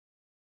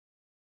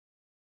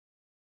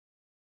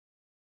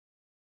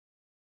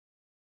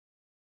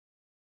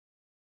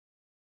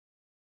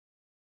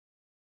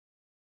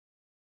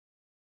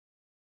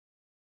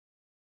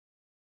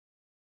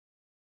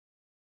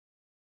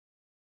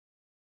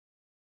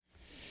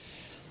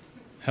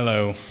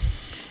Hello.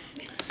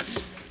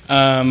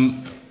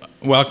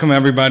 Welcome,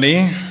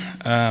 everybody.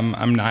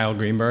 I'm Niall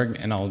Greenberg,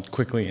 and I'll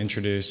quickly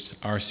introduce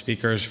our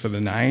speakers for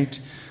the night.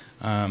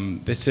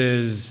 This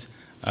is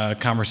a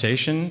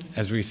conversation,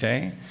 as we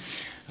say.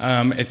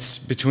 It's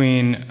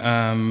between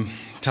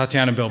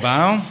Tatiana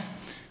Bilbao,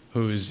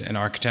 who's an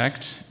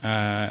architect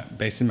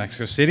based in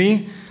Mexico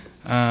City,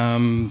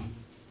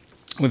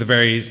 with a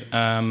very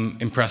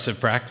impressive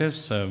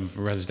practice of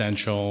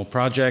residential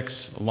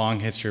projects, a long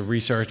history of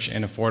research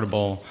in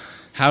affordable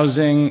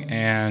housing,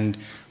 and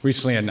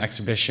recently had an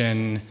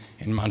exhibition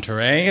in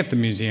Monterrey at the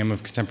Museum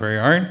of Contemporary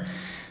Art.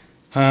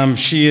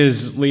 She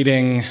is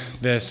leading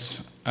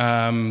this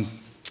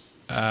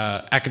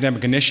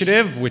academic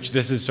initiative, which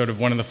this is sort of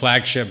one of the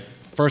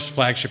first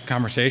flagship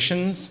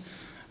conversations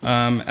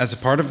as a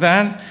part of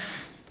that,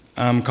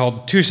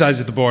 called Two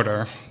Sides of the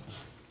Border,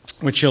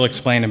 which she'll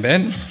explain a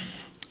bit.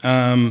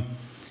 And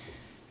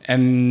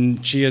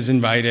she has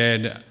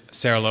invited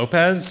Sarah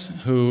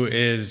Lopez, who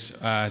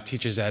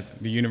teaches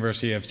at the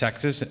University of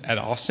Texas at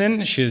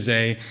Austin. She is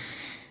a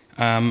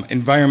built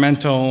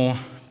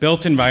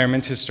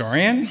environment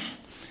historian,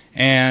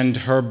 and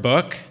her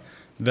book,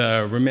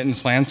 The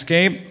Remittance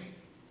Landscape,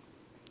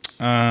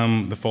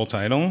 the full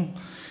title,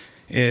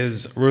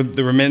 is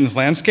The Remittance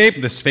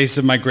Landscape, The Space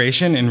of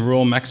Migration in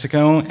Rural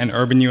Mexico and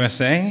Urban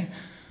USA,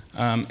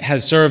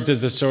 has served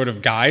as a sort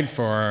of guide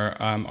for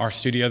our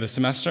studio this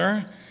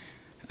semester.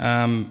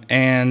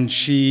 And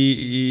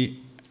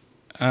she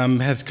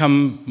has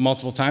come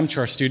multiple times to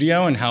our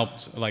studio and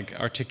helped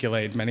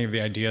articulate many of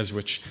the ideas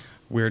which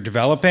we're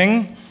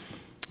developing.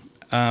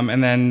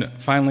 And then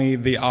finally,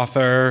 the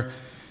author,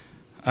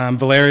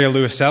 Valeria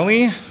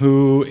Luiselli,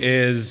 who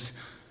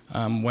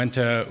went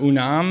to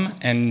UNAM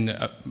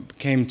and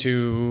came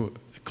to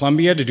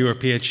Columbia to do her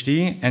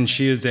PhD, and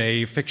she is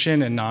a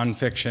fiction and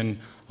nonfiction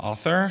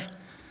author.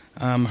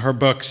 Her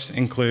books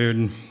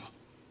include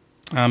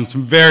some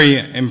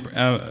very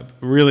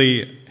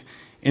really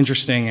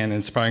interesting and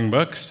inspiring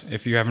books,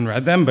 if you haven't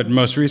read them, but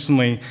most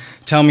recently,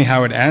 Tell Me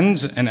How It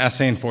Ends, an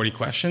essay in 40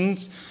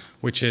 questions,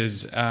 which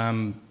is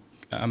sort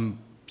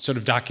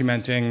of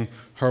documenting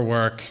her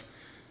work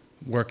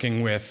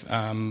working with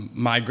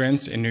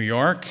migrants in New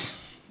York,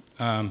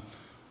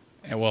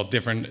 well,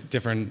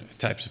 different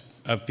types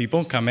of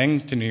people coming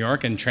to New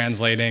York and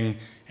translating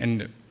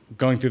and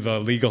going through the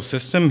legal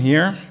system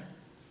here.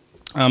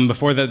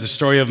 Before that, The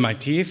Story of My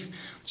Teeth,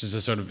 which is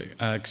a sort of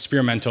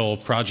experimental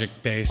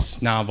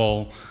project-based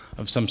novel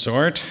of some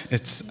sort.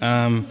 It's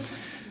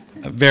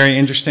very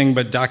interesting,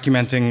 but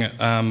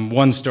documenting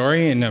one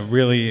story in a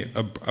really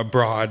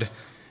broad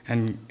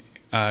and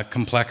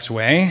complex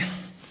way.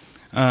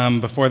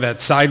 Before that,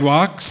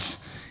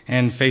 Sidewalks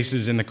and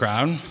Faces in the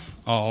Crowd,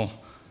 all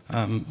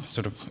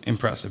sort of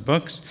impressive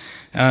books.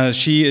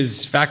 She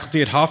is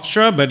faculty at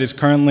Hofstra, but is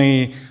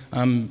currently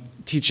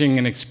teaching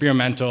an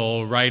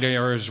experimental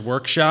writer's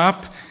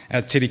workshop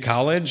at City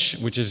College,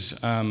 which is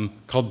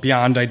called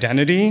Beyond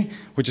Identity,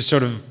 which is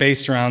sort of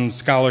based around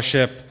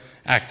scholarship,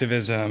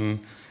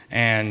 activism,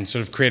 and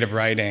sort of creative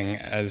writing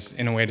as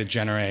in a way to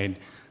generate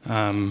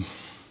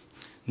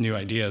new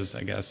ideas,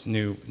 I guess,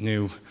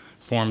 new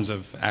forms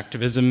of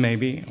activism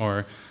maybe,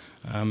 or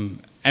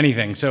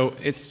anything. So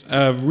it's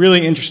a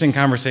really interesting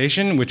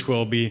conversation, which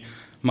will be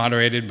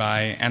moderated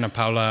by Ana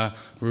Paula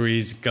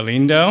Ruiz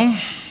Galindo,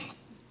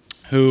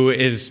 who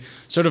is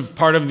sort of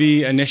part of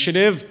the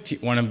initiative,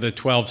 one of the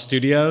 12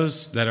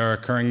 studios that are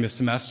occurring this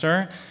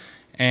semester.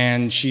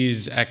 And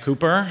she's at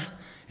Cooper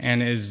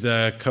and is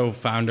the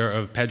co-founder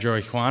of Pedro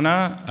y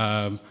Juana,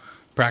 a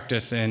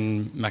practice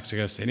in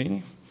Mexico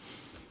City.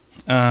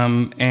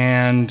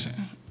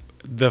 And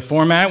the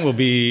format will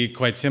be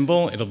quite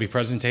simple. It'll be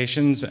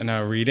presentations and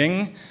a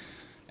reading.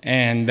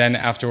 And then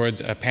afterwards,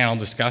 a panel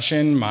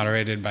discussion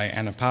moderated by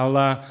Ana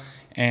Paula,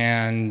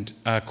 and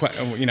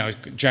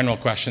general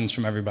questions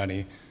from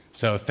everybody.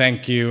 So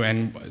thank you,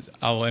 and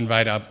I'll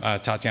invite up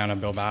Tatiana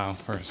Bilbao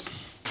first.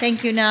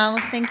 Thank you, Niall.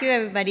 Thank you,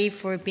 everybody,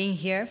 for being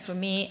here. For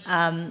me,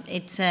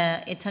 it's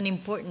an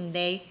important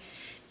day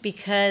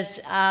because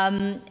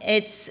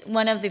it's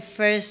one of the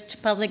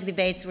first public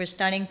debates we're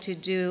starting to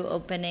do,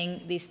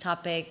 opening this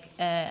topic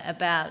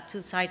about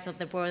two sides of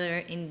the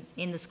border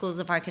in the schools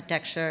of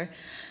architecture.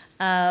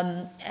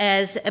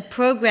 As a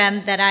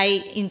program that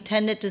I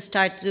intended to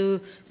start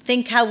to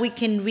think how we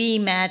can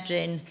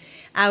reimagine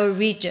our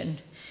region,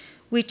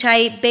 which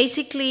I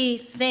basically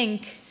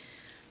think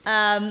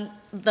the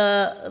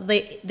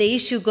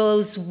issue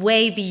goes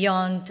way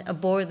beyond a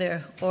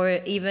border or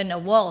even a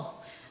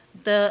wall.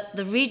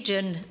 The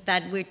region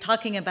that we're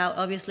talking about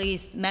obviously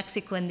is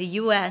Mexico and the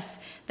US,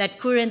 that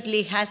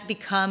currently has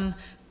become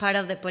part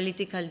of the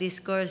political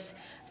discourse,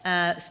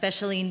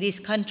 especially in this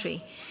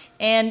country.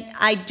 And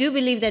I do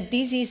believe that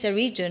this is a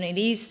region. It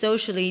is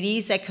socially, it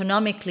is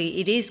economically,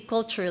 it is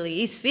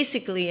culturally, it is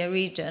physically a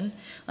region.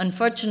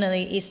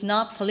 Unfortunately, it's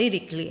not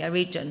politically a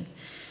region.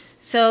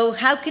 So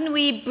how can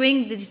we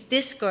bring this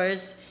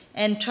discourse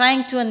and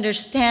trying to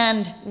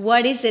understand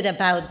what is it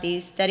about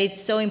this that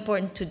it's so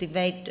important to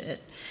debate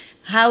it?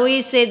 How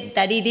is it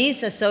that it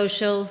is a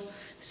social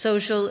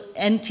social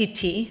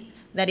entity,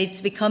 that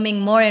it's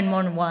becoming more and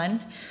more one?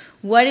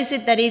 What is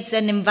it that is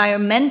an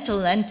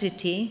environmental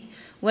entity?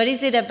 What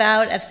is it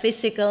about a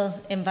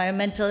physical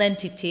environmental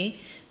entity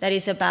that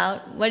is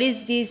about? What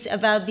is this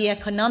about the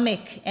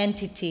economic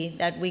entity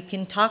that we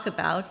can talk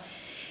about?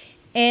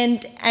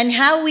 And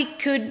how we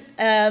could,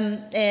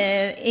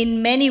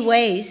 in many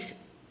ways,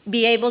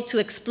 be able to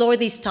explore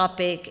this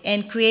topic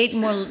and create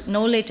more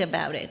knowledge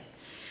about it.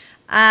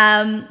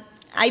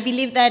 I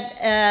believe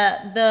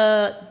that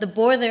the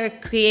border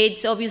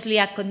creates obviously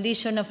a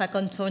condition of a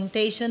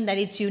confrontation that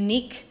is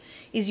unique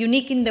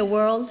in the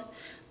world.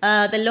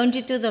 The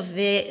longitude of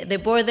the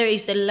border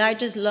is the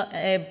largest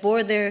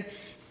border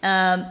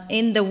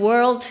in the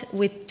world,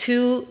 with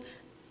two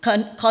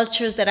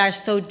cultures that are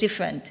so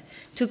different.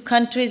 Two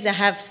countries that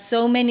have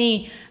so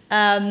many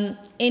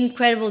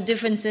incredible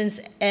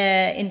differences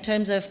in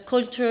terms of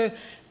culture,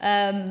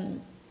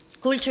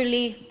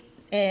 culturally,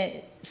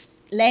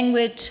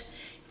 language,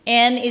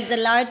 and is the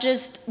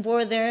largest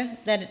border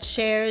that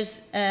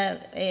shares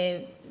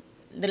the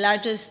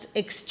largest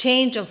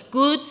exchange of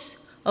goods,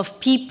 of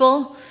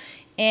people,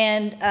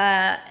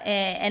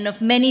 and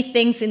of many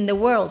things in the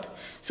world.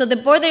 So the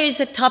border is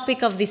a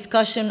topic of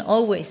discussion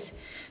always,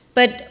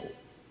 but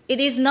it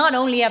is not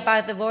only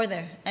about the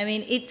border. I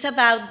mean, it's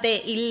about the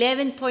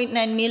 11.9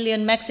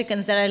 million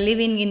Mexicans that are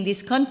living in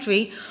this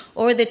country,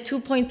 or the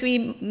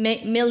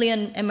 2.3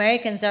 million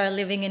Americans that are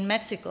living in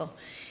Mexico.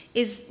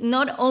 It's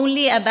not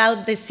only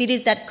about the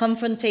cities that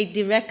confrontate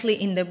directly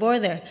in the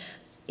border.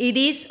 It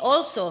is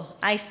also,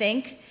 I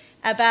think,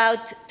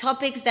 about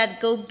topics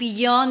that go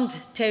beyond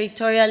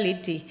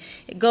territoriality.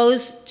 It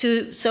goes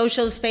to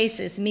social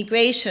spaces,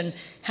 migration,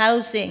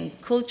 housing,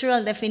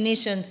 cultural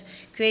definitions,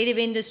 creative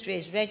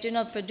industries,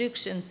 regional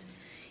productions.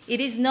 It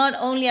is not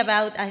only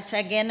about, as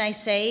again I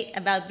say,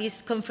 about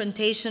this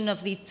confrontation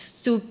of these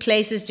two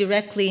places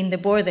directly in the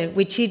border,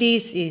 which it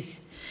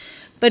is.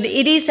 But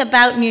it is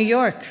about New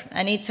York,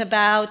 and it's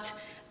about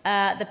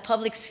the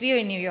public sphere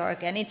in New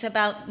York, and it's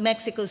about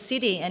Mexico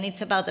City, and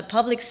it's about the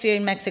public sphere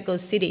in Mexico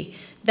City.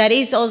 That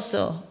is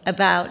also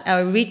about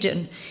our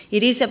region.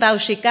 It is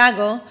about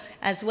Chicago,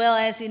 as well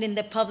as in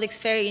the public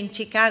sphere in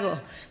Chicago.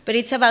 But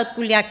it's about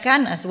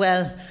Culiacan as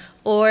well,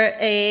 or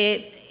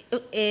a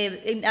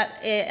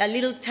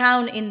little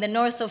town in the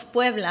north of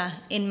Puebla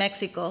in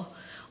Mexico,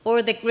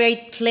 or the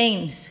Great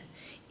Plains.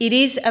 It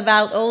is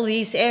about all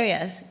these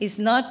areas. It's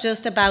not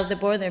just about the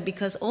border,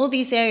 because all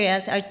these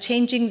areas are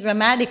changing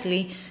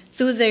dramatically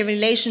through the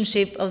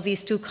relationship of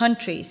these two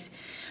countries.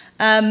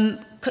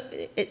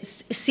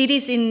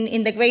 Cities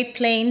in the Great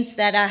Plains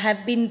that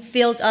have been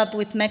filled up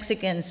with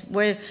Mexicans,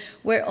 where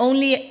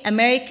only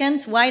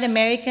Americans, white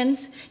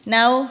Americans,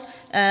 now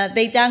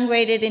they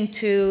downgraded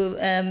into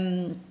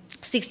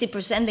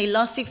 60%. They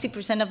lost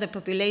 60% of the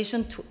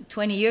population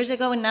 20 years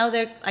ago, and now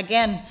they're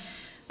again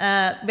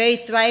very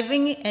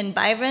thriving and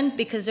vibrant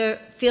because they're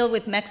filled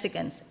with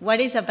Mexicans. What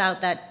is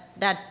about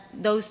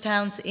those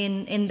towns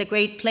in the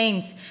Great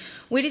Plains?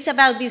 What is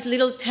about these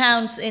little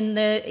towns in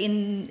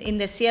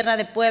the Sierra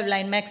de Puebla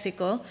in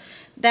Mexico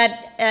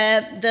that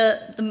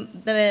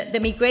the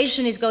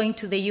migration is going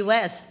to the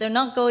US? They're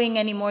not going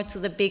anymore to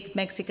the big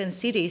Mexican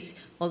cities,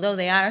 although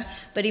they are,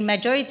 but in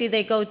majority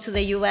they go to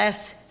the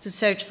US to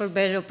search for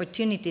better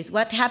opportunities.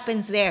 What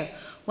happens there?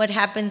 What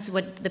happens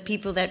with the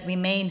people that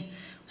remain?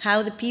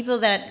 How the people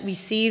that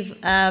receive,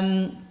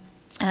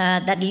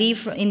 that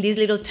live in these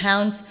little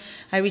towns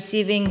are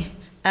receiving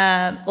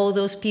all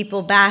those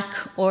people back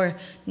or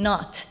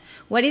not?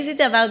 What is it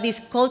about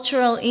this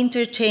cultural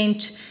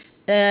interchange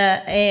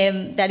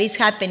that is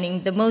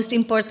happening? The most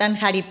important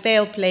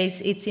jaripeo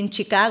place, it's in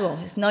Chicago.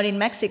 It's not in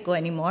Mexico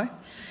anymore.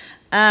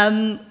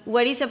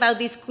 What is about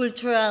this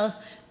cultural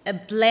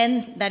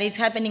blend that is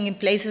happening in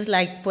places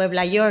like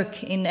Puebla,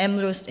 York, in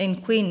Elmhurst,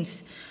 in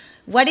Queens?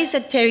 What is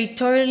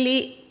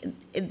territorially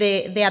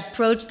the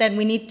approach that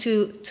we need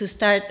to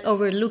start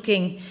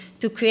overlooking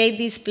to create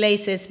these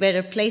places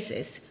better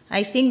places?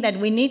 I think that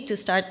we need to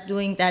start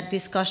doing that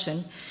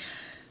discussion.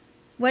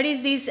 What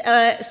is these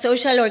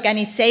social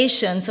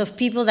organizations of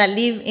people that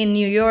live in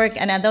New York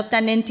and adopt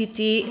an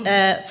entity,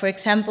 for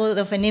example,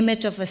 of an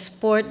image of a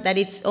sport that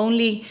it's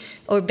only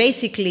or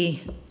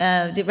basically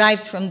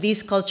derived from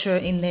this culture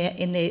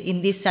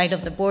in this side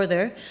of the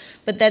border,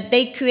 but that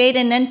they create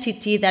an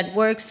entity that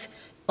works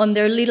on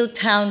their little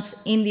towns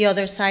in the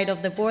other side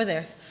of the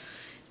border.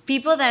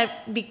 People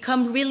that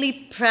become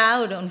really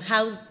proud on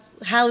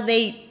how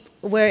they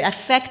were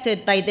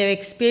affected by their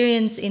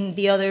experience in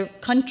the other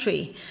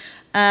country,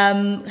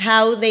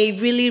 how they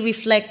really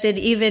reflected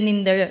even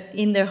in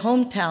their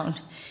hometown.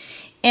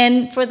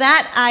 And for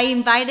that, I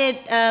invited,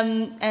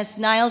 as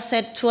Niall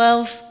said,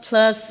 12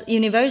 plus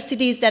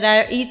universities that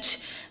are each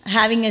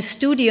having a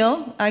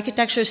studio,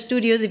 architecture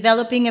studio,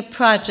 developing a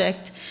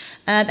project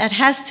that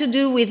has to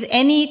do with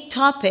any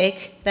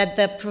topic that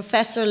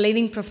the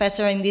leading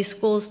professor in these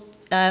schools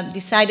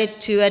decided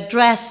to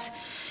address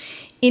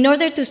in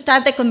order to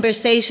start the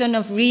conversation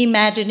of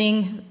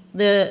reimagining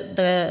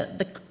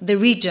the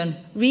region,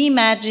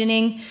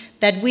 reimagining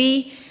that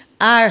we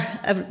are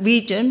a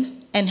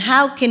region And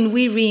how can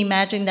we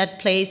reimagine that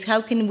place?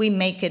 How can we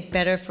make it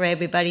better for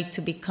everybody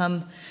to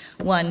become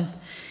one?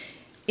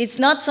 It's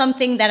not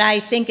something that I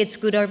think it's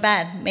good or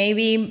bad.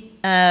 Maybe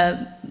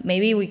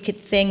we could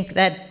think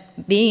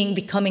that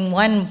becoming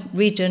one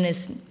region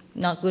is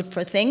not good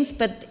for things,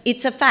 but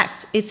it's a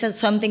fact. It's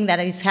something that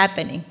is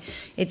happening.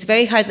 It's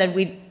very hard that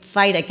we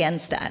fight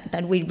against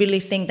that we really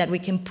think that we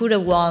can put a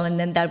wall and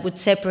then that would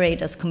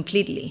separate us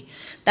completely.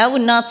 That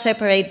would not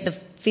separate the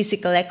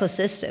physical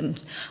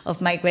ecosystems of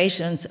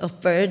migrations,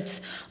 of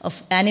birds,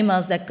 of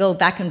animals that go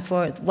back and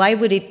forth. Why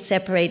would it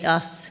separate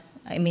us?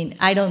 I mean,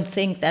 I don't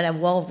think that a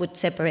wall would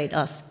separate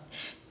us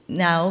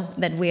now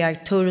that we are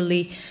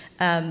totally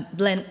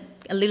blend,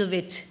 a little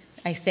bit,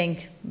 I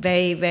think,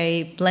 very,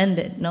 very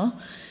blended, no?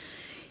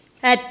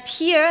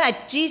 Here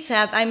at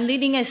GSAPP, I'm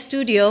leading a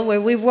studio where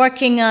we're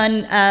working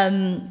on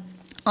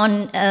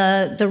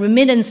the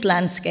remittance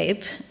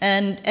landscape,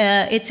 and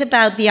it's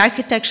about the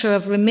architecture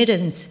of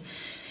remittance.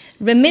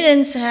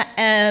 Remittance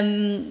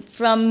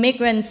from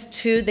migrants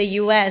to the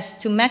US,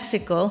 to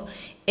Mexico,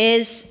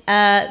 is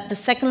the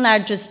second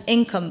largest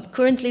income,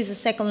 currently is the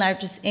second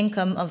largest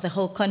income of the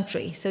whole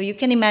country. So you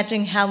can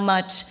imagine how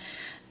much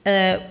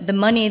the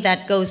money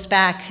that goes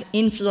back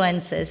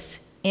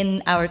influences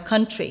in our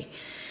country.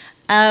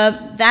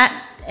 That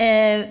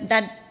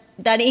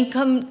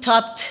income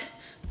topped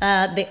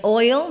the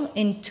oil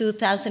in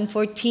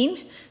 2014.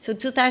 So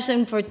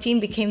 2014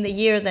 became the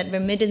year that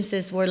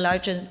remittances were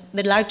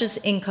the largest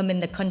income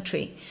in the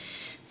country.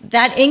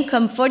 That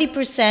income,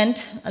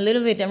 40%, a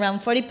little bit around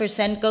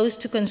 40%, goes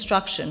to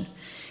construction.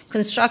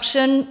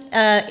 Construction,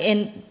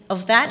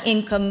 of that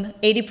income,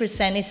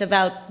 80% is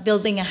about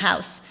building a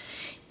house.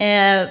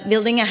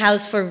 Building a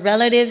house for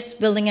relatives,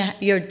 building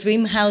your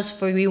dream house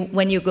for you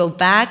when you go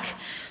back,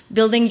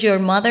 building your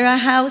mother a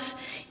house,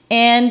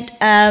 and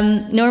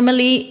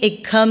normally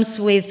it comes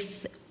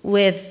with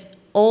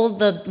all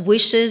the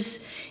wishes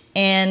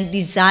and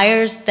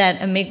desires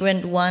that a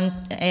migrant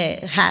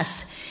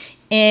has.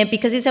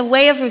 Because it's a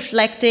way of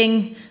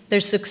reflecting their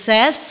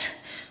success,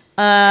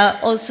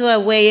 also a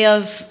way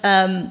of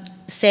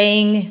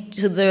saying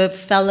to the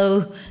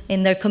fellow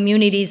in their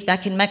communities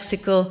back in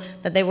Mexico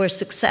that they were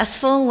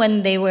successful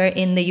when they were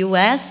in the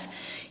US.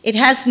 It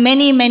has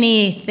many,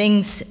 many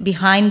things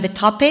behind the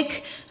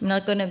topic. I'm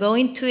not going to go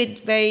into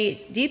it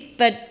very deep,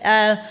 but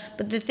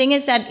the thing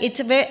is that it's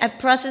a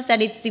process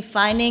that it's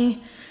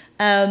defining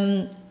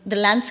the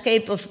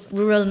landscape of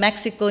rural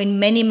Mexico in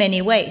many,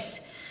 many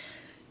ways.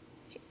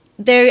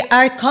 There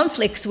are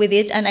conflicts with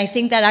it, and I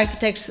think that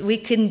architects, we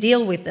can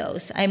deal with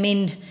those. I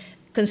mean,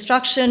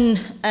 construction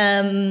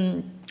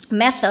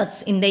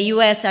methods in the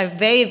US are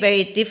very,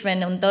 very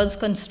different on those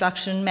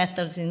construction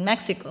methods in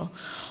Mexico.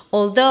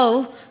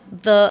 Although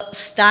the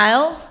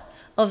style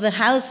of the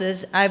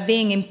houses are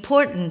being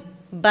important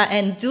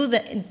and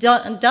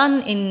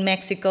done in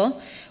Mexico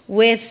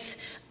with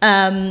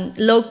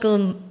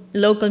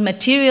local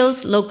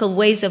materials, local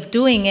ways of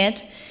doing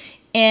it,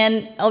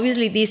 and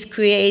obviously this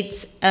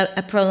creates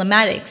a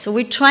problematic. So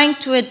we're trying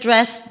to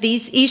address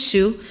this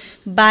issue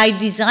by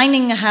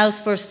designing a house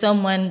for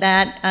someone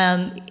that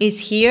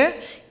is here,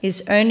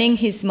 is earning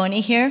his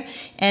money here,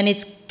 and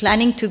it's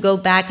planning to go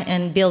back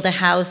and build a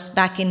house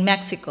back in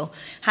Mexico.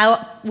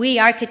 How we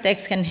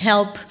architects can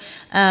help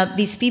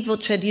these people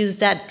traduce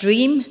that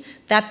dream,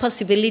 that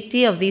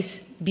possibility of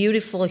this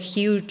beautiful,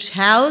 huge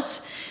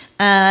house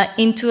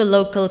into a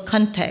local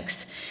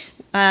context.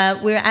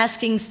 We're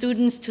asking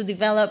students to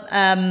develop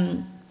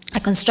a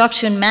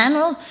construction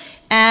manual,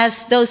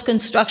 as those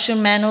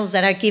construction manuals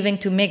that are given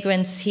to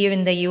migrants here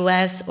in the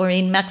US or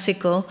in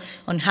Mexico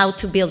on how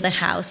to build a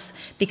house,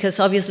 because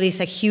obviously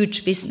it's a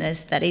huge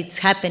business that it's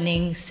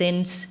happening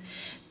since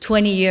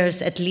 20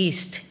 years at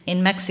least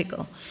in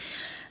Mexico.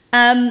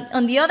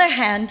 On the other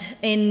hand,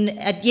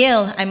 at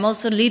Yale, I'm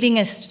also leading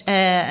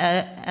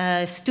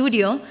a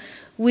studio,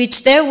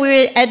 which there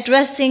we're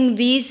addressing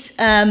this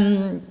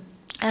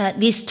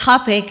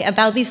topic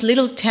about these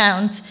little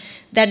towns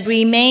that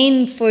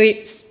remain for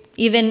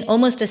even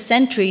almost a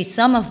century,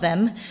 some of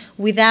them,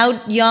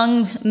 without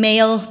young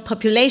male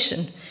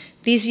population.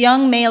 This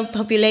young male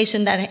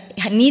population that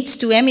needs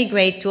to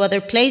emigrate to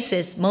other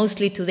places,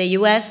 mostly to the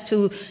US,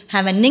 to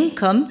have an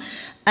income,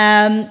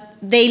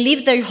 they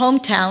leave their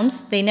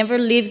hometowns. They never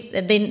leave,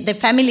 their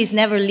families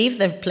never leave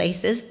their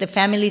places. The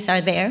families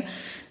are there.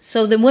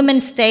 So the women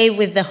stay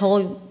with the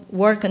whole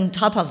work on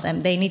top of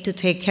them. They need to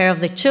take care of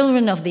the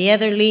children, of the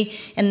elderly,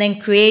 and then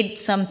create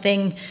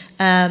something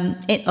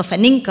of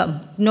an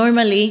income.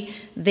 Normally,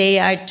 they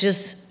are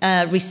just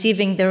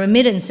receiving the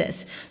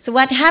remittances. So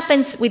what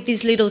happens with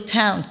these little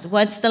towns?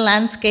 What's the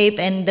landscape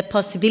and the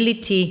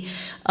possibility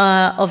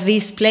of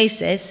these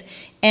places?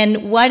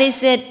 And what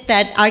is it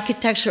that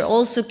architecture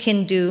also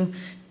can do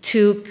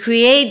to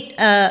create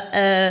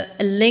a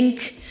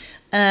link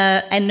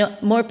and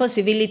more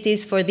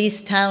possibilities for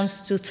these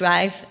towns to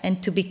thrive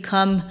and to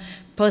become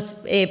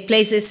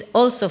places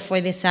also for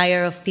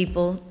desire of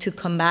people to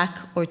come back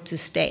or to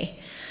stay.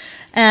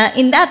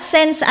 In that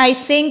sense, I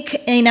think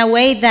in a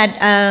way that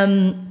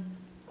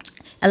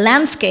a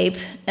landscape,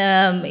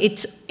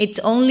 it's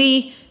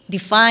only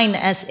defined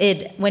as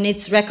it when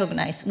it's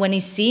recognized, when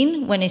it's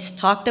seen, when it's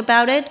talked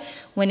about it,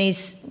 when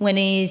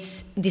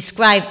it's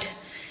described.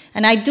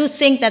 And I do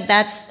think that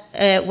that's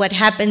what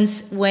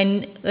happens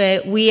when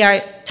we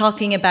are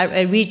talking about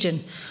a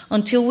region.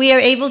 Until we are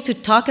able to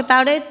talk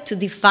about it, to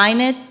define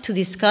it, to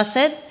discuss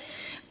it,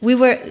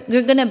 we're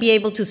going to be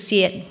able to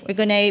see it. We're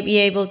going to be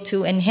able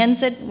to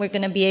enhance it. We're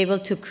going to be able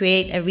to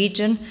create a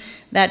region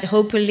that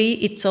hopefully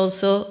it's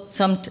also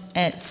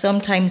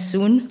sometime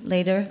sooner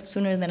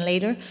than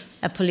later,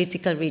 a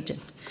political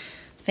region.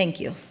 Thank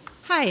you.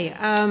 Hi,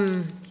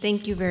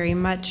 thank you very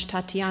much,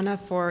 Tatiana,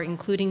 for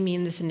including me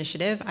in this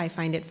initiative. I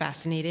find it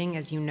fascinating,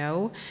 as you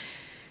know,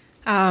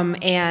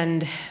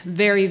 and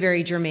very,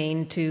 very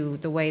germane to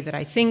the way that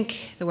I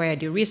think, the way I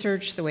do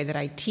research, the way that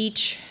I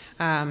teach.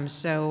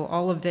 So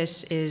all of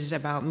this is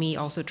about me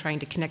also trying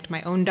to connect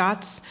my own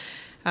dots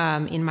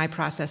in my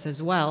process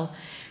as well.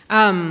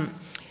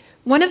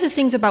 One of the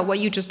things about what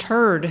you just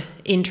heard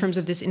in terms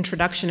of this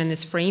introduction and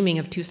this framing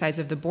of two sides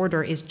of the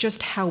border is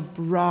just how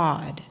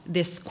broad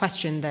this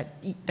question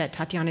that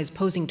Tatiana is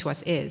posing to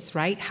us is,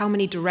 right? How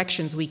many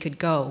directions we could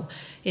go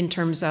in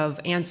terms of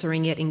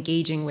answering it,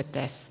 engaging with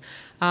this.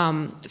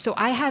 So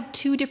I have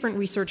two different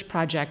research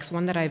projects,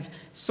 one that I've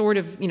sort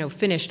of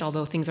finished,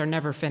 although things are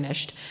never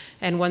finished,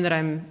 and one that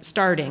I'm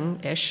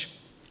starting-ish.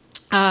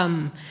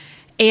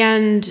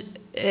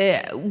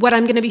 What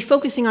I'm going to be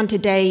focusing on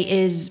today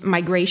is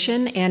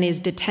migration and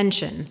is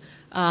detention,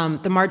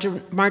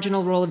 the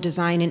marginal role of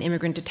design in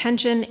immigrant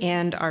detention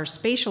and our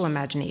spatial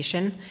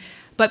imagination.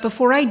 But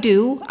before I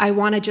do, I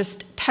want to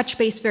just touch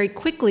base very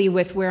quickly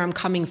with where I'm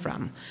coming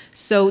from.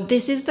 So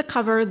this is the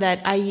cover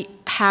that I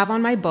have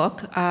on my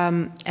book,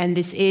 and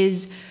this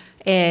is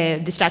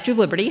the Statue of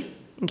Liberty,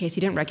 in case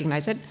you didn't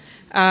recognize it.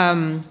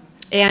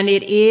 And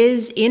it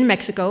is in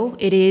Mexico.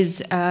 It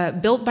is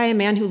built by a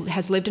man who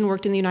has lived and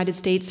worked in the United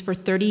States for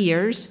 30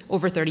 years,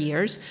 over 30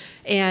 years,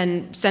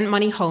 and sent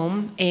money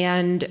home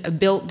and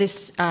built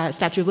this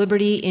Statue of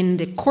Liberty in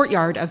the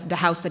courtyard of the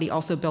house that he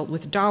also built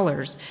with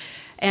dollars.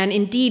 And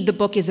indeed, the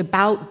book is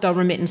about the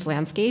remittance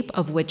landscape,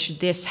 of which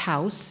this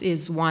house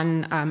is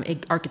one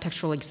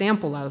architectural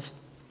example of.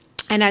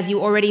 And as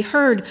you already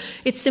heard,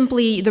 it's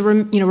simply,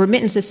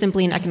 remittance is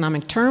simply an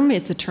economic term.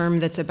 It's a term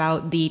that's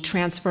about the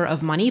transfer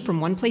of money from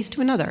one place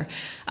to another.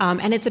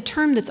 And it's a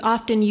term that's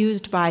often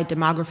used by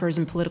demographers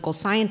and political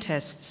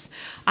scientists.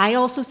 I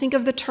also think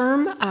of the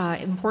term,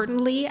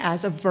 importantly,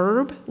 as a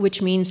verb,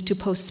 which means to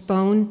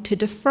postpone, to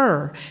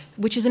defer,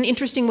 which is an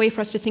interesting way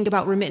for us to think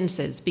about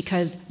remittances,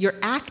 because you're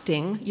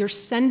acting, you're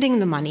sending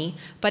the money,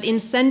 but in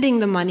sending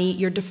the money,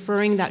 you're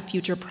deferring that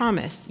future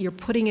promise. You're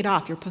putting it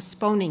off, you're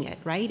postponing it,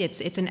 right?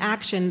 It's an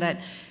action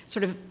that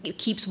sort of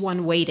keeps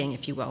one waiting,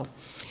 if you will.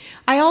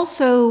 I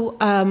also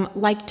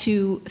like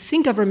to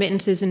think of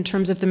remittances in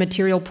terms of the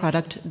material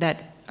product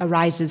that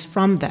arises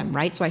from them,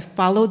 right? So I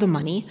follow the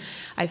money.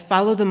 I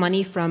follow the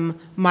money from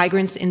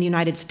migrants in the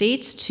United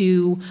States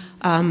to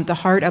the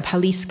heart of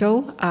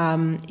Jalisco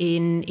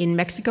in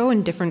Mexico,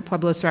 in different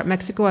pueblos throughout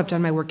Mexico. I've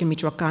done my work in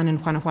Michoacán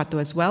and Guanajuato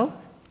as well,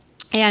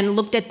 and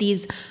looked at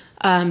these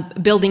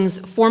buildings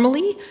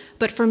formally.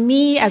 But for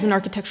me, as an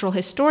architectural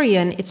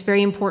historian, it's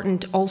very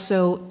important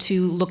also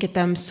to look at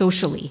them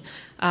socially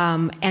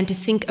and to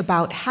think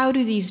about how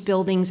do these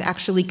buildings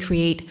actually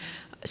create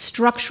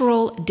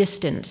structural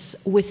distance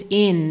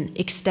within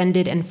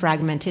extended and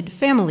fragmented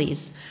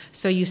families.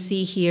 So you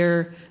see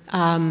here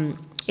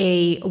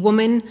a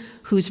woman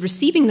who's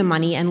receiving the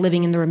money and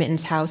living in the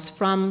remittance house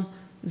from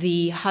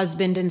the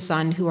husband and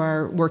son who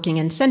are working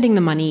and sending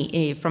the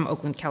money from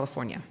Oakland,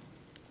 California.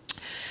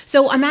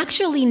 So I'm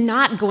actually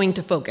not going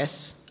to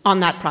focus on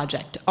that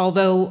project,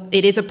 although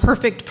it is a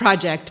perfect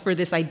project for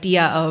this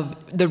idea of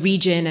the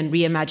region and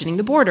reimagining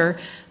the border.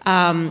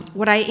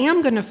 What I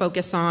am going to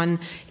focus on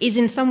is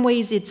in some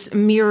ways its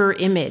mirror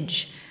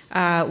image,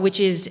 which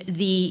is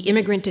the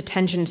Immigrant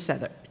Detention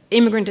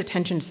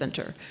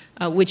Center,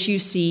 which you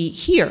see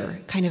here,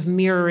 kind of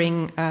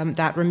mirroring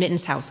that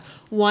remittance house.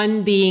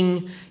 One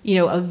being,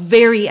 a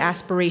very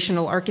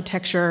aspirational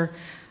architecture,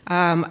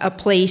 a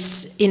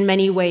place in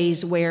many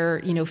ways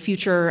where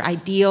future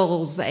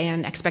ideals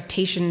and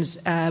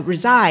expectations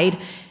reside,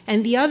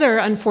 and the other,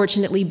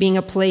 unfortunately, being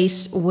a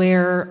place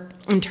where,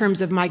 in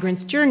terms of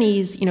migrants'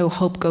 journeys,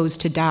 hope goes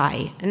to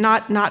die. And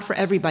not for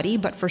everybody,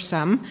 but for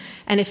some,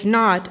 and if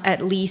not,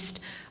 at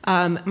least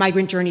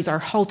migrant journeys are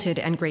halted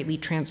and greatly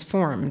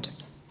transformed.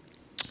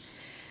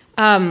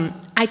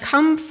 I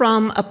come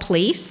from a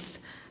place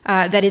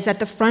that is at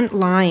the front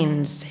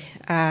lines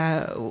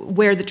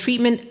where the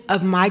treatment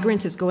of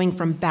migrants is going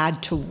from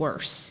bad to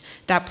worse.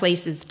 That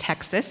place is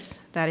Texas.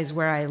 That is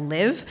where I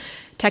live.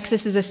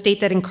 Texas is a state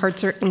that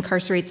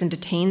incarcerates and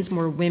detains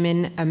more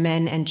women,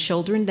 men, and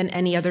children than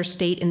any other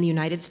state in the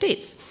United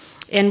States.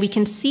 And we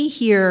can see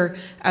here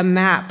a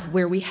map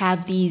where we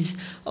have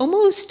these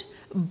almost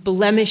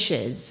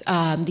blemishes,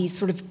 these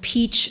sort of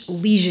peach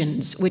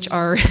lesions, which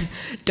are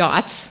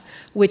dots,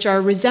 which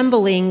are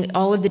resembling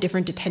all of the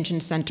different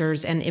detention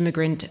centers and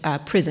immigrant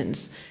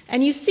prisons.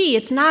 And you see,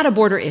 it's not a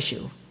border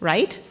issue,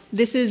 right?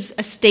 This is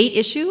a state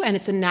issue, and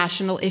it's a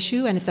national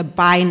issue, and it's a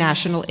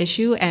binational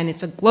issue, and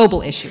it's a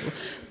global issue.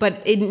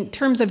 But in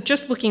terms of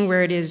just looking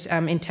where it is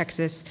in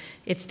Texas,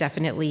 it's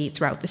definitely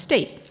throughout the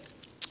state.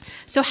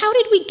 So how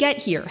did we get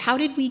here? How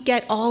did we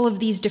get all of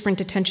these different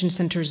detention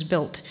centers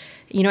built?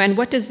 You know, and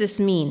what does this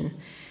mean?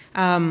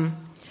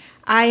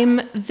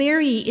 I'm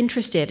very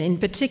interested, in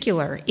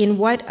particular, in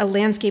what a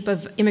landscape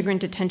of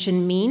immigrant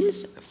detention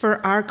means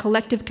for our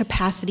collective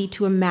capacity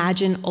to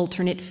imagine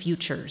alternate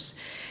futures.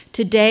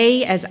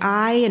 Today, as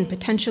I and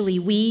potentially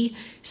we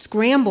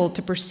scramble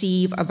to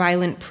perceive a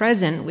violent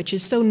present which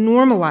is so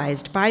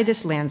normalized by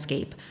this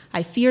landscape,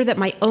 I fear that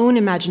my own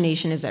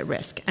imagination is at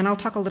risk, and I'll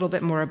talk a little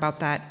bit more about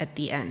that at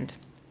the end.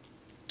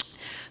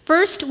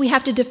 First, we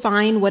have to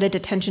define what a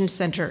detention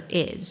center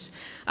is.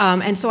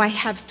 And so I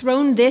have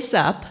thrown this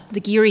up, the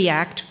Geary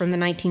Act from the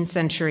 19th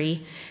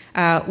century,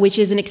 which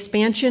is an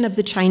expansion of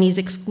the Chinese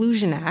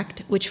Exclusion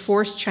Act, which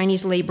forced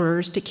Chinese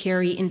laborers to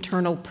carry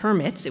internal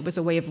permits. It was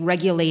a way of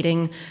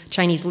regulating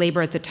Chinese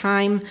labor at the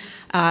time.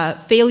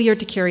 Failure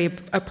to carry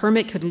a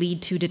permit could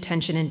lead to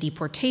detention and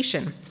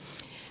deportation.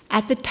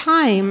 At the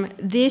time,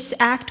 this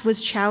act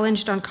was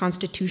challenged on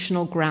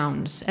constitutional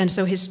grounds, and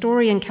so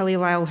historian Kelly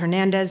Lyle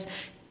Hernandez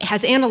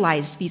has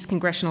analyzed these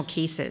congressional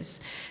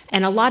cases.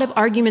 And a lot of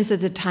arguments at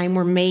the time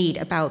were made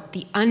about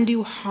the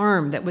undue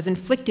harm that was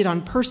inflicted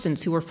on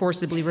persons who were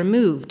forcibly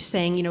removed,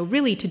 saying, you know,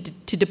 really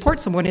to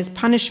deport someone is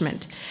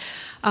punishment.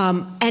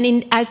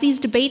 As these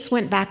debates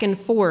went back and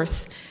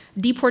forth,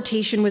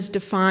 deportation was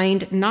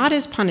defined not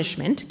as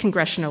punishment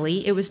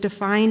congressionally, it was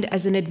defined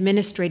as an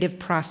administrative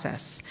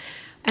process.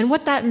 And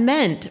what that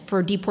meant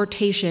for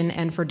deportation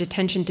and for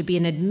detention to be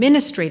an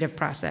administrative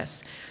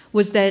process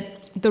was that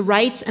the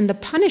rights and the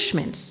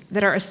punishments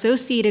that are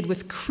associated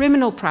with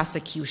criminal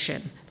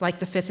prosecution, like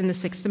the Fifth and the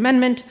Sixth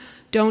Amendment,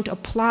 don't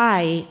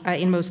apply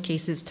in most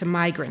cases to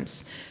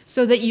migrants,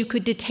 so that you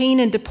could detain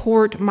and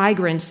deport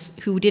migrants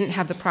who didn't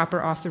have the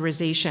proper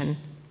authorization.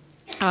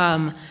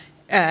 You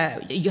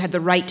had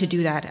the right to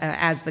do that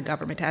as the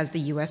government, as the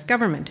US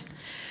government.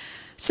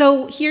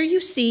 So here you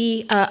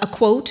see a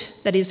quote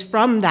that is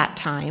from that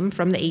time,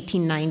 from the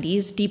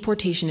 1890s.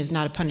 Deportation is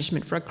not a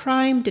punishment for a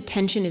crime.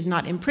 Detention is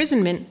not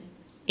imprisonment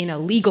in a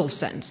legal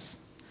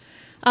sense.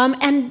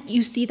 And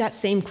you see that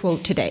same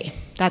quote today.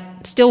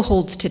 That still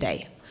holds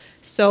today.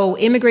 So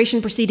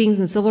immigration proceedings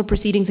and civil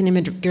proceedings in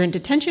immigrant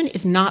detention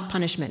is not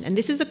punishment. And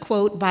this is a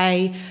quote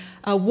by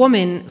a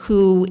woman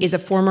who is a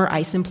former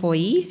ICE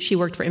employee. She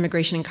worked for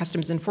Immigration and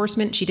Customs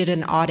Enforcement. She did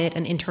an audit,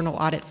 an internal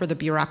audit for the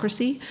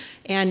bureaucracy.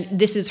 And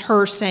this is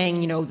her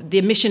saying, you know,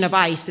 the mission of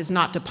ICE is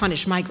not to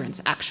punish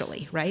migrants,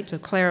 actually, right? So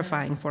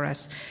clarifying for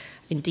us,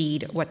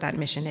 indeed, what that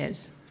mission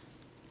is.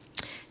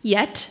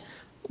 Yet,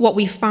 what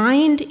we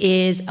find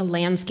is a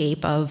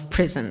landscape of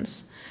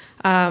prisons.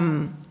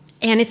 And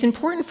it's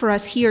important for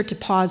us here to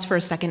pause for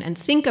a second and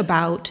think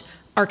about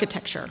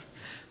architecture.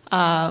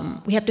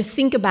 We have to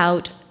think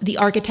about the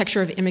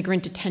architecture of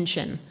immigrant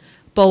detention,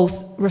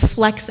 both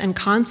reflects and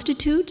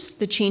constitutes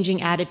the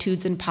changing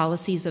attitudes and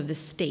policies of the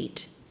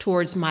state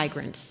towards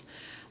migrants.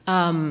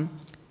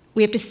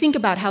 We have to think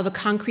about how the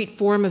concrete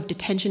form of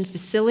detention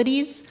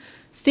facilities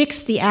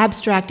fix the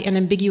abstract and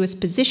ambiguous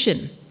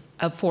position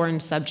of foreign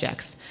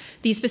subjects.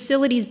 These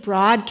facilities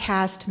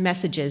broadcast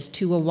messages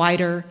to a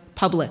wider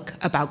public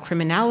about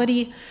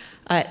criminality.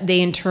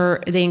 They incur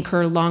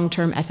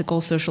long-term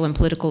ethical, social, and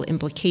political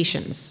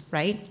implications,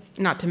 right?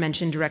 Not to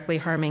mention directly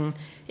harming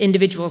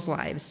individuals'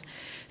 lives.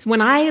 So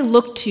when I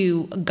look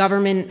to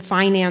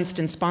government-financed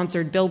and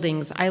sponsored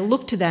buildings, I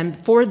look to them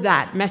for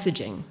that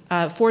messaging,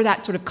 for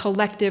that sort of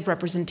collective,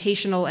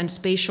 representational, and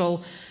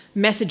spatial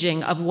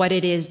messaging of what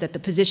it is that the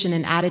position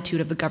and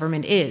attitude of the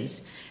government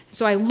is.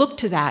 So I look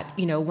to that,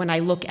 you know, when I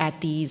look at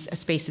these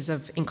spaces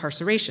of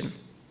incarceration.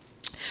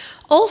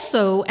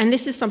 Also, and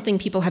this is something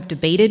people have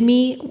debated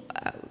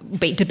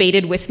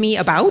with me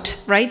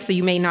about, right? So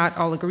you may not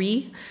all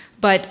agree,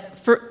 but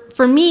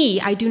for me,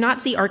 I do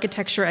not see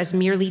architecture as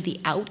merely the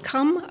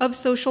outcome of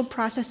social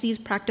processes,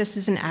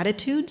 practices, and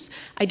attitudes.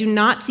 I do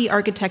not see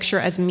architecture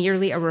as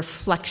merely a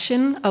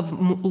reflection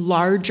of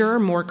larger,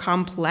 more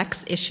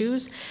complex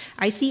issues.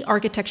 I see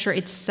architecture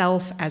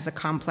itself as a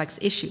complex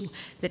issue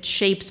that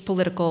shapes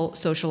political,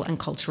 social, and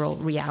cultural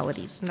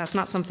realities. And that's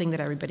not something that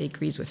everybody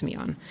agrees with me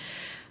on.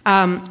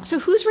 So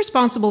who's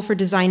responsible for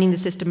designing the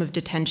system of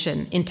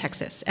detention in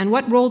Texas? And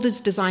what role does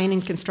design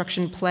and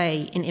construction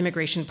play in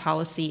immigration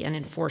policy and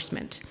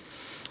enforcement?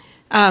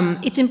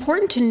 It's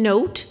important to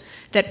note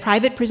that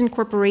private prison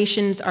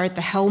corporations are at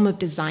the helm of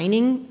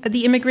designing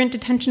the immigrant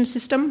detention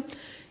system.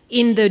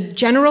 In the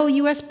general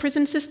US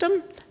prison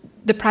system,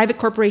 the private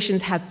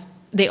corporations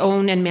they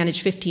own and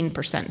manage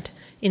 15%.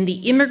 In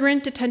the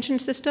immigrant detention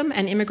system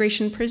and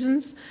immigration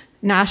prisons,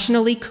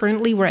 nationally,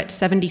 currently, we're at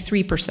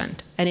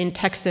 73%. And in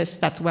Texas,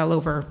 that's well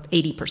over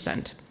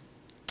 80%.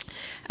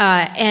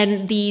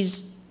 And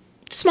these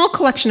small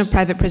collection of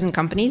private prison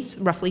companies,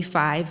 roughly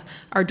 5,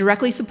 are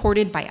directly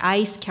supported by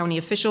ICE, county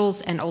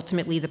officials, and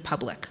ultimately the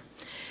public.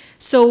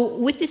 So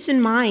with this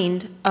in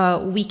mind,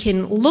 we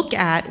can look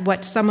at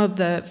what some of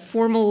the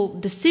formal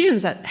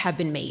decisions that have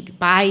been made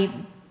by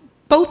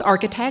both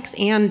architects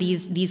and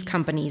these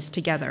companies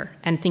together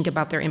and think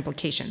about their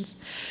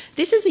implications.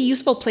 This is a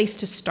useful place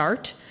to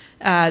start.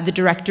 The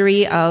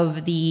directory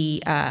of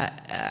the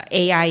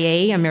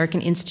AIA,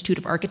 American Institute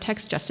of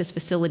Architects, Justice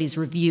Facilities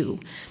Review.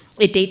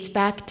 It dates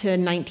back to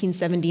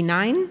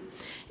 1979,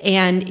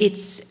 and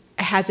it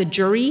has a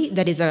jury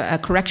that is a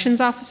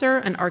corrections officer,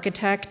 an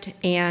architect,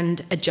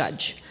 and a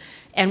judge.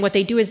 And what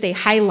they do is they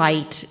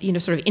highlight,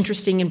 sort of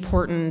interesting,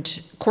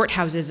 important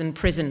courthouses and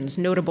prisons,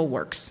 notable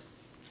works.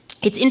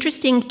 It's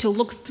interesting to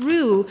look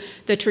through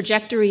the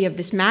trajectory of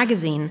this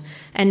magazine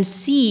and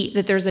see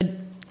that there's a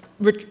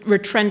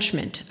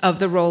retrenchment of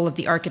the role of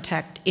the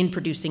architect in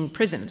producing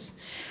prisons.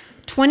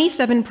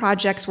 27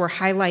 projects were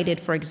highlighted,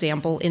 for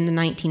example, in the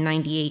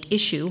 1998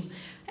 issue,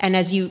 and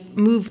as you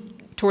move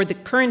toward the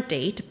current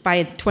date,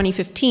 by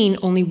 2015,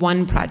 only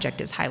 1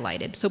 project is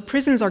highlighted. So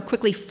prisons are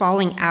quickly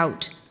falling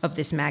out of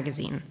this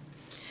magazine.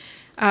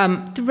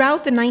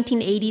 Throughout the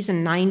 1980s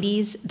and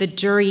 90s, the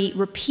jury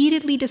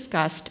repeatedly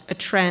discussed a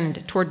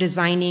trend toward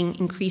designing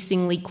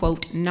increasingly,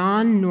 quote,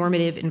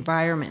 non-normative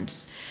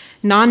environments.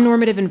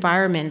 Non-normative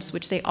environments,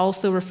 which they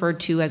also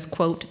referred to as,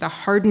 quote, the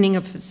hardening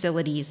of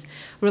facilities,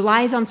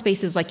 relies on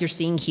spaces like you're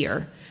seeing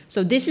here.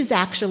 So this is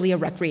actually a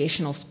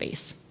recreational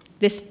space.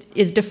 This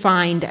is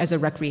defined as a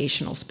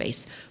recreational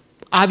space.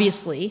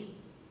 Obviously,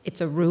 it's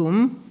a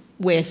room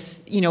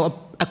with,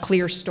 a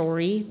clear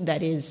story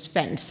that is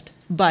fenced.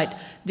 But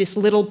this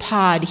little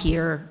pod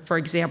here, for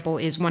example,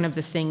 is one of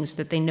the things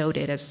that they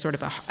noted as sort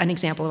of an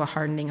example of a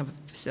hardening of a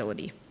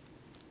facility.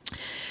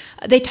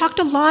 They talked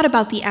a lot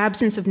about the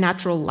absence of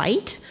natural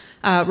light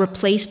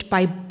replaced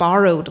by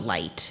borrowed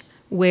light,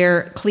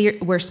 where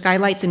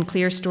skylights and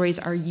clear stories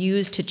are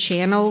used to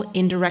channel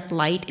indirect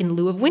light in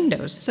lieu of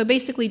windows. So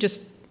basically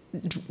just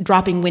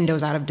dropping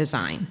windows out of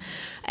design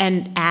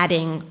and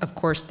adding, of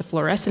course, the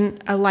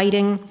fluorescent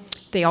lighting.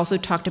 They also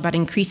talked about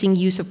increasing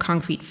use of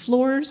concrete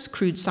floors,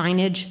 crude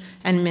signage,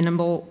 and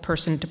minimal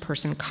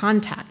person-to-person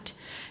contact.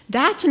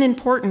 That's an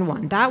important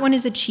one. That one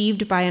is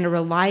achieved by a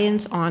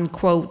reliance on,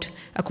 quote,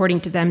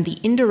 according to them, the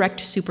indirect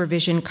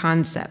supervision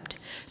concept.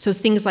 So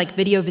things like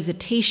video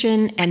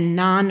visitation and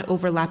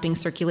non-overlapping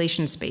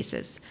circulation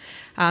spaces.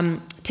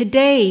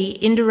 Today,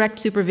 indirect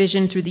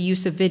supervision through the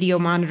use of video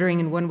monitoring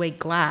and one-way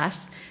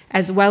glass,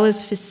 as well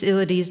as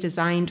facilities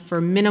designed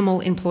for minimal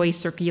employee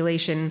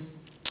circulation,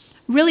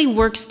 really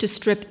works to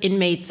strip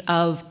inmates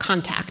of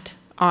contact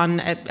on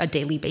a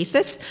daily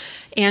basis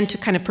and to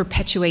kind of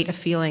perpetuate a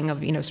feeling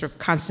of, sort of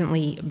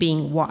constantly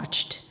being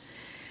watched.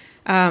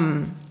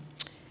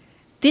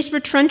 This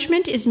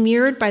retrenchment is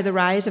mirrored by the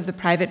rise of the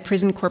private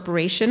prison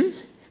corporation.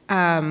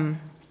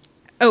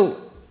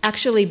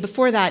 Actually,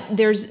 before that,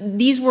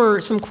 these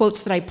were some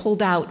quotes that I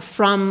pulled out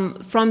from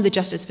the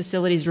Justice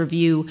Facilities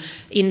Review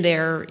in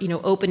their,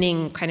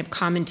 opening kind of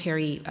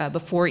commentary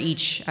before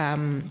each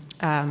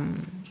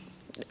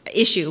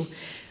issue,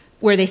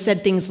 where they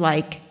said things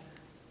like,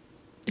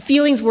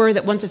 feelings were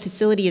that once a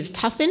facility is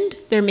toughened,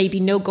 there may be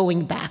no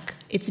going back.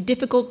 It's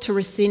difficult to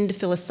rescind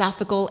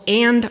philosophical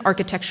and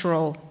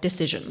architectural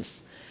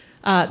decisions.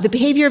 The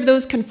behavior of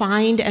those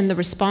confined and the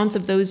response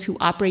of those who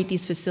operate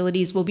these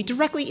facilities will be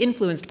directly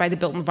influenced by the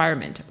built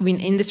environment. I mean,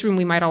 in this room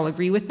we might all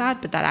agree with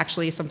that, but that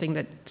actually is something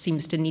that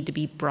seems to need to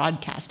be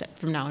broadcast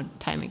from now on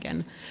time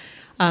again.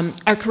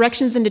 Our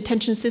corrections and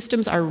detention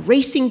systems are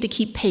racing to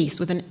keep pace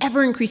with an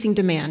ever-increasing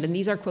demand, and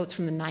these are quotes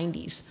from the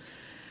 90s.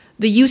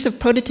 The use of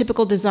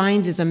prototypical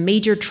designs is a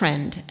major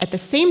trend. At the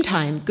same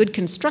time, good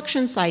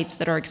construction sites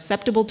that are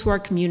acceptable to our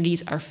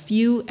communities are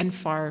few and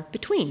far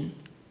between.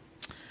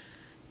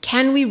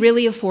 Can we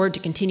really afford to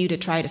continue to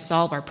try to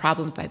solve our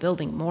problems by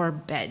building more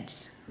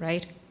beds,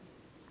 right?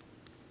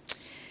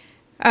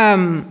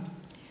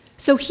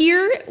 So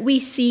here we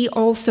see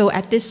also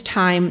at this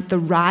time the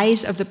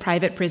rise of the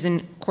private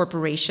prison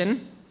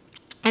corporation,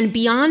 and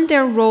beyond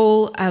their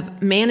role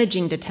of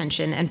managing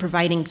detention and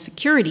providing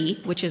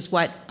security, which is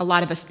what a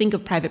lot of us think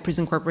of private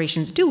prison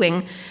corporations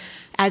doing,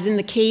 as in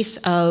the case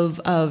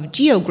of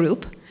Geo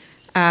Group,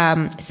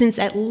 since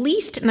at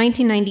least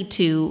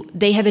 1992,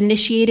 they have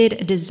initiated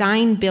a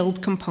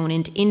design-build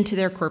component into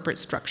their corporate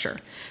structure,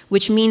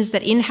 which means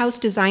that in-house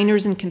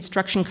designers and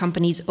construction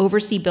companies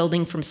oversee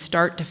building from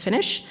start to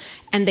finish,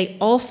 and they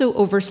also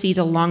oversee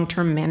the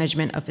long-term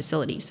management of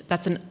facilities.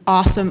 That's an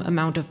awesome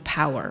amount of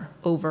power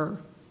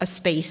over a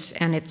space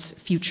and its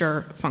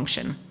future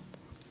function.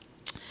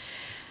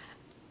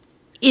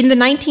 In the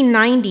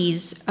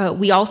 1990s,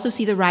 we also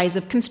see the rise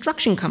of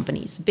construction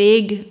companies,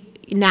 big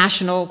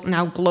national,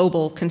 now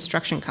global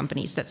construction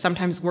companies that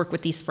sometimes work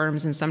with these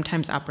firms and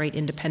sometimes operate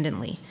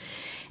independently.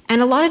 And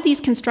a lot of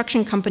these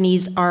construction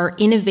companies are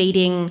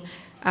innovating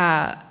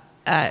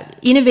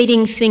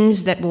innovating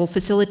things that will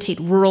facilitate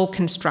rural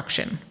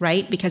construction,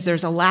 right? Because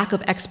there's a lack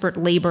of expert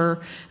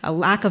labor, a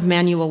lack of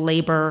manual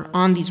labor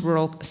on these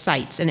rural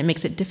sites, and it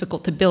makes it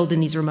difficult to build in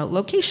these remote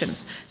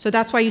locations. So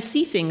that's why you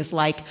see things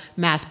like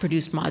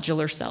mass-produced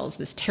modular cells,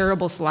 this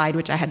terrible slide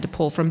which I had to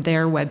pull from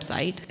their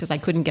website because I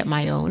couldn't get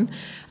my own.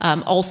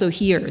 Also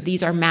here,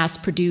 these are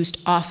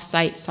mass-produced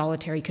off-site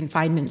solitary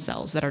confinement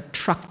cells that are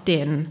trucked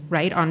in,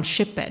 right, on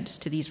ship beds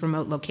to these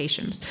remote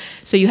locations.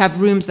 So you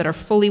have rooms that are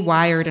fully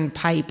wired and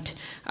piped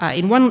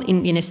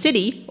in a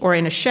city or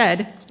in a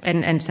shed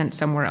and sent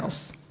somewhere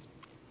else.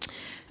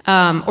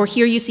 Or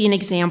here you see an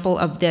example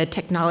of the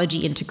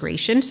technology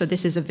integration. So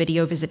this is a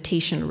video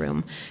visitation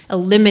room,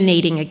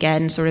 eliminating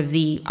again sort of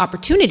the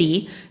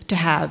opportunity to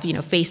have, you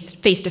know,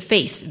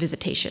 face-to-face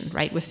visitation,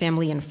 right, with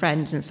family and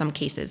friends in some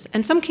cases.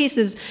 In some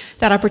cases,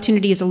 that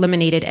opportunity is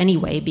eliminated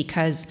anyway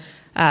because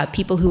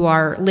people who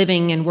are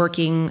living and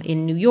working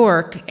in New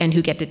York and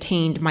who get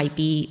detained might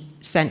be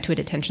sent to a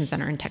detention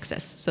center in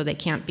Texas, so they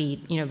can't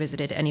be, you know,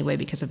 visited anyway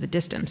because of the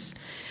distance.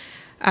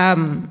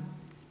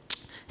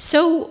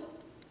 So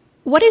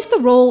what is the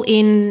role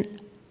in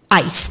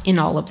ICE in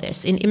all of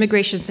this, in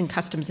Immigrations and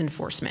Customs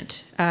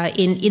Enforcement,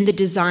 in the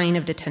design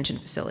of detention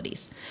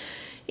facilities?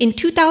 In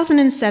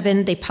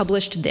 2007, they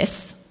published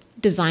this,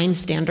 Design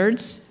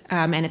Standards,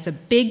 and it's a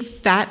big,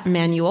 fat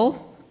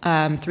manual,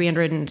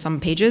 300 and some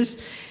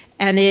pages,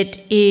 and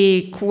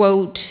it,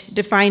 quote,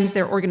 defines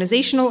their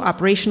organizational,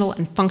 operational,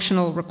 and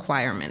functional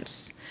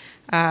requirements.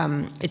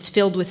 It's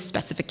filled with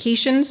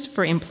specifications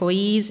for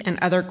employees and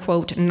other,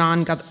 quote,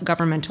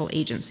 non-governmental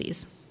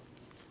agencies.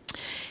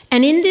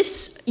 And in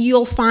this,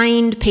 you'll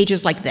find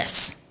pages like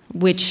this,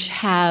 which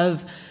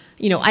have,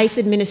 you know, ICE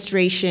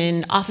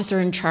administration, officer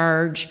in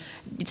charge,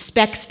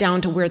 specs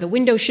down to where the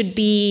window should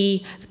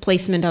be, the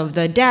placement of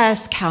the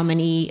desk, how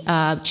many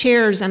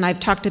chairs, and I've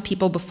talked to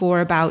people before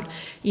about,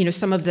 you know,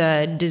 some of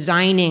the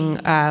designing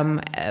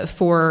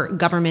for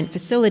government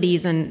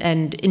facilities,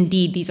 and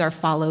indeed these are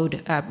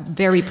followed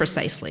very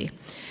precisely.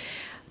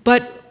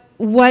 But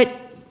what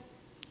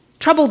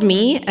troubled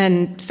me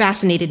and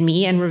fascinated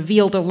me and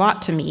revealed a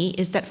lot to me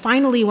is that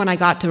finally when I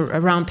got to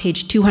around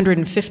page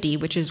 250,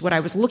 which is what I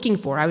was looking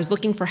for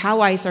how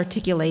ICE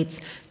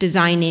articulates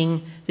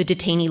designing the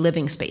detainee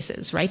living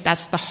spaces, right?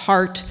 That's the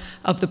heart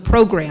of the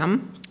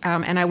program,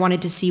 and I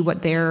wanted to see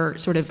what their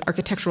sort of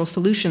architectural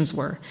solutions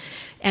were.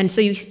 And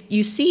so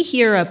you see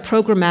here a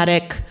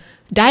programmatic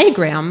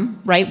diagram,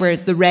 right, where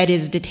the red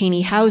is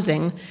detainee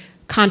housing,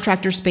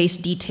 contractor space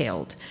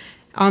detailed.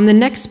 On the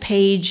next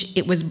page,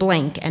 it was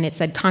blank, and it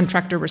said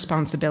contractor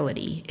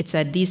responsibility. It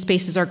said these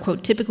spaces are,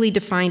 quote, typically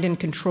defined and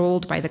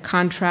controlled by the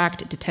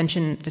contract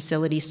detention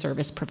facility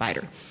service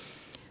provider.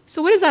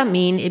 So what does that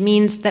mean? It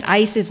means that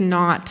ICE is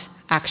not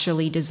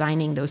actually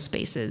designing those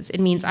spaces. It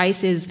means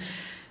ICE is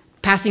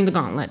passing the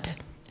gauntlet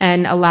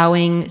and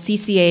allowing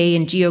CCA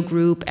and GEO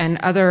Group and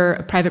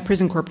other private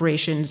prison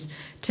corporations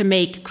to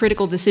make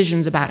critical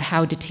decisions about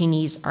how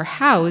detainees are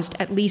housed,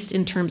 at least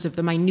in terms of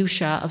the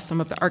minutia of some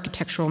of the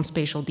architectural and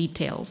spatial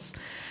details.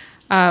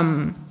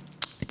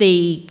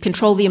 They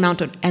control the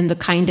amount of, and the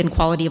kind and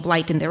quality of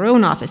light in their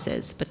own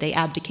offices, but they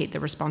abdicate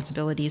the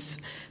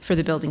responsibilities for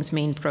the building's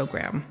main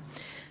program.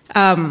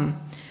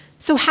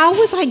 So how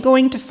was I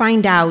going to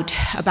find out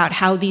about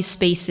how these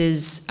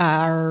spaces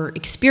are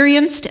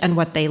experienced and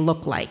what they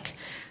look like?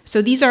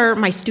 So these are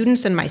my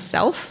students and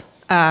myself.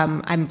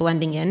 I'm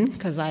blending in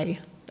because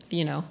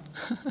you know,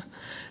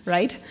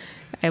 right?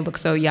 I look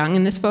so young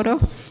in this photo.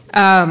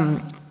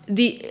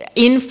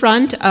 In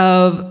front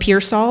of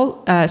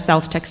Pearsall,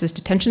 South Texas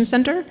Detention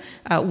Center,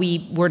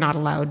 we were not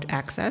allowed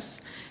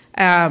access.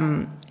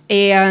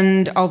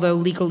 And although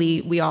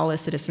legally we all as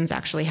citizens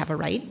actually have a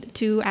right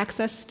to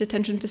access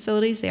detention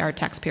facilities, they are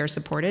taxpayer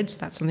supported, so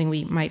that's something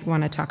we might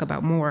want to talk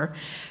about more.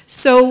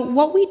 So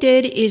what we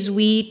did is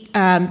we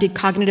did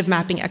cognitive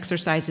mapping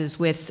exercises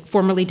with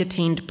formerly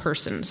detained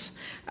persons.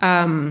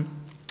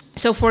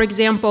 So for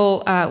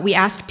example, we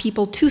asked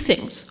people two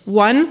things.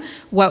 One,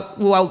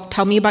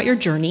 tell me about your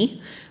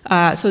journey.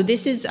 So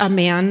this is a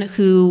man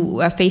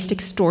who faced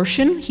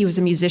extortion. He was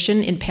a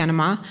musician in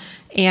Panama.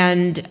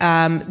 And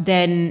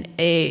then,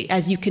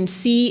 as you can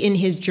see in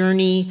his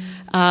journey,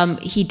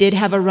 he did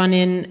have a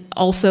run-in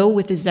also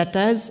with the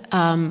Zetas,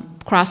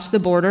 crossed the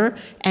border,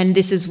 and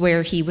this is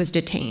where he was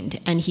detained.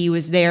 And he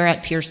was there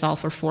at Pearsall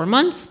for 4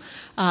 months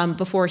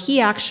before he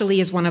actually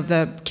is one of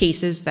the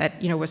cases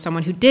that, you know, was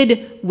someone who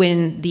did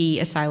win the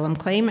asylum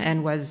claim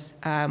and was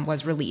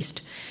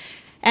released.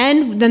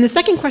 And then the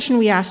second question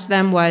we asked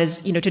them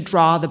was, you know, to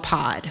draw the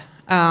pod.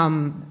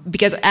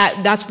 Because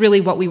that's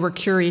really what we were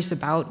curious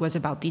about, was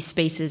about these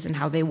spaces and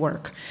how they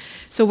work.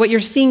 So what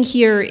you're seeing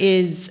here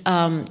is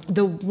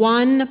the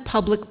one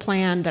public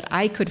plan that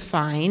I could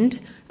find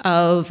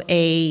of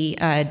a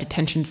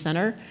detention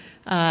center.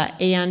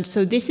 And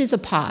so this is a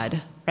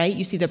pod, right?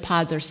 You see the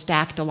pods are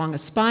stacked along a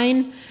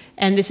spine,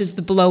 and this is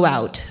the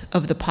blowout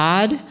of the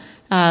pod.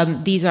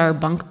 These are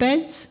bunk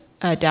beds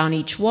down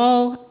each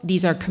wall.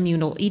 These are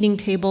communal eating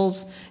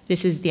tables.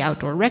 This is the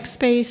outdoor rec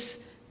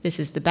space. This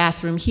is the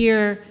bathroom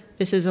here.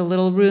 This is a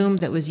little room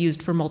that was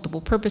used for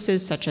multiple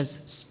purposes, such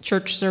as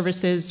church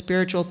services,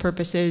 spiritual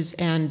purposes,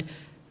 and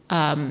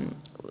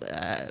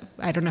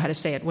I don't know how to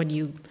say it, when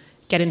you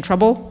get in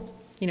trouble,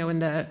 you know, when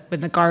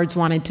the guards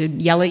wanted to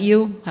yell at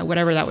you,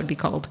 whatever that would be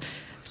called.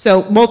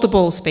 So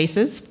multiple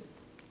spaces.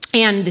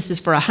 And this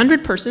is for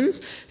 100 persons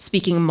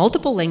speaking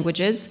multiple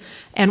languages.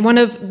 And one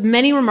of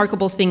many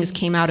remarkable things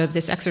came out of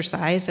this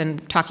exercise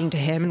and talking to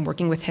him and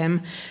working with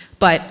him.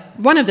 But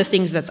one of the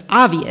things that's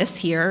obvious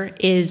here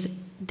is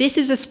this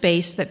is a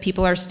space that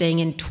people are staying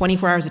in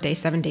 24 hours a day,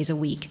 7 days a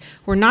week.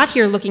 We're not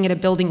here looking at a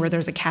building where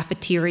there's a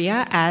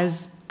cafeteria,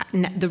 as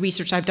the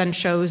research I've done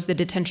shows the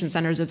detention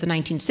centers of the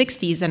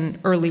 1960s and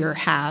earlier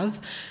have.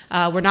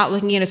 We're not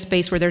looking at a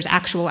space where there's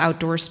actual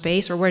outdoor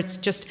space, or where it's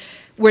just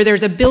where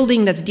there's a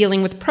building that's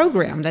dealing with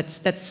program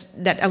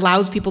that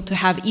allows people to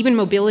have even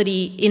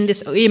mobility in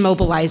this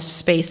immobilized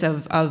space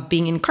of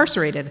being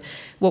incarcerated.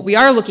 What we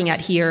are looking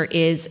at here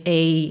is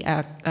a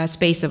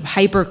space of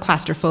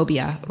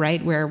hyperclaustrophobia,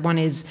 right, where one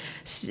is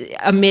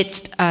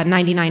amidst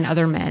 99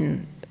 other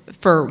men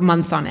for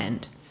months on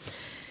end.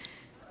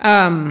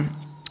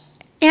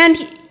 And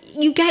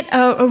you get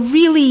a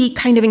really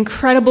kind of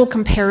incredible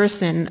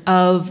comparison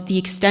of the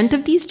extent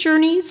of these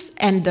journeys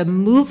and the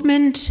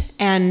movement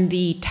and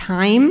the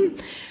time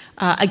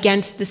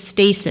against the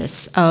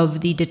stasis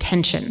of the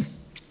detention.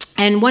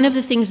 And one of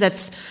the things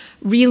that's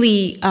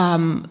really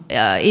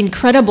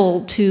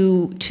incredible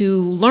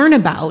to learn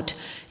about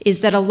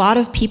is that a lot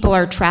of people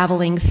are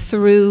traveling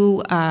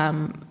through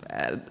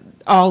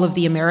all of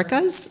the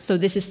Americas. So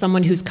this is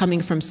someone who's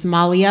coming from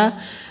Somalia,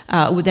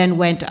 who then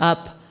went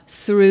up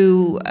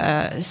through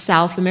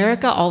South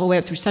America, all the way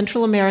up through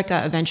Central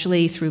America,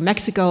 eventually through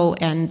Mexico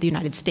and the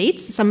United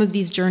States. Some of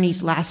these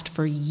journeys last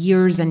for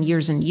years and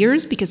years and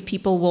years because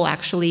people will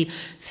actually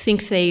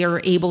think they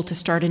are able to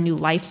start a new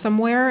life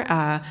somewhere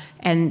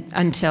and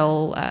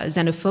until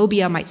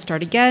xenophobia might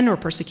start again or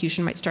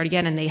persecution might start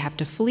again and they have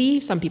to flee.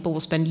 Some people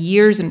will spend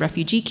years in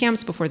refugee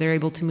camps before they're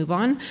able to move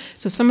on.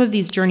 So some of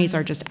these journeys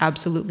are just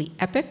absolutely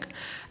epic.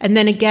 And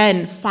then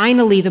again,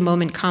 finally the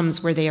moment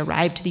comes where they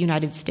arrive to the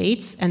United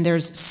States and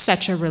there's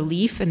such a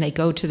relief and they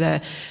go to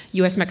the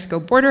US-Mexico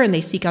border and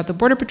they seek out the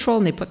Border Patrol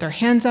and they put their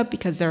hands up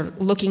because they're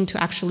looking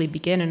to actually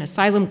begin an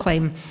asylum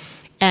claim.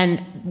 And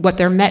what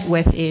they're met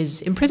with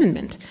is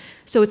imprisonment.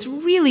 So it's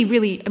really,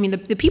 really, I mean,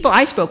 the people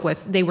I spoke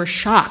with, they were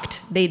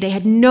shocked. They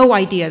had no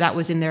idea that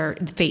was in their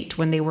fate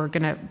when they were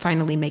going to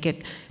finally make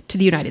it to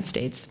the United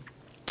States.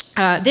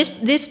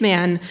 This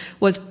man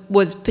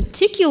was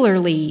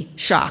particularly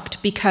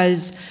shocked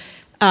because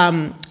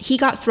he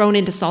got thrown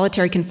into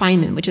solitary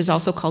confinement, which is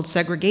also called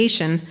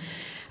segregation,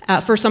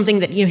 for something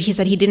that, you know, he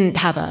said he didn't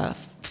have a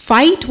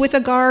fight with a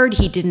guard,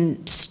 he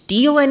didn't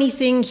steal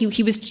anything,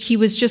 he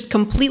was just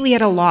completely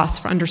at a loss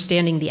for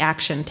understanding the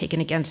action taken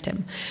against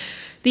him.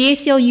 The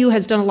ACLU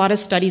has done a lot of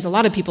studies, a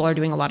lot of people are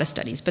doing a lot of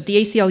studies, but the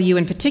ACLU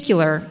in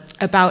particular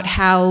about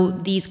how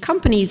these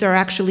companies are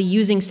actually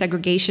using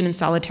segregation and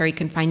solitary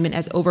confinement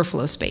as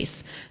overflow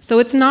space. So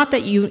it's not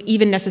that you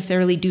even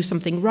necessarily do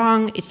something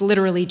wrong, it's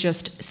literally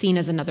just seen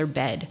as another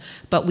bed.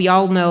 But we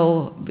all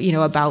know, you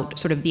know, about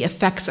sort of the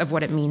effects of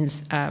what it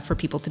means for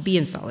people to be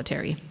in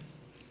solitary.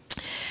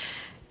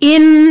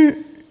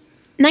 In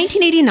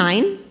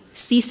 1989,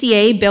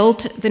 CCA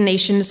built the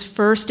nation's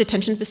first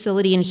detention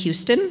facility in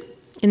Houston.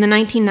 In the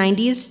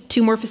 1990s,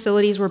 2 more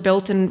facilities were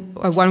built and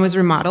 1 was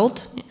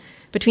remodeled.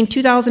 Between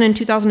 2000 and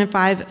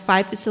 2005,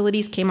 5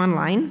 facilities came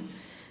online.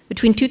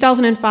 Between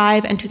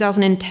 2005 and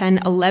 2010,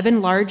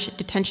 11 large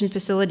detention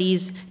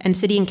facilities and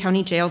city and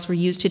county jails were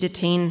used to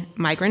detain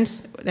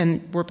migrants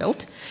and were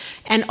built.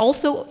 And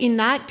also in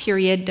that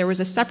period, there was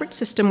a separate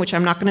system, which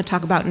I'm not going to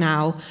talk about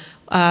now,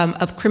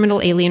 of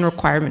criminal alien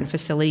requirement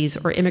facilities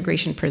or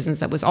immigration prisons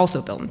that was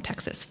also built in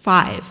Texas.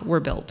 5 were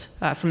built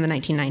from the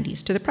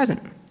 1990s to the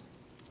present.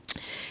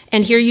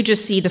 And here you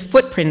just see the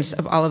footprints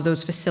of all of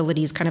those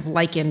facilities kind of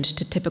likened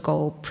to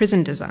typical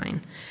prison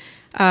design.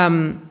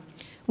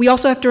 We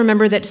also have to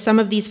remember that some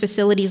of these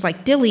facilities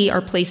like Dilley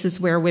are places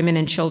where women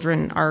and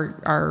children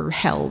are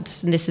held.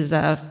 And this is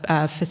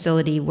a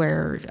facility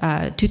where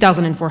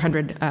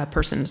 2,400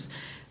 persons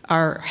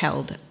are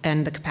held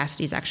and the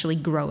capacity is actually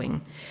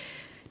growing.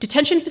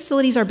 Detention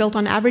facilities are built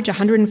on average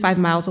 105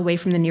 miles away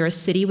from the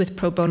nearest city with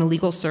pro bono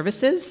legal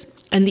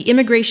services, and the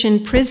immigration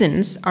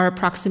prisons are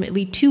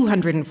approximately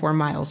 204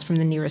 miles from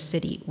the nearest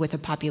city with a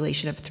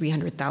population of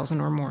 300,000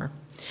 or more.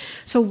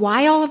 So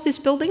why all of this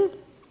building?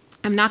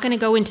 I'm not going to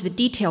go into the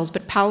details,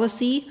 but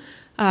policy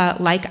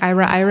like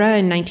IRA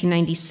in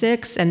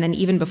 1996, and then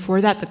even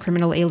before that, the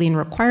Criminal Alien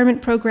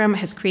Requirement Program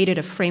has created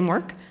a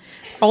framework.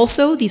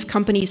 Also, these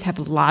companies have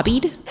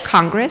lobbied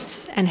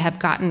Congress and have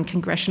gotten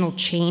congressional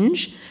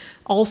change.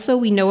 Also,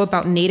 we know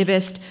about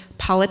nativist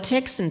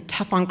politics and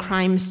tough on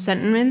crime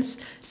sentiments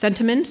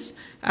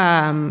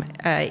in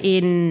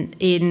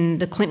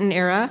the Clinton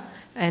era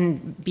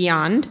and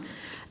beyond.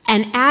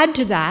 And add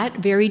to that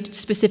very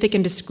specific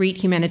and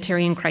discrete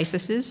humanitarian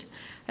crises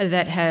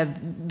that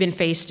have been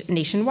faced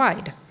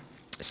nationwide.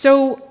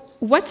 So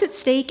what's at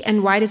stake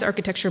and why does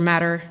architecture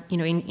matter,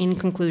 in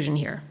conclusion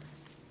here?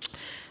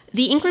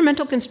 The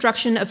incremental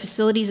construction of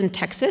facilities in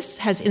Texas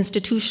has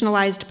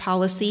institutionalized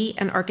policy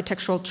and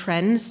architectural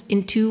trends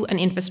into an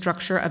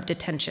infrastructure of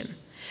detention.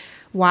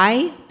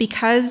 Why?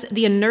 Because of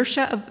the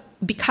inertia of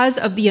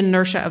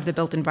the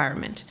built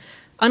environment.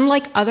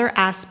 Unlike other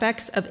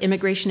aspects of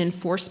immigration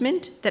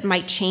enforcement that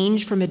might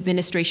change from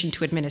administration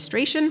to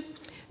administration,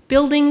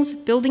 buildings,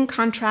 building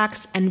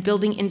contracts, and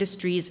building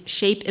industries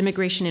shape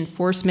immigration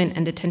enforcement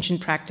and detention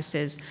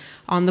practices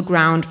on the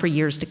ground for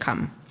years to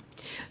come.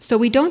 So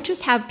we don't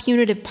just have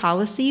punitive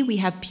policy, we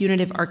have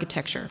punitive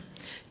architecture,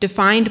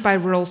 defined by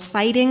rural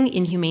siting,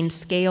 inhumane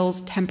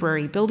scales,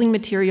 temporary building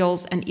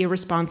materials, and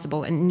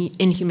irresponsible and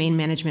inhumane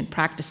management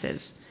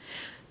practices.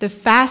 The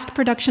fast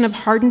production of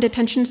hardened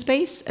detention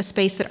space, a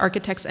space that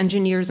architects,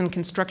 engineers, and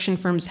construction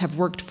firms have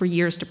worked for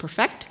years to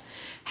perfect,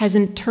 has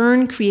in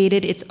turn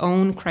created its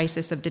own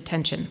crisis of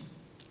detention.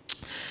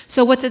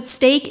 So what's at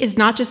stake is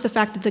not just the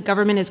fact that the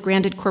government has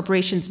granted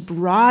corporations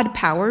broad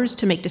powers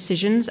to make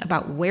decisions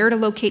about where to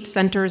locate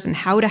centers and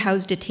how to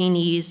house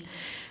detainees.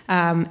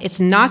 It's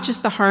not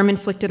just the harm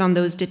inflicted on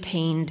those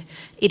detained.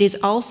 It is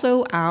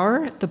also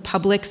the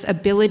public's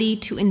ability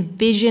to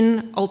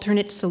envision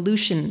alternate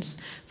solutions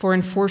for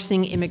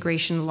enforcing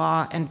immigration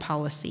law and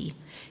policy.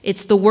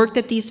 It's the work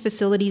that these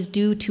facilities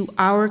do to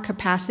our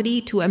capacity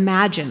to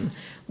imagine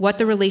what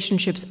the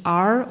relationships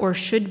are or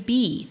should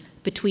be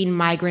between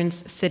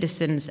migrants,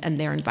 citizens, and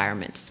their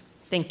environments.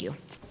 Thank you.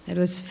 That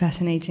was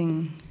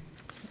fascinating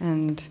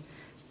and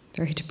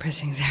very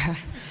depressing, Sarah.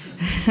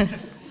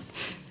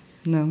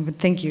 No, but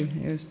thank you.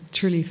 It was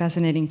truly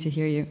fascinating to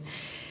hear you.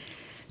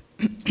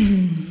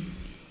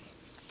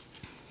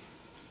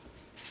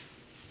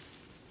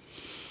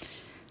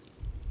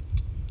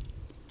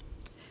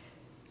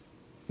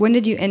 When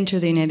did you enter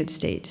the United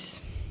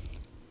States?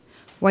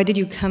 Why did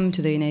you come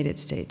to the United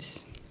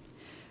States?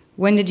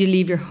 When did you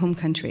leave your home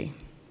country?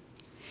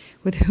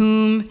 With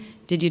whom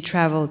did you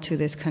travel to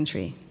this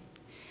country?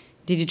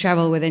 Did you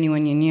travel with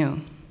anyone you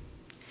knew?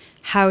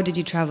 How did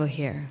you travel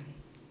here?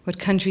 What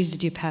countries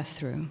did you pass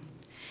through?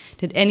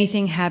 Did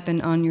anything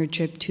happen on your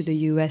trip to the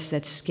US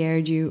that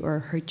scared you or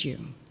hurt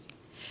you?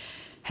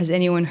 Has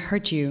anyone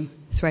hurt you,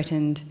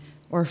 threatened,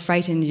 or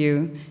frightened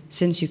you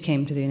since you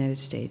came to the United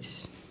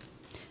States?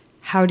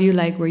 How do you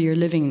like where you're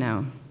living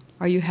now?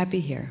 Are you happy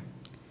here?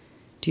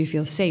 Do you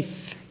feel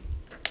safe?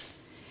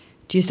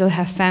 Do you still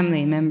have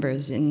family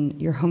members in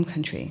your home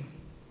country?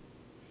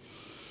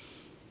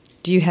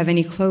 Do you have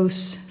any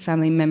close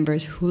family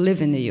members who live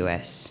in the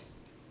US?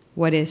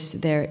 What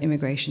is their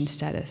immigration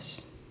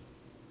status?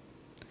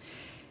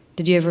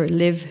 Did you ever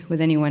live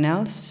with anyone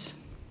else?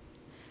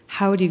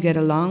 How do you get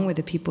along with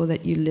the people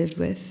that you lived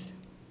with?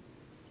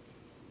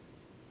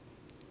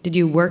 Did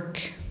you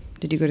work?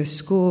 Did you go to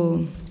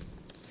school?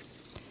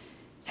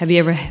 Have you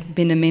ever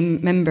been a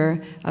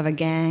member of a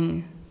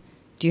gang?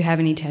 Do you have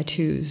any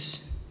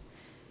tattoos?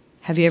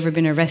 Have you ever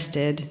been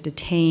arrested,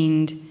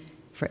 detained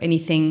for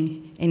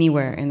anything,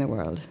 anywhere in the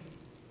world?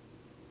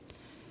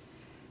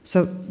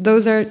 So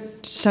those are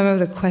some of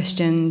the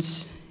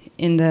questions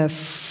in the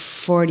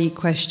 40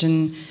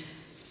 to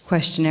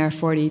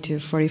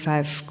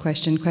 45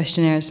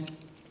 questionnaires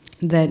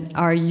that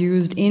are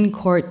used in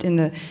court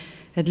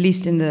at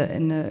least in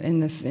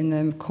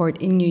the court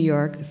in New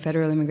York, the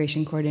Federal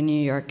Immigration Court in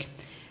New York,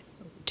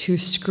 to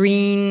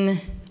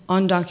screen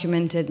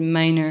undocumented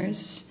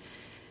minors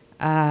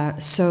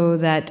so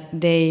that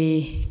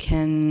they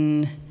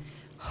can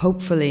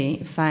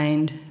hopefully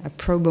find a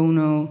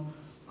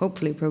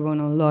hopefully pro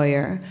bono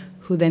lawyer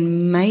who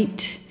then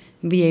might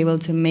be able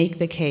to make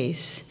the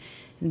case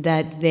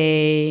that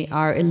they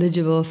are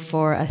eligible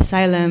for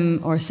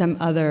asylum or some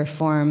other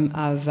form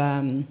of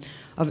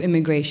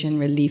immigration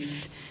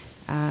relief,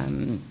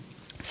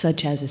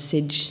 such as a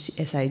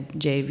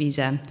SIJ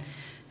visa,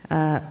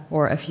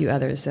 or a few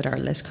others that are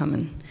less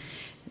common.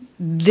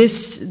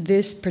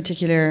 This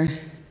particular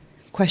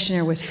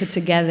questionnaire was put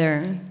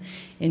together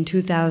in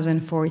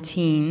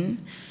 2014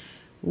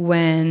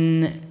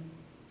 when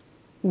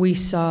we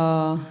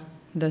saw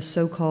the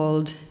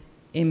so-called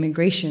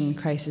immigration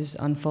crisis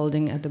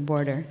unfolding at the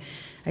border.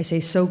 I say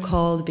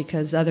so-called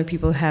because other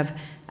people have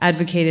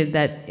advocated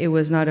that it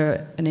was not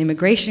an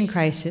immigration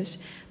crisis,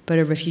 but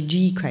a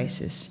refugee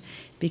crisis,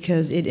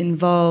 because it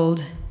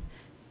involved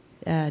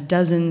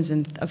dozens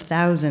of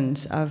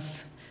thousands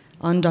of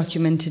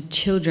undocumented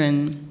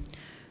children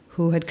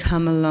who had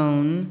come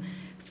alone,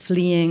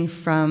 fleeing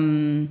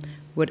from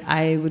what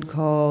I would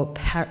call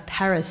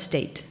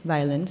parastate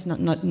violence,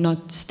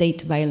 not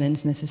state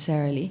violence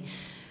necessarily,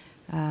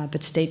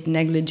 but state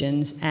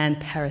negligence and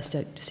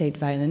parastate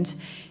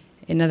violence.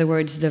 In other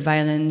words, the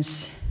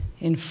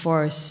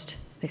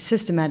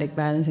systematic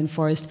violence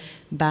enforced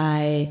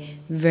by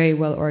very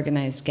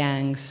well-organized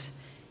gangs,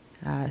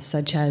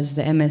 such as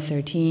the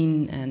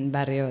MS-13 and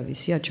Barrio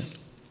 18.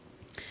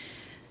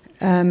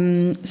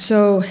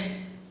 So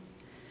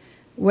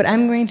what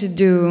I'm going to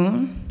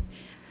do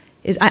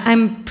is,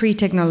 I'm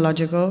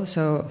pre-technological,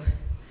 so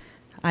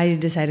I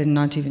decided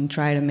not to even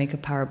try to make a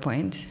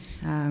PowerPoint.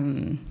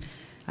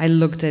 I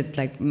looked at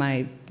like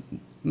my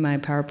my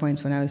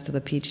PowerPoints when I was still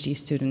a PhD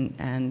student,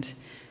 and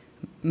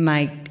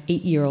my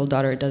 8-year-old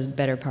daughter does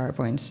better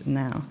PowerPoints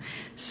now.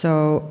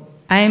 So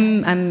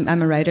I'm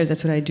a writer,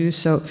 that's what I do.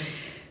 So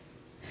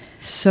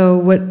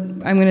what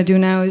I'm going to do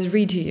now is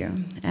read to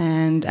you.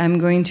 And I'm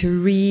going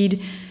to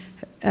read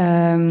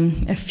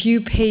a few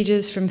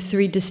pages from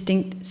 3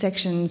 distinct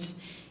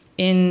sections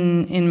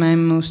in my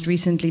most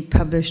recently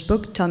published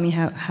book, Tell Me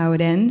How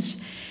It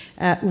Ends,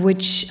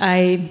 which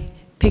I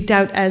picked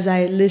out as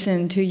I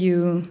listened to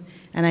you,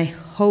 and I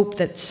hope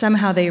that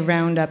somehow they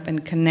round up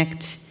and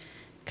connect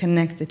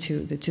the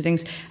two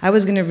things. I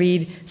was going to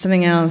read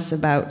something else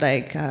about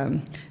like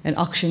an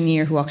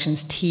auctioneer who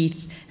auctions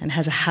teeth and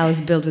has a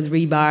house built with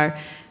rebar,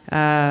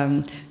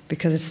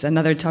 because it's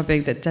another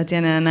topic that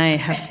Tatiana and I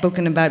have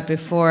spoken about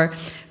before,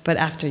 but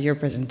after your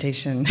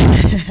presentation,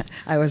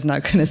 I was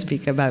not going to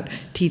speak about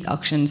teeth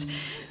auctions.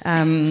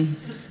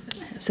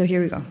 So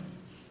here we go.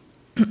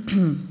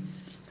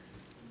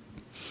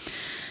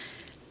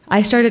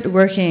 I started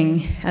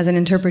working as an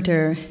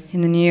interpreter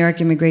in the New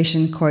York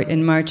Immigration Court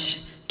in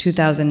March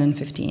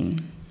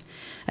 2015.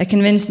 I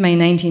convinced my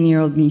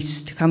 19-year-old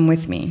niece to come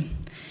with me,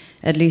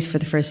 at least for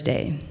the first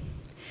day.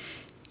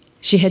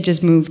 She had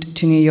just moved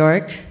to New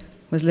York,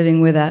 was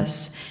living with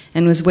us,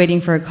 and was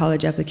waiting for her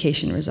college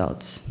application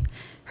results.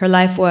 Her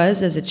life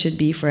was, as it should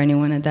be for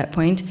anyone at that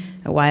point,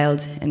 a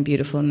wild and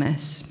beautiful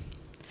mess.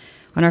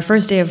 On our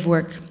first day of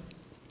work,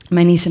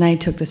 my niece and I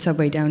took the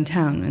subway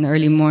downtown in the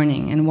early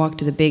morning and walked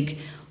to the big,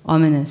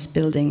 ominous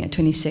building at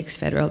 26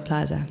 Federal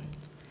Plaza.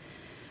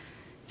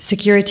 The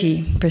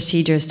security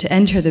procedures to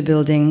enter the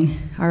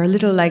building are a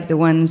little like the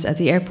ones at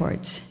the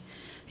airport.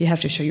 You have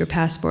to show your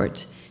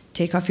passport,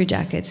 take off your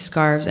jackets,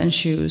 scarves, and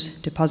shoes,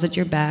 deposit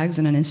your bags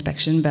on an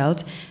inspection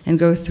belt, and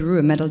go through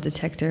a metal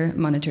detector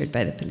monitored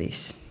by the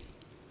police.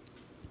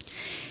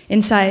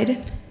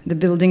 Inside, the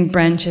building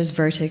branches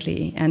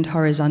vertically and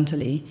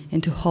horizontally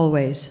into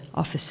hallways,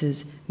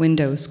 offices,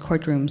 windows,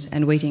 courtrooms,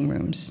 and waiting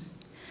rooms.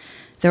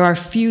 There are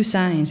few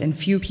signs and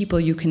few people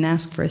you can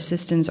ask for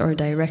assistance or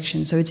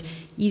direction, so it's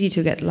easy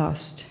to get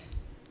lost.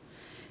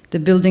 The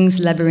building's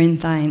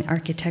labyrinthine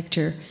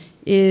architecture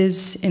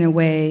is, in a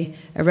way,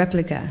 a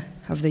replica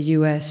of the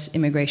US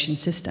immigration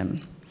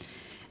system.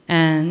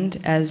 And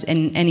as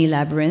in any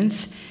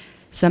labyrinth,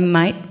 some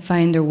might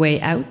find their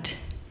way out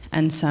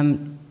and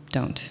some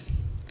don't.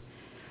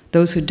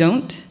 Those who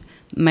don't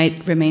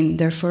might remain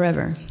there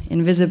forever,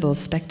 invisible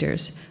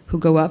specters who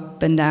go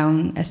up and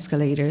down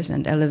escalators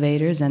and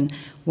elevators and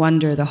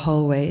wander the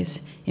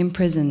hallways,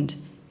 imprisoned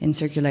in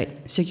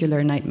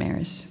circular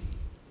nightmares.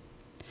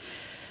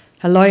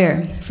 A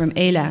lawyer from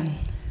Ayla,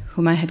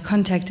 whom I had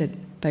contacted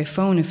by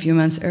phone a few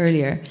months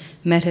earlier,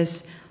 met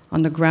us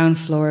on the ground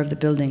floor of the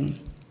building.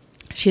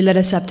 She led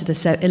us up to the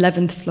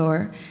 11th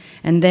floor,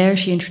 and there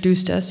she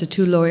introduced us to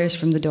 2 lawyers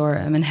from The Door,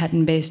 a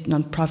Manhattan-based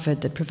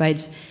nonprofit that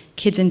provides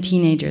kids and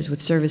teenagers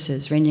with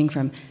services ranging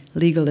from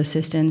legal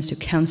assistance to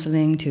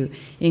counseling to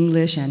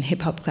English and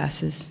hip-hop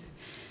classes,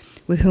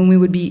 with whom we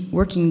would be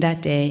working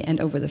that day and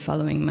over the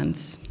following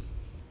months.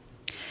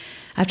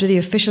 After the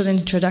official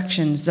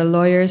introductions, the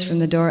lawyers from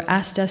The Door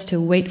asked us to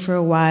wait for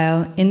a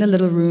while in the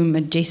little room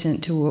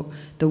adjacent to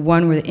the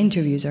one where the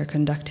interviews are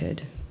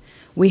conducted.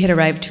 We had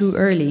arrived too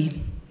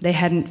early. They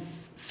hadn't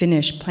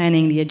finished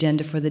planning the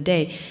agenda for the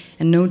day,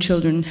 and no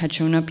children had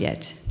shown up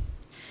yet.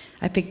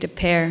 I picked a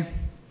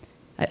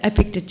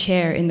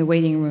chair in the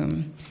waiting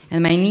room,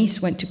 and my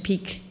niece went to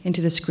peek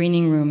into the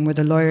screening room where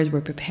the lawyers were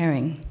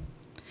preparing.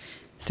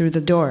 Through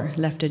the door,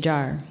 left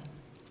ajar.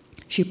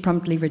 She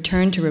promptly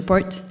returned to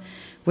report,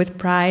 with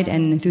pride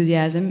and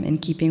enthusiasm in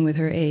keeping with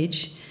her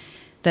age,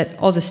 that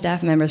all the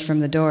staff members from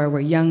The Door were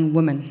young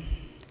women.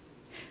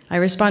 I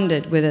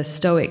responded with a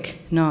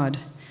stoic nod,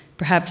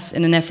 perhaps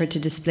in an effort to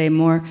display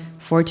more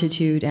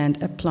fortitude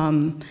and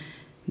aplomb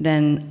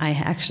than I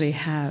actually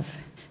have,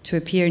 to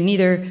appear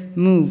neither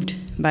moved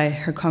by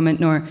her comment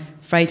nor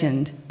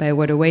frightened by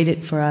what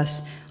awaited for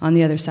us on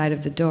the other side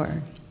of the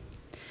door.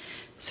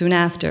 Soon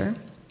after,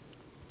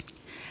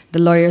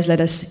 the lawyers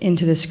led us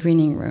into the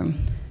screening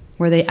room,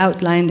 where they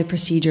outlined the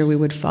procedure we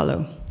would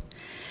follow.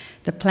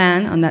 The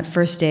plan on that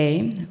first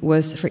day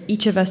was for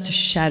each of us to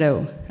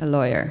shadow a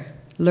lawyer,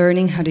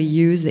 learning how to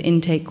use the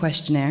intake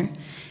questionnaire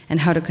and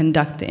how to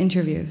conduct the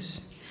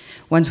interviews.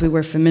 Once we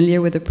were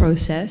familiar with the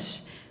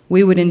process,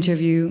 we would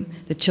interview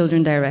the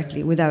children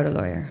directly without a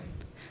lawyer.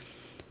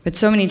 But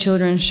so many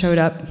children showed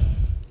up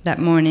that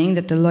morning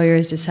that the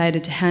lawyers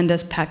decided to hand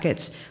us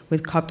packets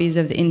with copies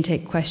of the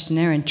intake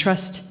questionnaire and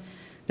trust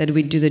that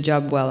we'd do the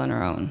job well on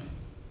our own.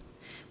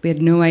 We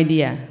had no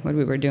idea what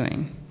we were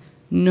doing,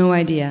 no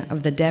idea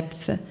of the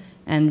depth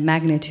and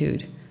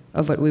magnitude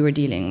of what we were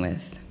dealing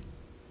with.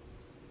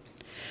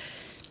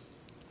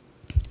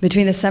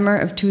 Between the summer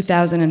of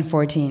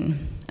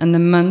 2014 and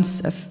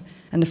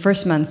the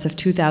first months of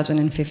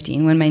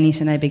 2015, when my niece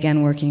and I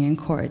began working in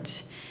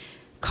court,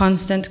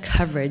 constant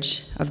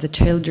coverage of the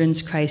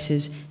children's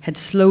crisis had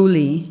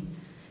slowly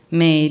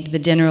made the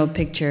general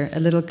picture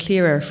a little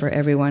clearer for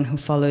everyone who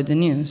followed the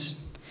news.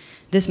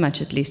 This much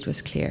at least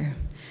was clear.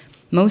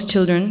 Most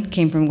children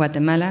came from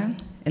Guatemala,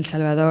 El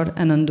Salvador,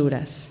 and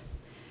Honduras,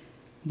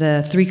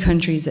 the 3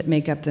 countries that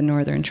make up the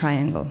Northern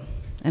Triangle.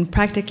 And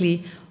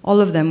practically all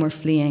of them were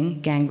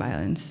fleeing gang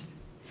violence.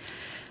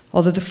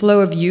 Although the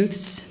flow of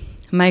youths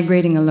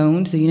migrating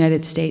alone to the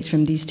United States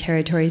from these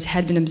territories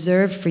had been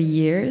observed for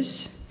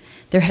years,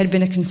 there had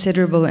been a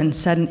considerable and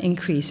sudden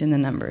increase in the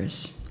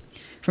numbers.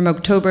 From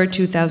October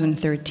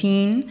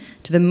 2013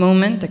 to the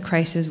moment the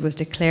crisis was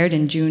declared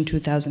in June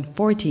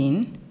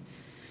 2014,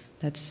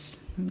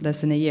 that's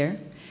less than a year,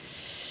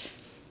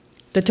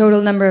 the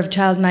total number of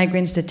child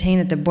migrants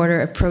detained at the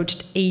border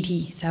approached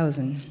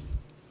 80,000.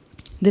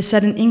 This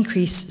sudden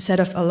increase set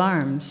off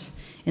alarms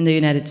in the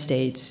United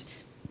States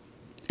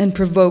and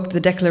provoked the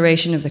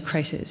declaration of the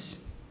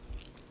crisis.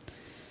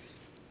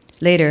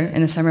 Later,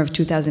 in the summer of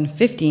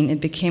 2015,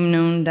 it became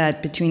known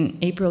that between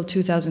April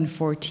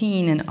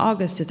 2014 and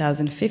August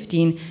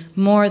 2015,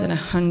 more than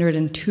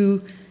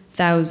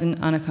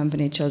 102,000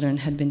 unaccompanied children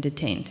had been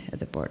detained at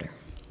the border.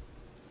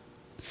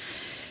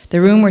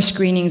 The room where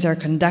screenings are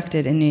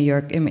conducted in New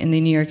York, in the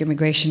New York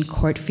Immigration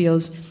Court,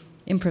 feels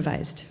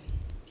improvised,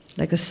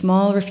 like a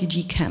small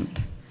refugee camp,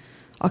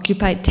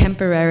 occupied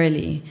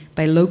temporarily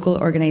by local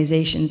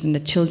organizations and the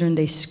children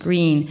they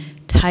screen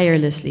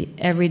tirelessly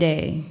every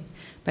day.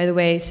 By the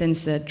way,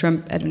 since the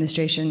Trump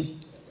administration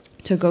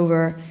took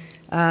over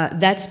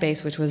that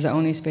space, which was the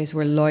only space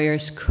where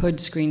lawyers could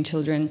screen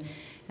children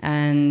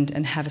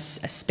and have a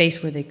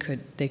space where they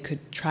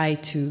could try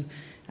to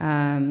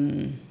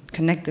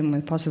connect them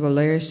with possible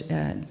lawyers,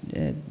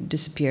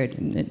 disappeared.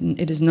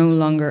 It is no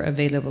longer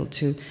available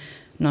to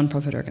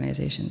nonprofit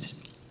organizations.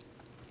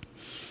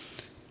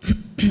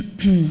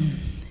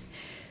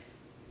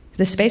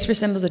 The space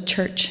resembles a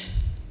church,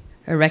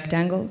 a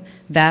rectangle,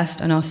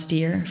 vast and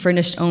austere,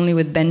 furnished only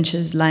with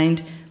benches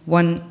lined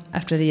one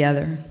after the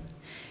other.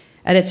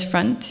 At its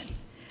front,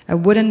 a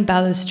wooden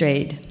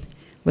balustrade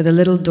with a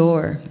little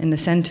door in the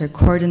center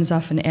cordons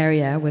off an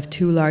area with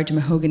 2 large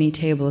mahogany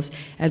tables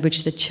at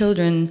which the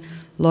children,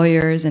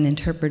 lawyers, and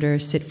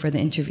interpreters sit for the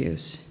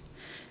interviews.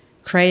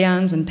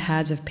 Crayons and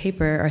pads of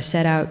paper are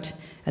set out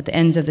at the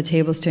ends of the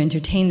tables to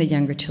entertain the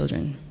younger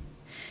children.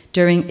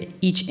 During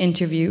each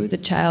interview, the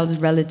child's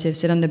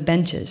relatives sit on the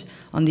benches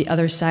on the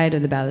other side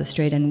of the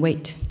balustrade and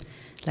wait,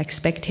 like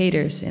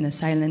spectators in a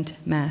silent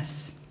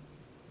mass.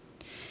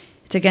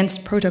 It's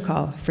against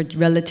protocol for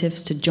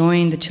relatives to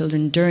join the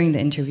children during the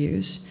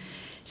interviews,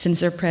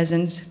 since their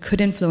presence could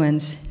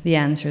influence the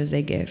answers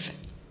they give.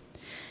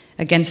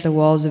 Against the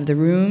walls of the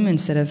room,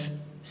 instead of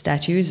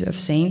statues of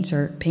saints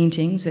or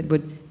paintings that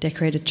would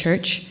decorate a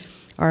church,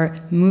 are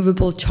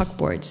movable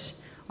chalkboards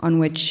on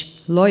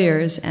which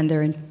lawyers and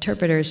their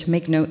interpreters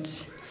make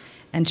notes,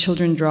 and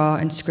children draw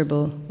and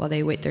scribble while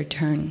they wait their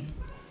turn.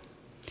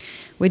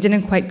 We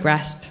didn't quite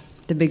grasp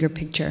the bigger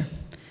picture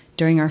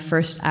during our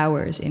first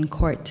hours in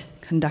court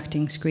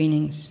conducting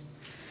screenings.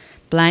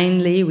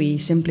 Blindly, we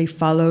simply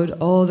followed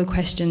all the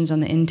questions on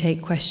the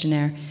intake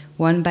questionnaire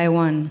one by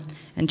one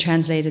and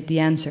translated the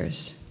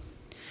answers.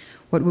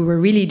 What we were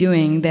really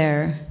doing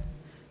there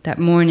that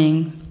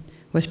morning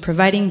was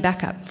providing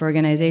backup for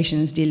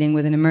organizations dealing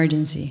with an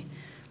emergency.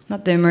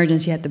 Not the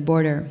emergency at the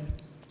border,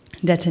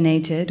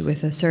 detonated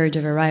with a surge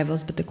of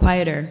arrivals, but the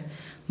quieter,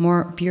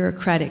 more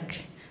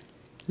bureaucratic,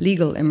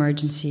 legal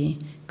emergency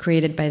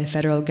created by the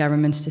federal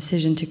government's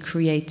decision to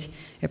create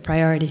a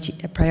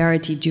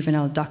priority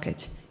juvenile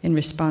docket in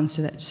response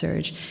to that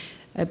surge.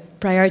 A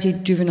priority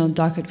juvenile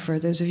docket, for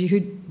those of you who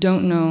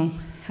don't know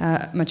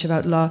much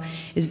about law,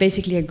 is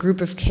basically a group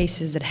of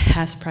cases that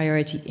has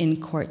priority in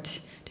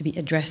court, to be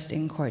addressed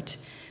in court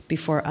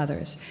before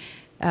others.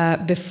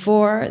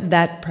 Before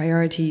that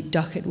priority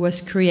docket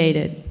was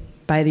created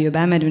by the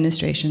Obama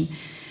administration,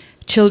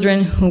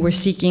 children who were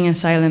seeking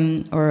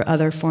asylum or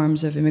other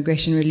forms of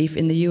immigration relief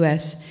in the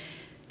US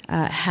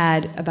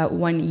had about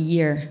 1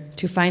 year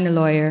to find a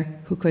lawyer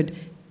who could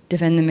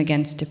defend them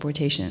against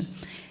deportation.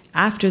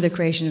 After the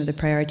creation of the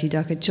priority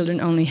docket, children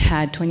only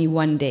had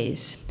 21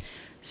 days.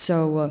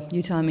 So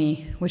you tell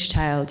me which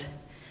child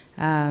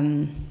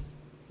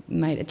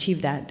might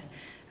achieve that.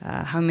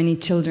 How many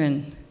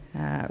children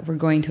were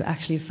going to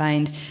actually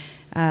find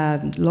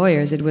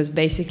lawyers? It was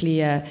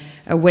basically a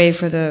way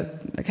for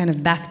a kind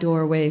of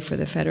backdoor way for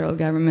the federal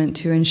government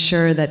to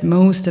ensure that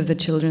most of the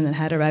children that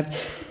had arrived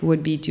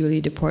would be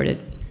duly deported.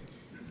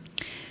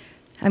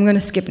 I'm going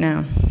to skip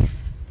now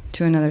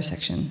to another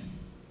section.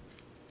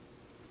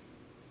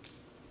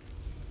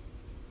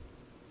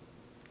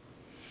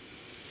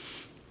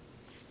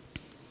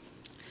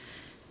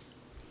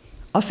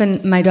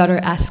 Often my daughter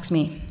asks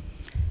me,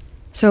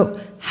 so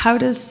how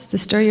does the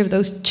story of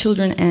those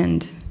children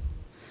end?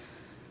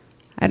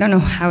 I don't know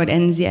how it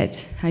ends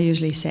yet, I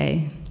usually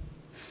say.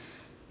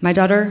 My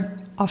daughter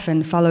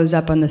often follows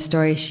up on the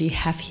story she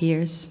half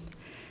hears.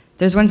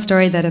 There's one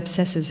story that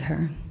obsesses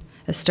her,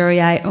 a story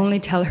I only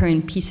tell her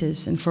in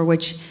pieces and for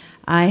which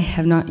I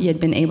have not yet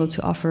been able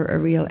to offer a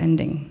real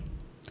ending.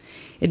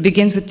 It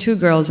begins with 2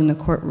 girls in the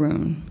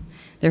courtroom.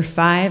 They're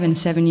 5 and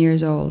 7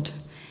 years old,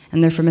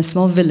 and they're from a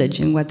small village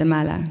in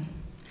Guatemala.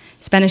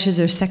 Spanish is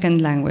their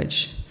second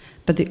language,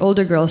 but the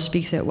older girl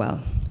speaks it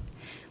well.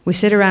 We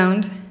sit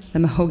around the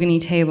mahogany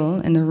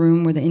table in the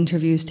room where the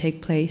interviews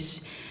take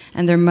place,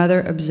 and their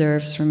mother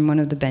observes from one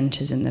of the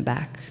benches in the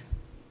back.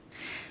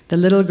 The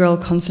little girl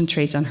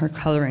concentrates on her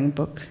coloring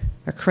book,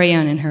 a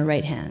crayon in her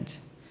right hand.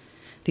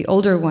 The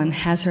older one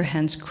has her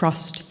hands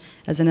crossed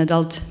as an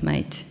adult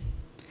might,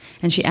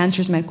 and she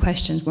answers my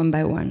questions one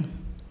by one.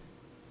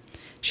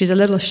 She's a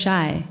little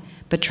shy,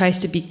 but tries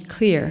to be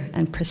clear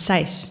and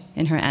precise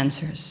in her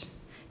answers,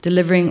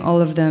 delivering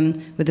all of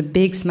them with a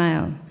big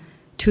smile,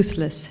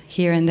 toothless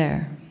here and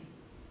there.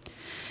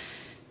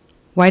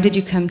 Why did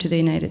you come to the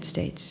United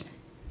States?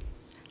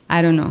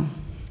 I don't know.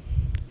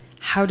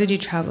 How did you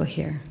travel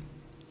here?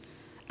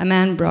 A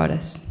man brought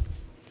us.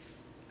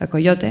 A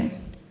coyote?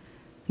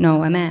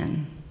 No, a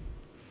man.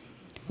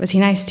 Was he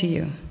nice to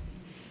you?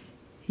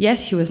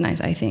 Yes, he was nice,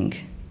 I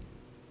think.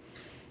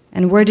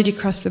 And where did you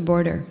cross the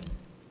border?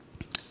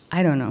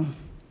 I don't know.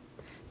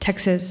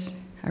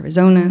 Texas,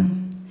 Arizona?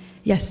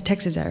 Yes,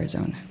 Texas,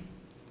 Arizona.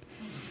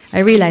 I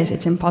realize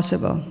it's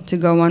impossible to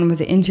go on with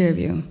the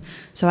interview,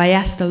 so I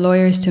asked the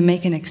lawyers to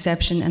make an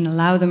exception and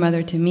allow the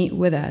mother to meet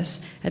with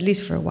us, at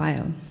least for a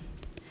while.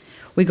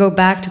 We go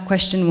back to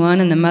question 1,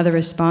 and the mother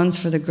responds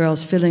for the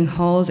girls, filling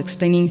holes,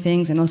 explaining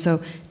things, and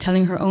also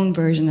telling her own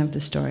version of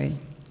the story.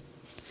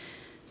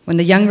 When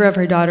the younger of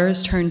her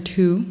daughters turned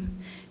 2,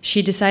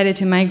 she decided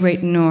to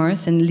migrate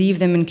north and leave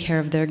them in care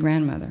of their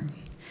grandmother.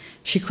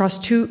 She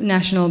crossed 2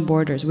 national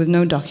borders with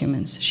no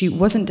documents. She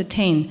wasn't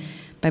detained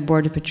by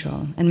Border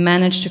Patrol and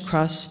managed to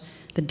cross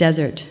the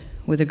desert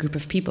with a group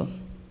of people.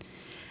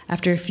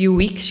 After a few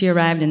weeks, she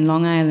arrived in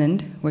Long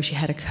Island, where she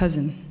had a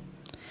cousin.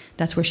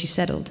 That's where she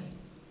settled.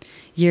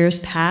 Years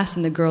passed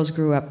and the girls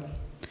grew up.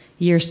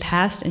 Years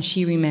passed and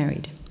she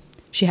remarried.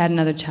 She had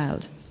another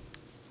child.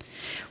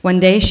 One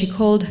day she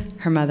called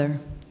her mother,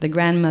 the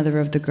grandmother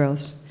of the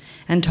girls,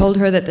 and told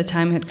her that the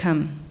time had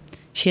come.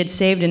 She had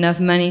saved enough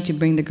money to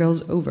bring the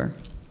girls over.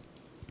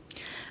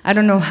 I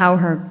don't know how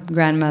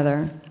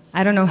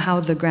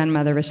the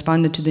grandmother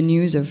responded to the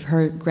news of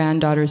her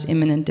granddaughter's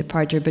imminent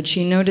departure, but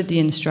she noted the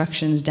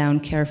instructions down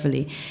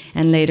carefully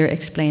and later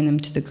explained them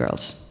to the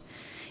girls.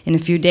 In a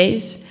few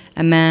days,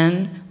 a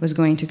man was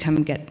going to come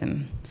and get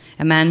them,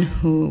 a man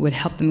who would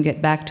help them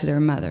get back to their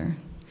mother.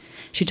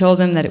 She told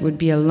them that it would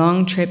be a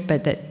long trip,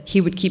 but that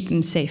he would keep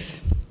them safe.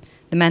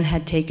 The man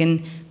had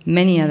taken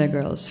many other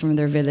girls from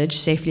their village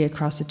safely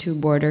across the 2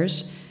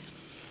 borders,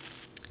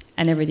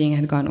 and everything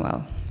had gone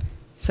well.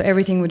 So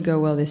everything would go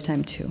well this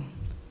time too.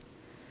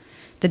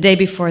 The day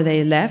before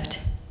they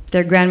left,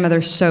 their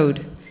grandmother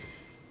sewed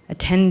a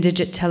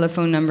 10-digit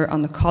telephone number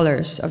on the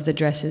collars of the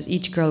dresses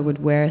each girl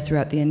would wear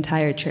throughout the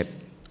entire trip.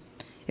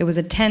 It was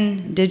a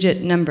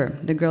 10-digit number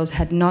the girls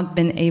had not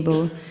been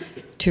able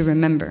to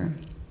remember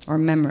or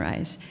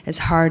memorize, as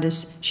hard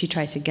as she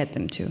tried to get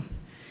them to.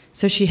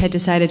 So she had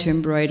decided to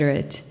embroider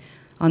it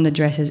on the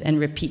dresses and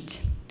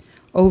repeat,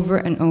 over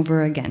and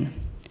over again,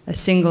 a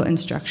single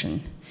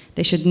instruction.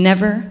 They should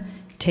never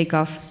take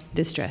off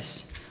this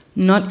dress,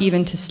 not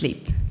even to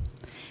sleep.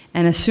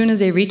 And as soon as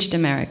they reached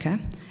America,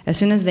 as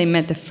soon as they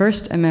met the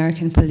first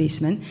American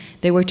policeman,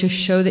 they were to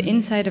show the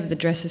inside of the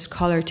dress's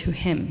collar to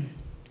him.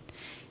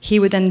 He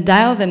would then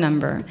dial the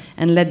number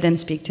and let them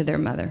speak to their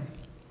mother.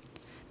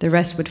 The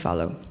rest would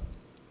follow.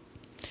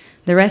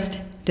 The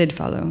rest did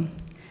follow.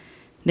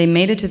 They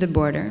made it to the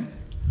border,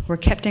 were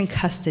kept in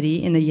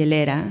custody in the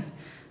hielera,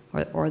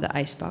 or the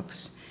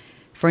icebox,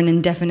 for an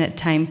indefinite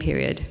time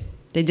period.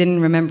 They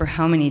didn't remember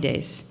how many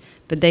days,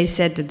 but they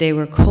said that they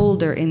were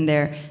colder in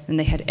there than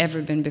they had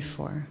ever been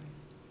before.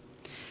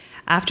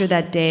 After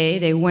that day,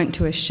 they went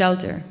to a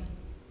shelter.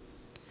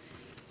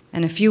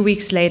 And a few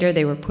weeks later,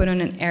 they were put on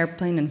an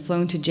airplane and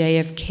flown to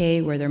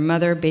JFK, where their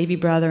mother, baby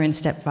brother, and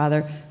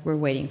stepfather were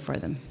waiting for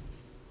them.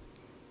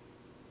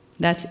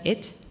 That's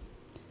it?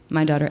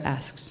 My daughter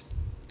asks.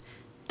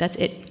 That's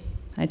it,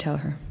 I tell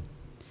her.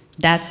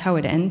 That's how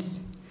it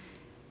ends?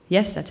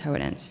 Yes, that's how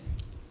it ends.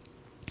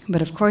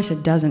 But of course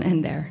it doesn't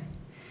end there.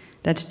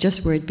 That's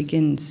just where it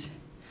begins,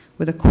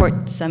 with a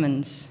court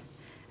summons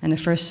and a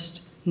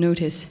first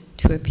notice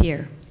to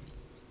appear.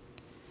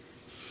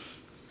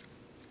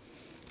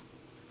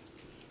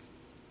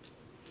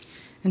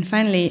 And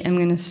finally, I'm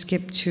going to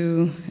skip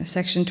to a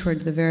section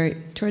toward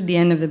the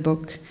end of the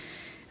book,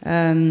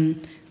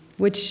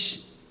 which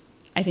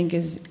I think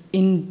is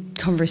in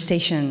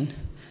conversation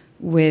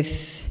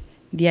with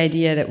the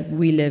idea that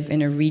we live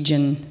in a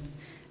region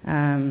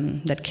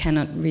that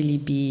cannot really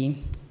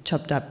be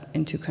chopped up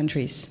into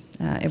countries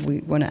if we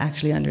want to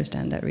actually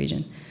understand that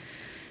region.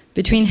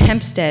 Between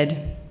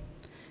Hempstead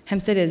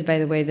is, by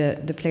the way,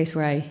 the place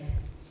where I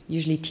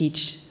usually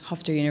teach.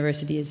 Hofstra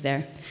University is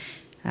there.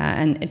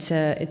 And it's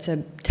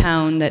a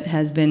town that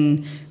has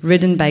been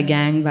ridden by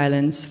gang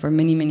violence for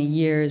many, many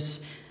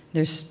years.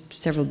 There's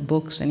several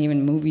books and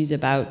even movies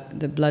about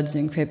the Bloods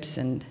and Crips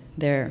and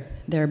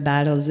their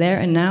battles there.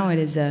 And now it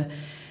is a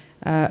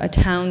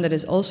town that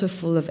is also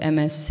full of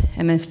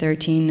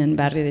MS-13 and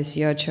Barrio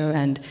 18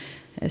 and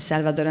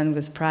Salvadoran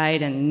with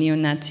Pride and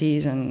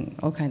neo-Nazis and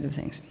all kinds of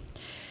things.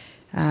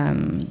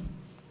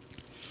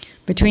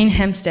 Between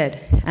Hempstead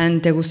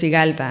and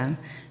Tegucigalpa,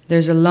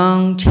 there's a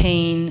long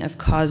chain of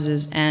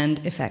causes and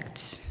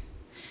effects.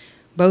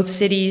 Both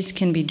cities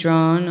can be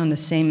drawn on the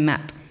same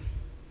map,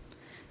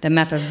 the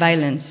map of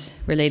violence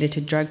related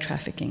to drug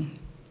trafficking.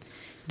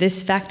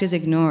 This fact is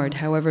ignored,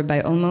 however,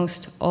 by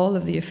almost all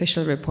of the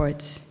official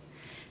reports.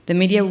 The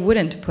media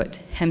wouldn't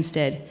put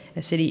Hempstead,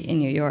 a city in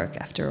New York,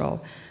 after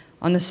all,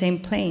 on the same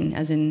plane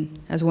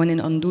as one in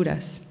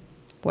Honduras.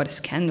 What a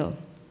scandal.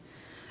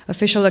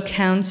 Official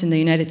accounts in the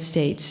United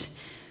States,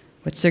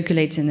 what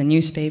circulates in the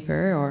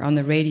newspaper or on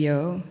the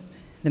radio,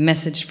 the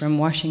message from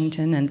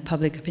Washington and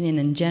public opinion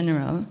in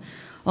general,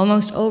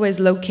 almost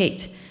always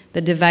locate the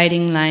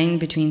dividing line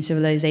between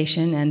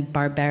civilization and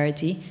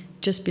barbarity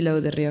just below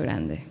the Rio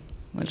Grande,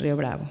 or Rio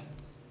Bravo.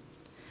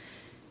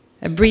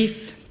 A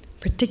brief,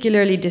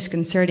 particularly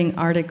disconcerting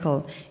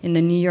article in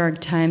the New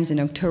York Times in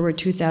October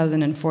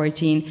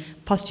 2014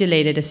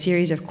 postulated a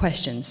series of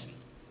questions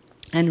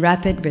and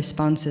rapid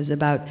responses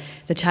about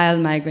the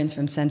child migrants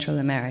from Central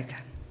America.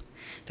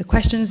 The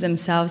questions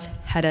themselves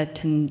had a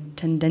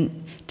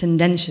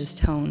tendentious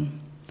tone.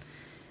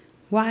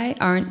 Why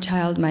aren't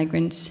child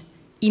migrants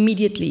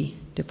immediately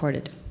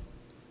deported?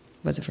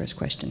 Was the first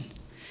question.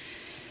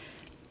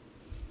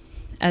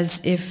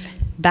 As if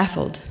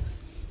baffled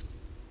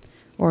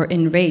or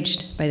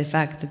enraged by the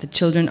fact that the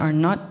children are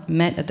not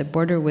met at the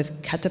border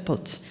with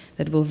catapults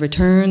that will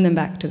return them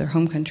back to their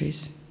home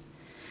countries.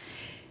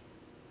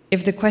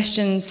 If the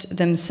questions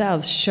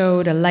themselves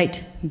showed a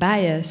light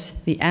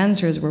bias, the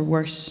answers were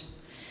worse.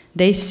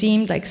 They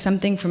seemed like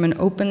something from an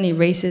openly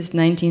racist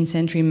 19th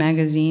century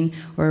magazine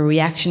or a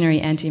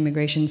reactionary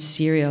anti-immigration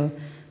serial,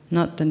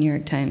 not the New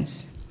York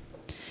Times.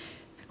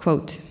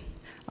 Quote,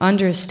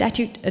 under a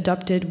statute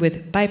adopted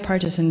with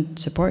bipartisan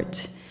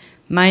support,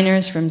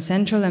 minors from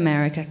Central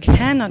America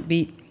cannot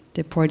be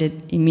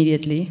deported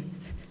immediately.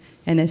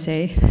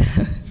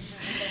 NSA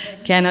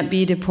cannot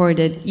be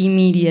deported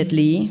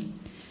immediately,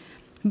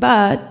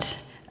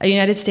 but a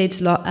United States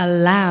law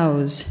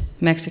allows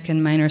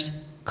Mexican minors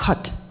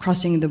caught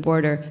crossing the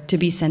border to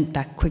be sent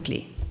back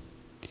quickly.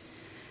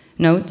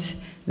 Note,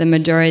 the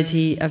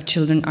majority of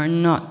children are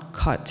not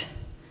caught.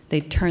 They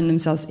turn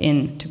themselves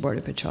in to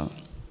Border Patrol.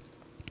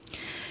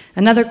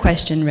 Another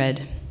question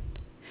read,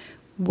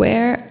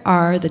 where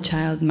are the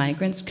child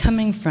migrants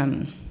coming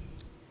from?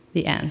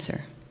 The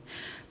answer,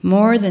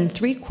 more than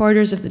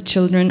 3/4 of the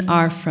children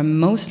are from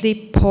mostly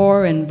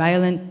poor and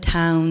violent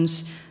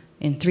towns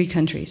in 3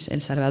 countries, El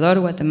Salvador,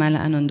 Guatemala,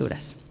 and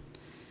Honduras.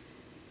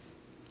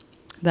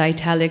 The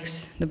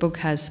italics, the book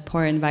has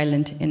poor and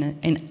violent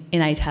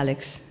in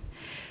italics.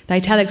 The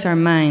italics are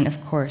mine,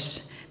 of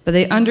course, but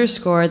they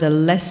underscore the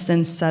less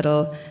than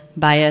subtle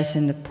bias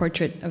in the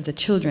portrait of the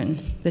children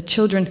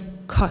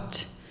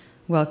caught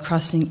while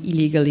crossing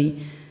illegally,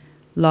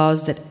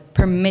 laws that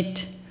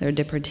permit their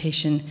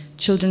deportation,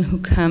 children who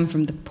come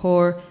from the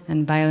poor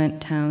and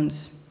violent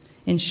towns.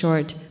 In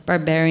short,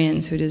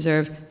 barbarians who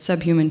deserve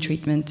subhuman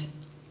treatment.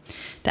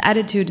 The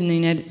attitude in the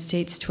United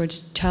States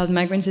towards child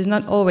migrants is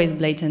not always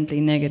blatantly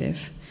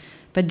negative,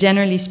 but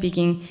generally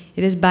speaking,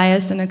 it is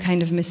biased on a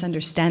kind of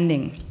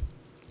misunderstanding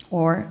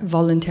or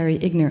voluntary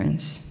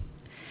ignorance.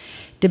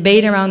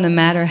 Debate around the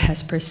matter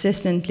has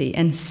persistently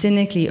and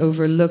cynically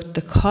overlooked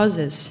the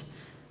causes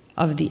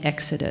of the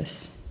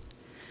exodus.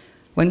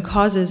 When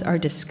causes are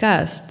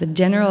discussed, the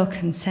general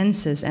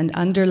consensus and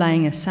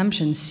underlying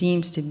assumption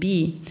seems to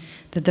be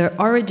that their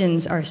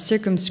origins are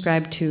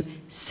circumscribed to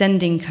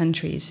sending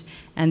countries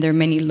and their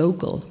many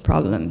local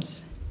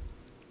problems.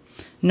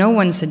 No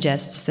one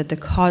suggests that the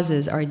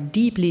causes are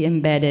deeply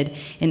embedded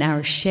in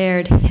our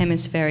shared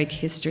hemispheric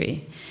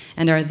history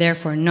and are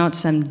therefore not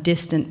some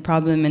distant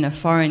problem in a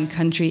foreign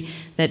country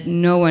that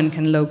no one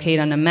can locate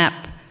on a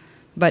map,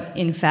 but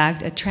in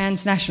fact a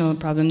transnational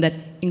problem that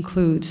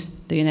includes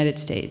the United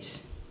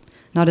States.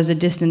 Not as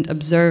a distant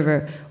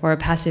observer or a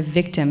passive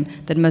victim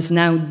that must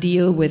now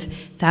deal with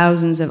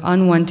thousands of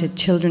unwanted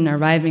children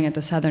arriving at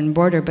the southern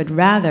border, but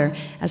rather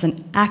as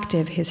an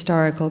active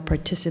historical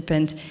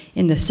participant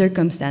in the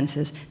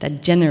circumstances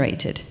that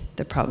generated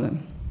the problem.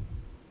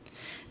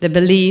 The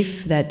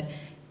belief that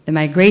the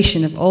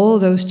migration of all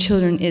those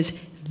children is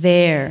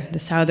the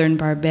southern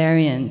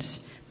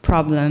barbarians'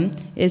 problem,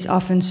 is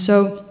often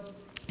so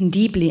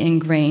deeply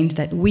ingrained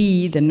that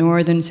we, the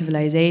northern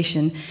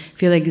civilization,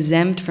 feel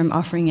exempt from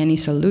offering any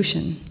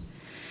solution.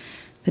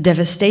 The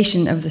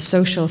devastation of the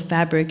social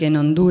fabric in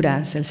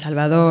Honduras, El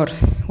Salvador,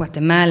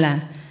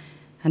 Guatemala,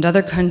 and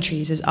other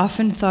countries is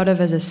often thought of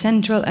as a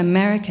Central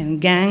American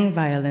gang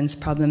violence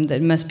problem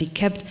that must be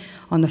kept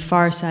on the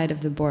far side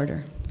of the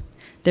border.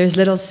 There's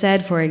little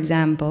said, for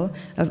example,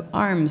 of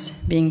arms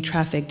being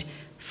trafficked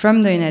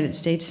from the United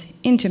States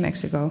into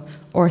Mexico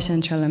or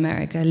Central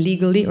America,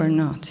 legally or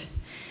not.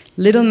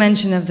 Little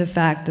mention of the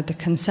fact that the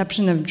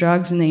consumption of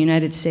drugs in the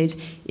United States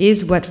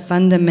is what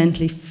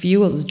fundamentally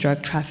fuels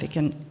drug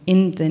trafficking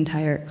in the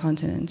entire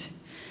continent.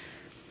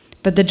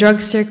 But the drug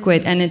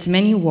circuit and its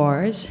many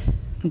wars,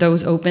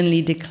 those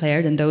openly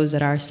declared and those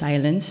that are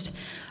silenced,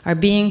 are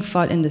being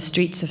fought in the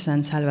streets of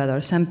San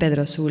Salvador, San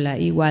Pedro Sula,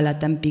 Iguala,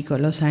 Tampico,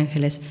 Los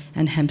Angeles,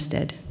 and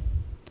Hempstead.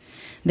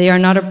 They are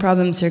not a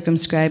problem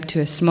circumscribed to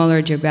a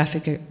smaller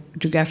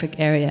geographic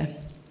area.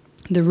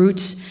 The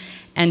roots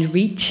and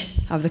reach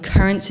of the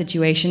current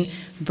situation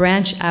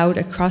branch out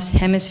across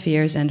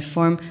hemispheres and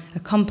form a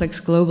complex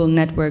global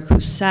network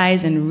whose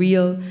size and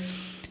real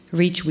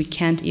reach we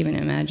can't even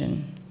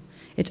imagine.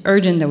 It's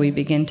urgent that we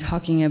begin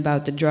talking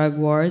about the drug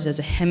wars as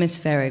a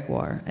hemispheric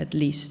war, at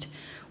least,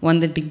 one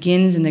that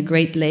begins in the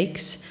Great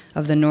Lakes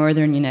of the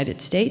northern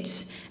United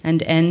States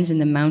and ends in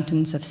the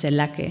mountains of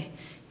Celaque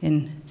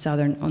in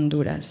southern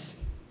Honduras.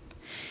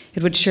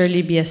 It would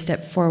surely be a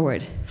step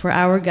forward for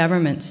our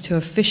governments to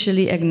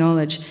officially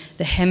acknowledge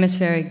the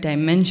hemispheric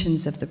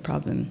dimensions of the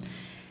problem,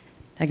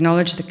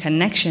 acknowledge the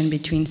connection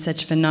between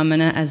such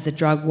phenomena as the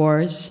drug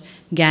wars,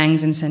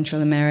 gangs in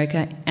Central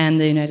America and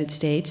the United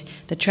States,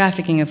 the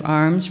trafficking of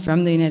arms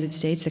from the United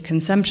States, the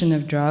consumption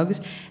of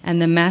drugs,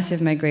 and the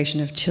massive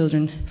migration of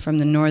children from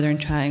the Northern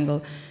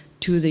Triangle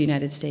to the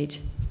United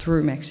States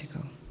through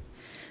Mexico.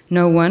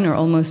 No one, or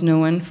almost no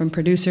one, from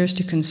producers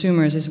to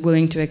consumers is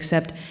willing to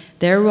accept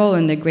their role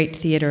in the great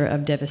theater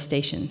of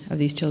devastation of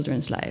these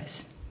children's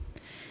lives.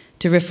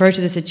 To refer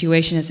to the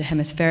situation as a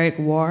hemispheric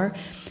war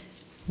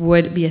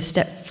would be a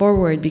step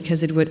forward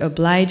because it would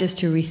oblige us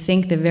to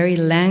rethink the very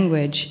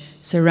language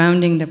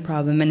surrounding the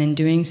problem, and in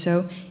doing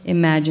so,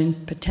 imagine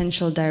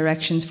potential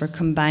directions for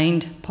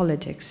combined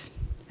politics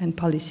and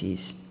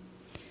policies.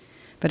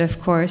 But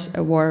of course,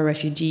 a war or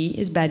refugee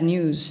is bad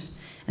news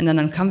and an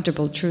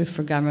uncomfortable truth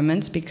for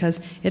governments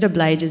because it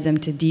obliges them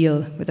to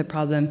deal with the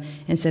problem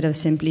instead of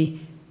simply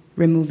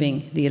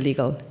removing the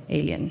illegal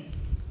alien.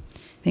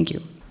 Thank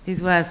you. This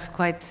was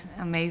quite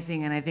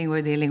amazing, and I think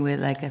we're dealing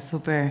with like a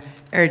super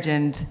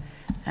urgent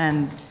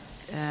and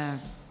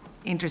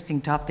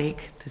interesting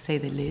topic, to say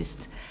the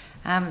least.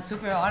 I'm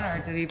super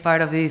honored to be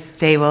part of this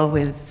table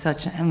with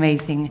such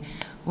amazing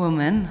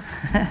women.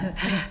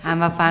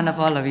 I'm a fan of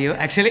all of you,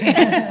 actually.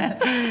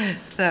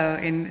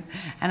 And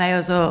I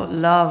also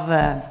love,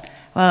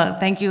 well,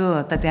 thank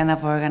you, Tatiana,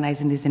 for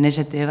organizing this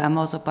initiative. I'm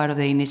also part of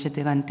the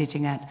initiative. I'm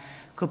teaching at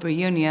Cooper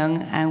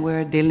Union, and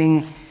we're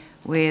dealing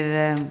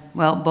with,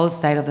 well, both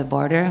sides of the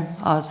border,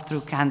 us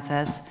through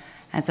Kansas.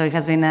 And so it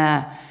has been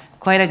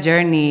quite a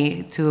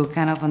journey to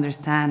kind of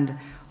understand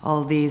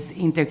all these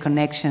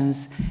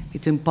interconnections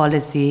between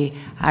policy,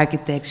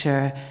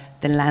 architecture,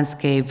 the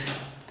landscape,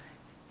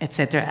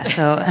 etc.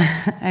 So,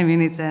 I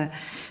mean, so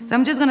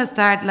I'm just gonna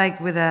start like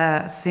with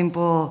a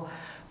simple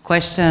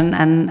question,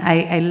 and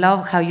I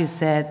love how you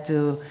said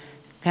to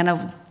kind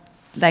of,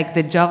 like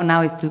the job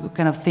now is to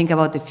kind of think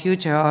about the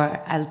future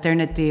or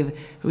alternative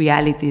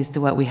realities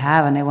to what we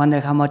have, and I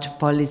wonder how much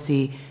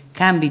policy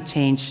can be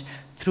changed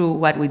through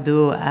what we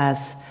do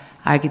as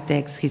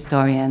architects,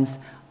 historians,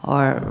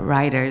 or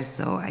writers.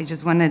 So I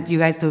just wanted you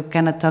guys to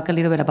kind of talk a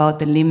little bit about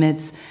the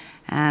limits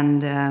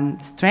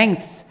and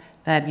strengths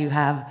that you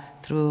have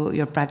through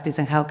your practice,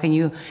 and how can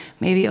you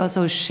maybe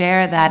also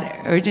share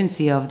that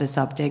urgency of the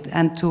subject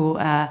and to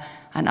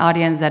an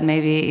audience that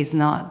maybe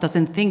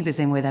doesn't think the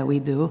same way that we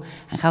do,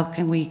 and how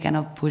can we kind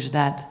of push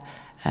that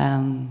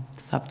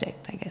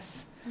subject, I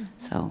guess.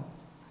 So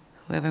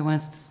whoever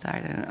wants to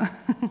start, I don't know.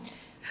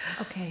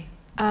 Okay.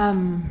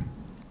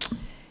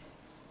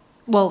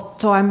 Well,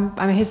 so I'm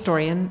a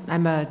historian.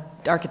 I'm an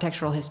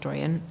architectural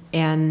historian,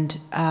 and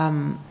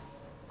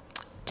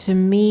to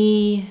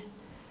me,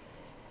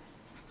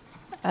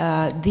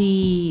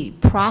 the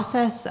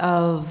process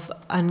of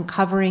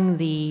uncovering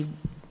the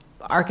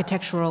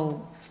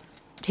architectural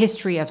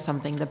history of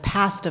something, the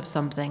past of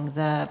something,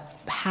 the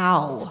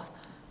how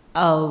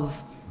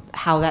of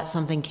how that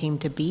something came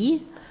to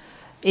be,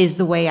 is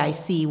the way I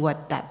see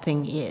what that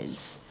thing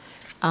is.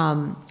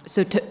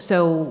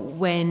 So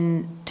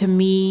when, to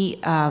me,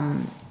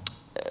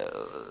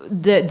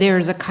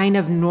 there's a kind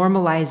of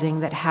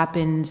normalizing that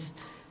happens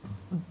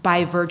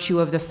by virtue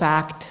of the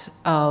fact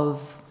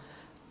of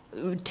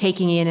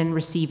taking in and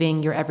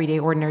receiving your everyday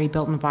ordinary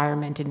built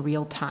environment in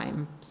real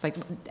time. It's like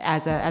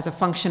as a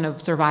function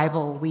of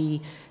survival,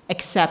 we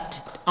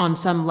accept on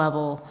some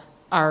level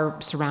our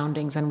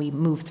surroundings and we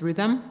move through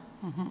them.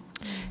 Mm-hmm.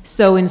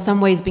 So in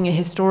some ways, being a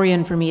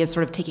historian for me is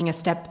sort of taking a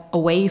step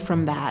away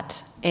from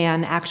that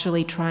and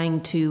actually trying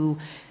to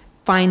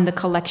find the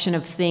collection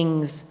of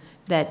things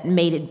that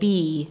made it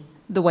be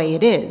the way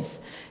it is.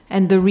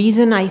 And the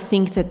reason I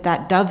think that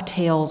that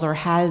dovetails or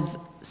has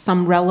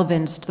some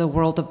relevance to the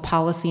world of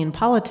policy and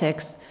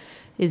politics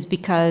is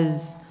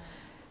because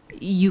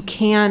you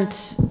don't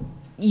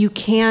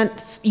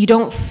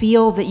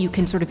feel that you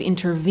can sort of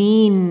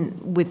intervene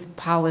with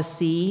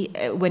policy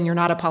when you're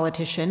not a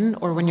politician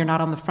or when you're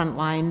not on the front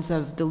lines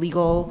of the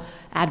legal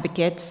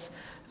advocates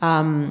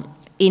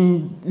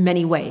in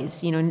many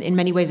ways. You know, in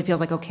many ways it feels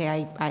like,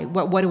 okay,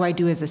 what do I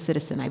do as a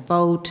citizen? I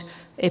vote,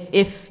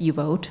 if you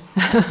vote.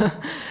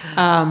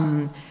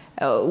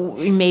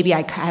 Maybe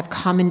I have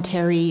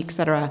commentary,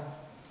 etc.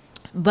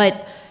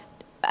 But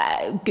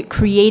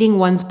creating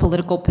one's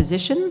political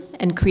position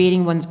and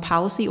creating one's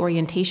policy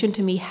orientation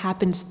to me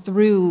happens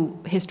through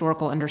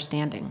historical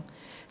understanding.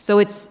 So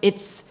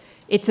it's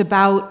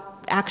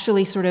about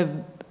actually sort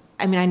of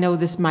I mean, I know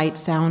this might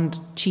sound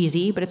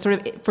cheesy, but it's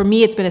sort of, for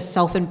me, it's been a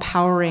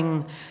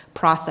self-empowering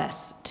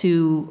process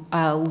to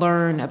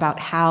learn about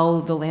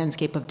how the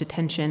landscape of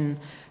detention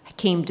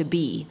came to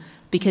be,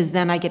 because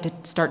then I get to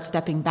start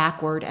stepping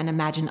backward and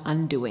imagine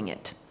undoing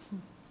it.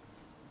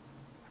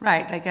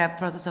 Right, like a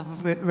process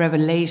of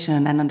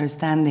revelation and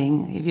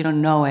understanding if you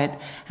don't know it.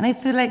 And I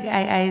feel like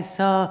I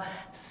saw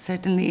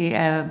certainly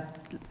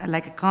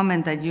like a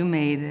comment that you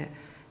made,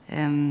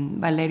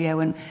 Valeria,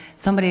 when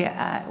somebody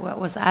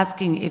was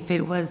asking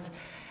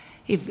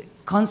if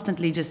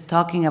constantly just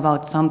talking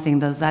about something,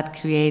 does that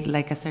create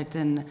like a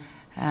certain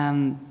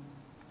kind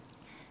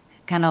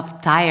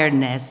of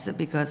tiredness?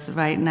 Because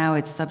right now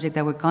it's a subject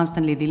that we're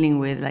constantly dealing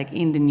with, like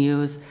in the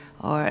news,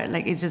 or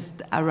like it's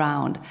just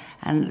around,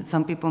 and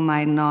some people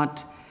might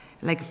not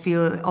like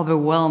feel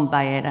overwhelmed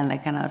by it and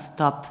like kind of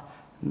stop,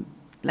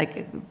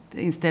 like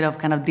instead of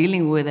kind of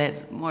dealing with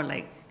it, more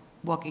like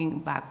walking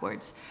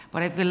backwards.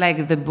 But I feel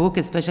like the book,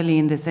 especially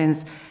in the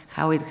sense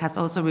how it has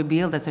also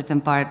revealed a certain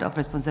part of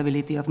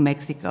responsibility of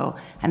Mexico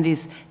and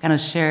this kind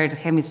of shared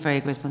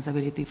hemispheric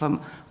responsibility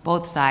from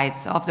both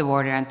sides of the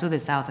border and to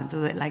the south and to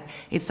the, like,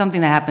 it's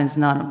something that happens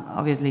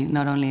obviously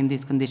not only in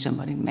this condition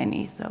but in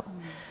many. So,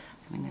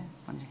 I mean,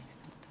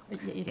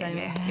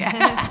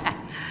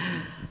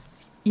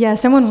 yeah,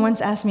 someone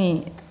once asked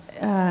me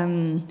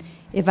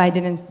if I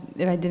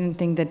didn't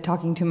think that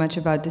talking too much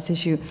about this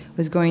issue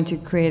was going to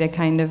create a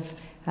kind of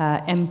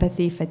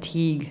empathy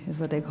fatigue, is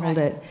what they called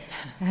it.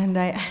 And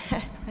I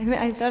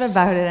thought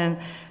about it, and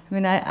I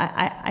mean,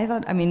 I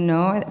thought, I mean,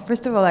 no.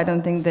 First of all, I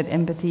don't think that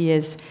empathy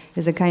is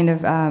a kind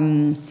of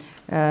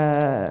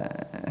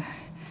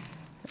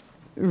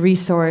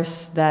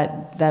resource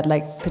that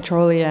like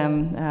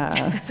petroleum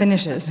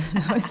finishes.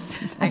 No,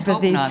 it's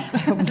empathy. I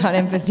hope not.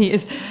 Empathy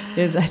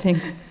is I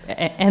think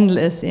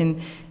endless in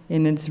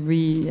its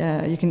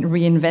you can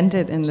reinvent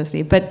it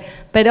endlessly. But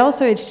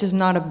also it's just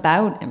not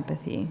about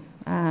empathy.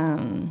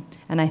 And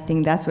I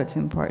think that's what's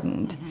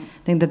important. Mm-hmm.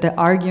 I think that the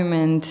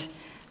argument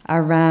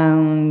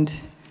around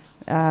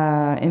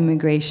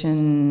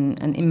immigration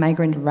and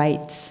immigrant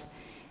rights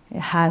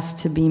has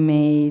to be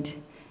made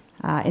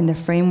in the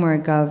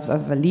framework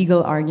of a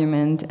legal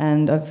argument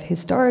and of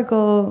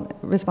historical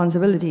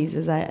responsibilities,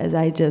 as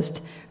I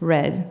just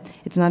read.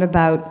 It's not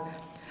about,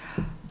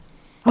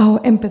 oh,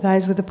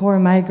 empathize with the poor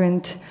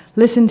migrant.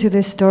 Listen to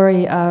this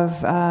story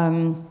of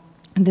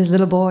this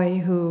little boy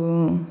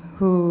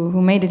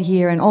who made it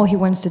here, and all he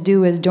wants to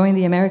do is join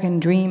the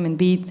American dream and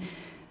be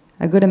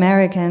a good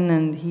American,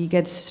 and he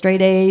gets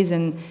straight A's,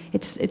 and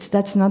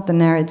that's not the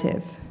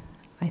narrative,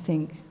 I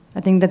think. I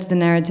think that's the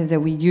narrative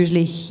that we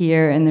usually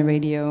hear in the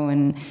radio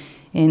and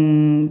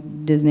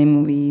in Disney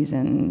movies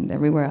and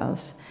everywhere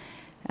else.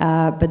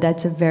 But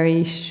that's a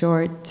very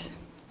short,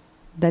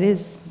 that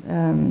is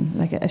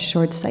like a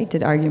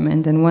short-sighted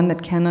argument, and one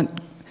that cannot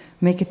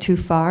make it too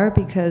far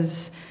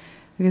because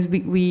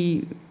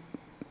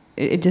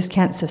it just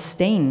can't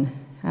sustain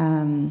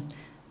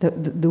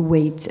the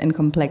weight and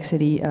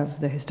complexity of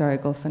the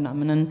historical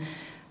phenomenon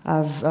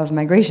of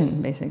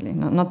migration, basically.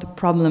 Not the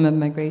problem of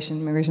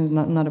migration. Migration is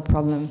not a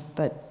problem,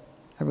 but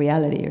a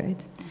reality, right?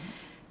 Mm-hmm.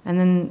 And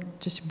then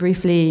just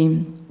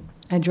briefly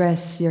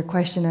address your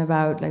question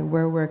about like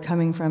where we're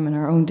coming from in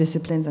our own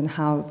disciplines and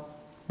how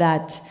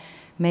that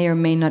may or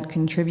may not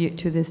contribute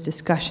to this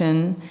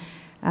discussion.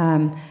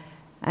 I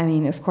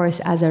mean, of course,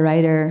 as a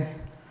writer,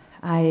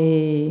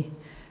 I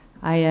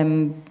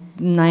am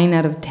 9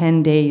 out of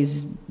 10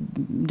 days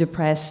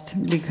depressed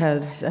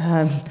because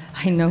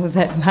I know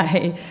that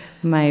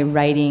my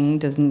writing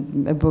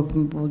a book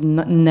will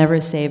never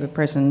save a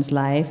person's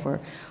life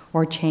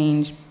or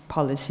change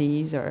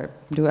policies or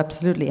do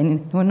absolutely,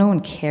 and no one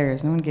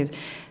cares, no one gives.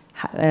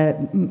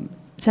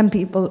 Some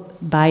people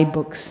buy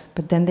books,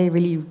 but then they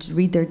really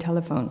read their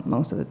telephone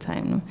most of the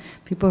time. No?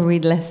 People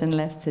read less and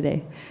less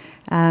today.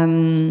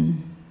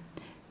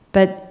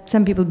 But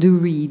some people do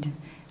read,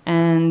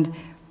 and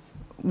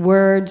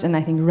words, and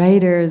I think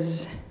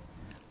writers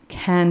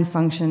can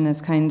function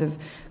as kind of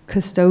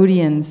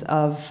custodians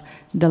of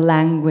the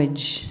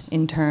language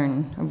in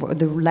turn, of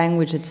the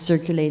language that's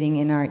circulating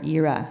in our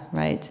era,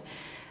 right?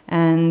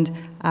 And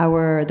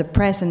the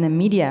press and the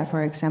media,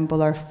 for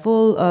example, are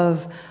full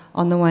of,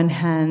 on the one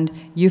hand,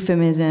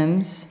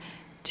 euphemisms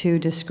to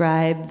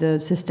describe the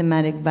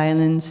systematic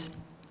violence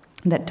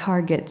that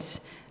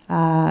targets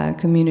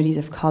communities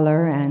of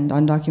color and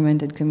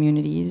undocumented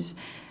communities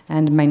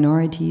and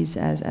minorities,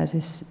 as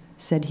is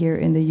said here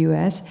in the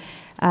US,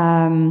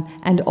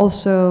 and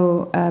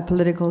also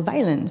political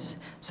violence.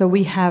 So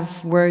we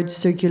have words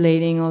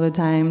circulating all the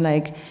time,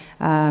 like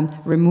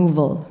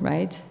removal,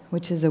 right?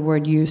 Which is a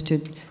word used to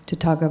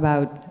talk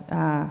about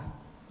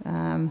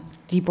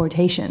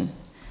deportation.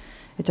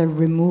 It's a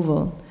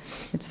removal.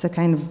 It's a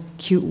kind of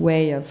cute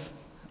way of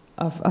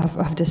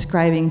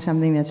describing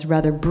something that's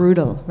rather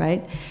brutal,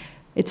 right?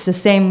 It's the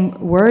same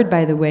word,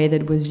 by the way,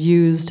 that was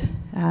used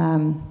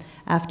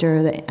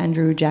after the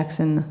Andrew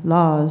Jackson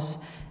laws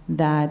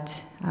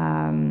that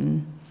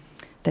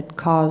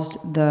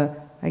caused the,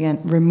 again,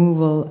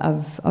 removal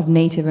of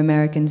Native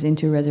Americans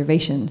into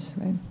reservations,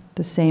 right?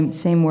 the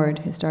same word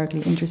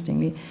historically,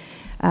 interestingly.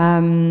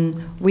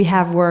 We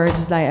have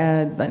words like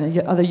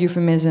other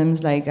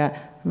euphemisms, like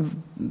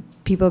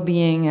people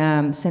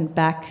being sent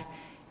back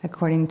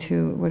according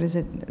to, what is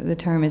it, the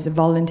term is a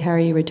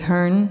voluntary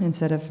return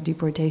instead of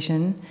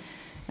deportation.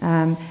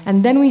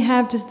 And then we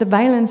have just the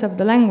violence of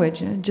the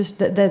language, just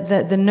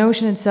the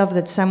notion itself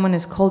that someone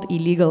is called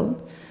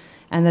illegal,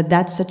 and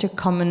that's such a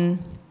common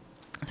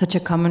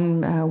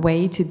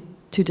way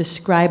to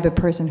describe a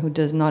person who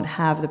does not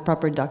have the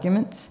proper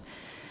documents,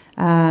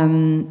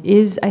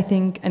 is, I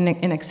think,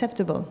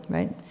 unacceptable,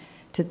 right?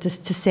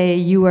 To say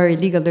you are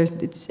illegal,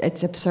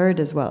 it's absurd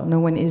as well. No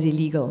one is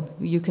illegal.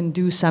 You can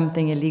do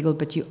something illegal,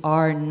 but you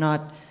are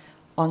not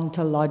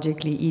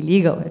ontologically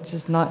illegal. It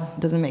just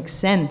doesn't make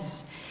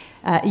sense.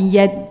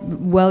 Yet,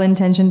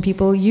 well-intentioned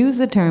people use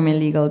the term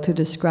illegal to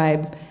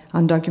describe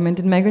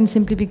undocumented migrants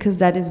simply because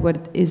that is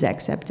what is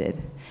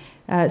accepted.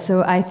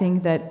 So I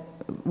think that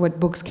what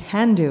books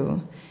can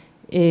do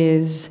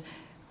is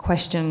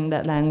question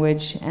that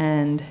language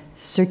and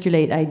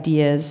circulate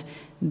ideas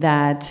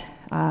that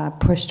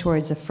push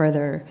towards a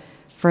further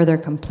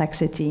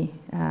complexity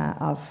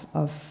of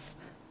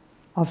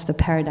the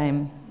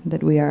paradigm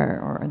that we are,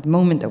 or the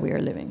moment that we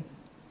are living.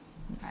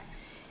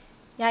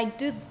 Yeah, I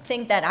do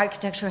think that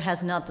architecture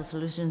has not the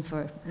solutions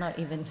for not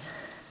even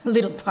a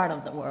little part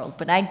of the world,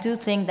 but I do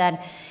think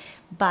that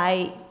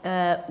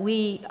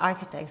we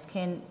architects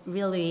can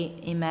really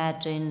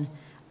imagine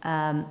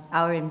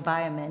our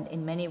environment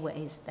in many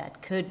ways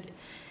that could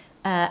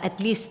at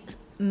least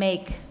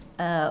make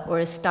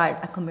or start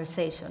a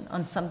conversation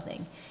on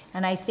something.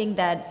 And I think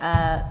that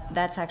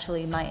that's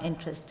actually my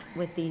interest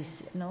with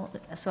these.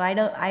 So I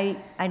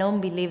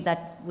don't believe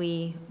that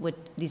we would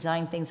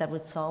design things that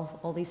would solve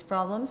all these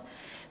problems,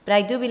 but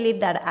I do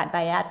believe that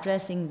by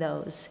addressing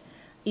those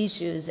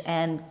issues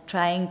and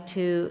trying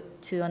to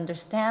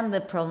understand the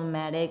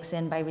problematics,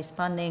 and by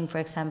responding, for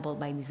example,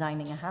 by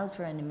designing a house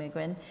for an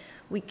immigrant,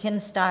 we can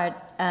start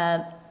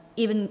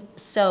even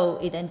so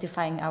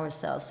identifying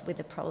ourselves with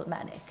the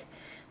problematic,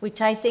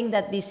 which I think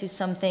that this is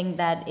something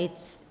that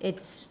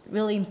it's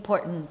really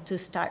important to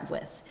start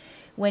with.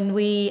 When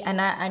we, and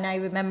I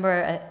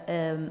remember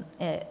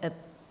a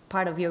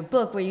part of your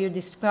book where you're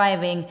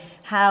describing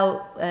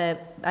how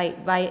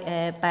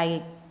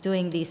by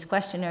doing this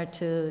questionnaire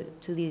to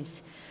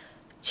these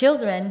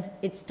children,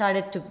 it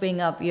started to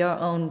bring up your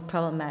own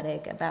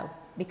problematic about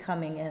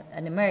becoming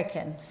an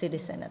American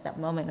citizen at that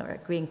moment, or a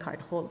green card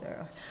holder,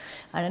 or,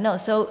 I don't know.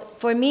 So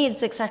for me,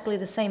 it's exactly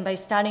the same. By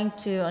starting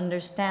to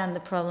understand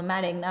the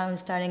problematic, now I'm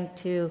starting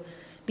to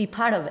be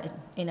part of it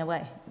in a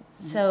way.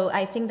 Mm-hmm. So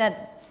I think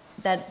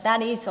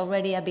that is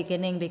already a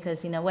beginning,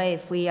 because in a way,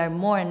 if we are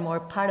more and more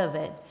part of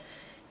it,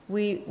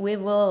 we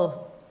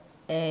will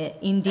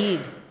indeed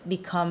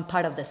become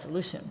part of the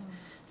solution. Mm-hmm.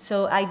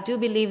 So I do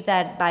believe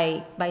that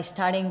by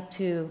starting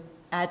to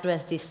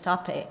address these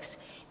topics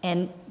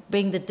and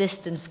bring the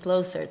distance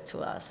closer to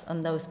us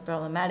on those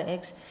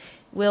problematics,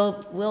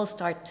 we'll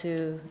start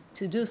to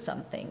do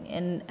something.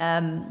 And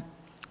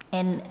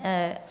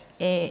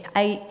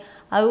I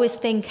always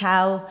think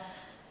how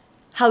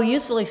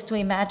useful it is to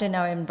imagine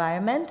our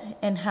environment,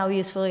 and how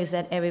useful it is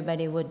that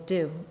everybody would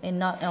do, and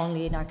not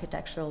only in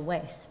architectural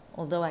ways,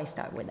 although I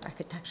start with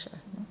architecture.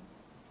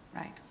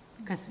 Right.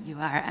 Because you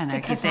are an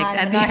architect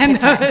at the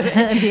end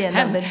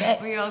of the day.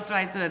 We all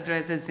try to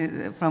address this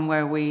from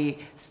where we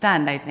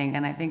stand, I think,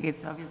 and I think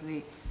it's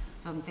obviously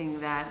something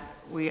that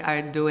we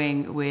are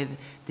doing with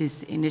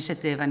this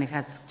initiative, and it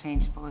has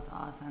changed both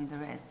us and the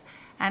rest.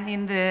 And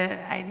in the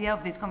idea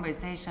of this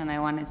conversation, I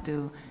wanted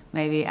to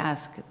maybe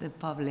ask the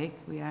public,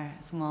 we are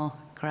a small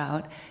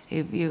crowd,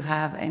 if you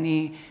have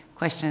any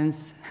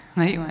questions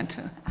that you want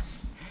to ask.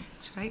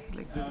 Should I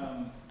click this?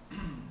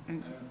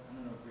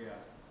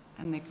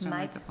 An extra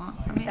microphone.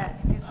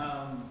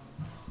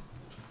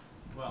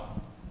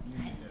 Well, you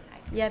need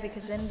to. Yeah,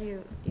 because then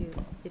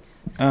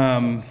it's.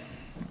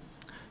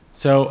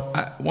 So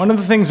one of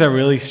the things that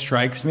really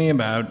strikes me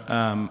about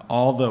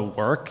all the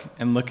work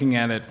and looking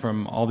at it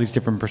from all these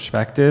different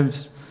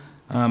perspectives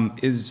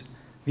is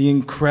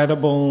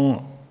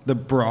the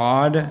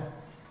broad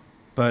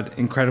but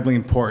incredibly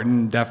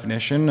important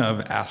definition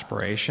of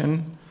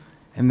aspiration,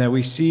 and that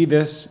we see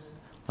this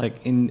like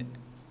in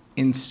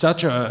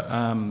such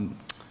a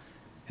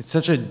it's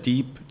such a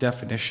deep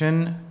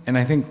definition. And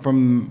I think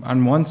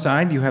on one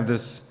side you have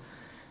this,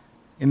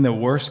 in the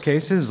worst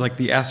cases, like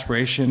the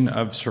aspiration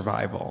of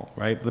survival,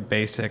 right? The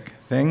basic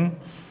thing.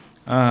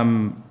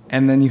 And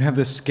then you have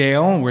the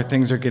scale where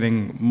things are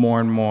getting more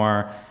and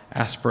more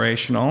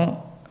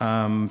aspirational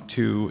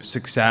to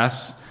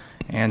success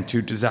and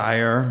to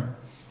desire.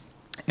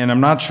 And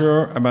I'm not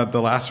sure about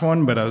the last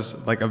one, but I was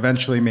like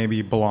eventually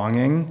maybe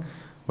belonging,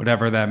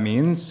 whatever that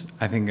means.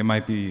 I think it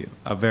might be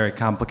a very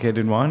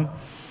complicated one.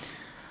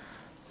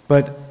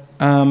 But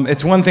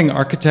it's one thing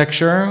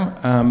architecture,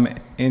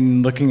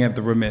 in looking at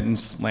the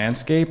remittance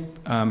landscape,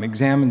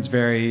 examines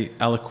very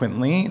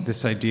eloquently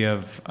this idea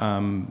of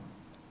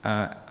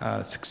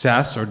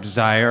success or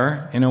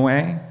desire in a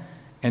way.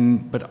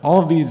 But all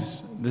of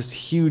this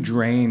huge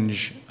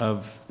range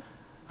of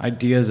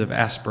ideas of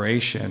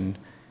aspiration.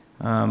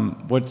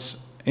 What's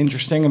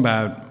interesting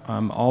about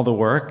all the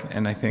work,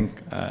 and I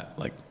think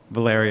like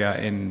Valeria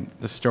in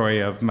the story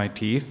of My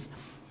Teeth,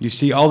 you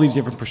see all these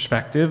different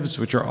perspectives,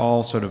 which are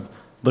all sort of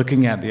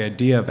looking at the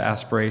idea of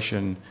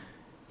aspiration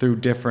through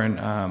different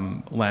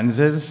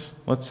lenses,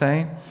 let's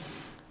say.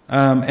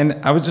 And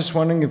I was just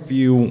wondering if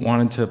you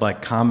wanted to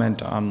like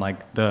comment on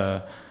like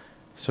the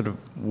sort of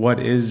what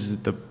is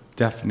the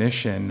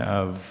definition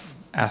of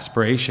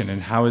aspiration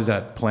and how is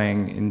that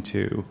playing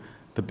into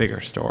the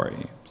bigger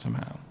story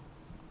somehow?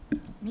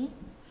 Me?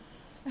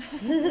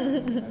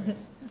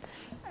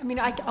 I mean,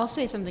 I'll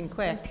say something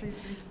quick.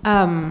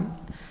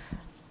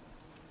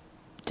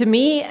 To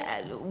me,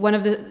 one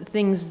of the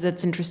things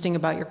that's interesting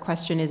about your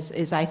question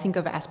is I think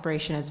of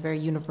aspiration as very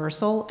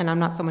universal, and I'm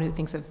not someone who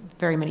thinks of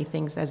very many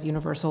things as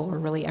universal or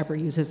really ever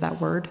uses that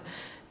word.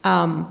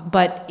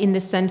 But in the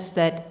sense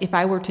that if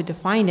I were to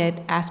define it,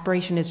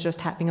 aspiration is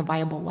just having a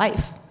viable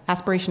life.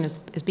 Aspiration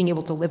is being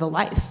able to live a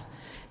life.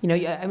 You know,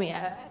 I mean,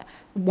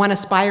 one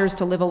aspires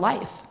to live a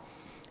life.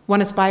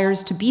 One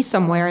aspires to be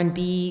somewhere and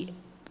be,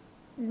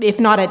 if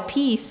not at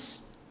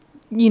peace,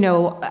 you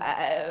know,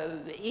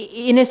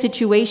 in a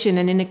situation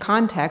and in a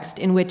context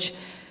in which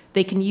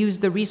they can use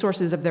the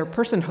resources of their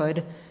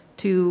personhood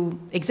to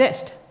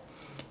exist.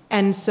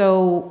 And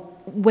so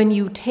when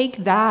you take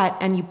that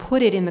and you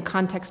put it in the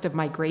context of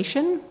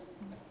migration,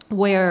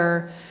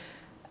 where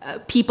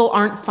people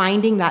aren't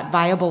finding that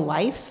viable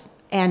life,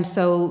 and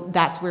so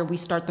that's where we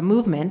start the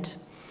movement,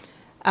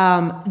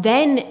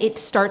 then it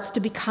starts to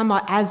become,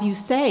 as you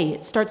say,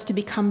 it starts to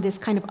become this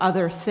kind of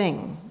other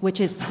thing, which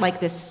is like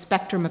this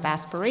spectrum of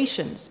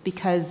aspirations,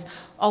 because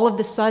all of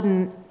a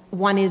sudden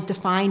one is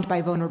defined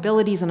by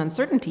vulnerabilities and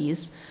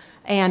uncertainties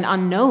and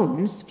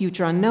unknowns,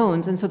 future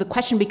unknowns, and so the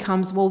question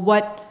becomes, well,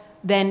 what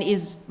then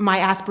is my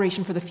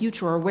aspiration for the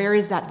future, or where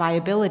is that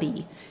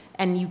viability?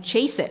 And you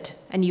chase it,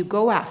 and you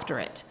go after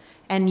it,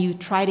 and you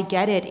try to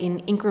get it in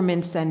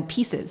increments and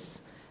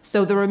pieces.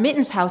 So the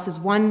Remittance House is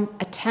one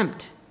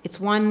attempt. It's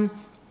one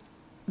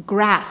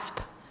grasp,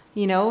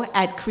 you know,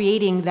 at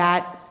creating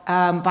that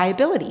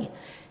viability.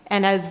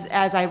 And as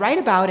I write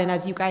about, and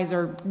as you guys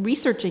are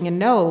researching and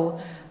know,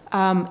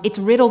 it's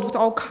riddled with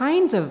all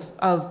kinds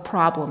of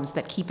problems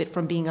that keep it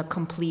from being a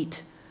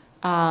complete,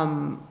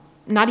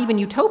 not even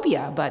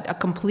utopia, but a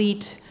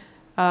complete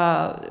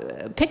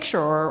picture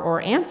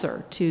or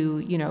answer to,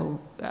 you know,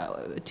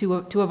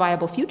 to a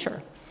viable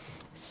future.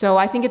 So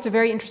I think it's a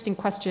very interesting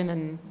question,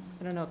 and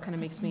I don't know, it kind of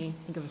makes me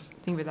think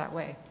of it that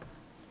way.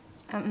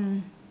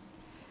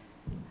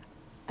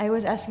 I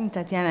was asking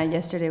Tatiana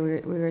yesterday,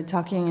 we were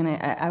talking,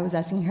 and I was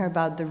asking her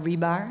about the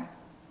rebar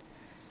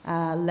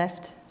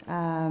left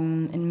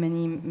in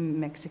many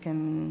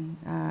Mexican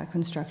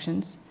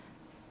constructions.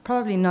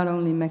 Probably not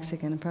only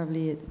Mexican,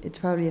 it's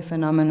probably a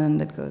phenomenon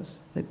that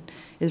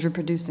is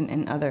reproduced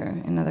in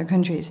other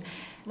countries.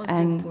 Mostly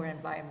in poor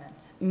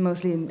environments.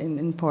 Mostly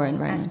in poor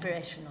environments.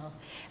 Aspirational.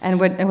 And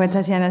what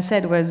Tatiana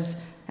said was,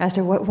 asked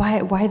her,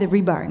 why the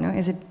rebar? No?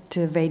 Is it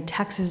to evade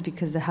taxes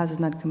because the house is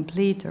not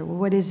complete, or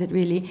what is it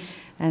really?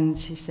 And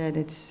she said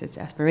it's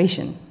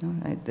aspiration.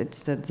 No?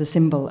 It's the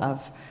symbol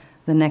of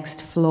the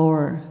next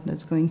floor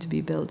that's going to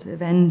be built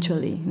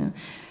eventually. No?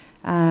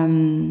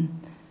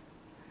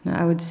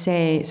 I would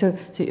say so.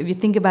 If you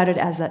think about it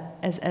as a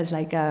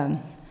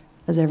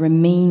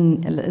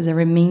remainder,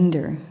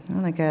 you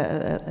know, like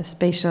a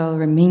spatial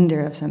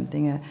remainder of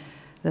something,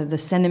 the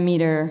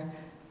centimeter.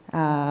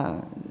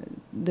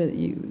 That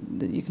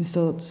you can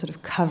still sort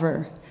of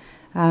cover.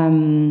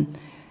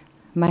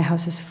 My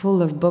house is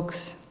full of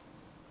books,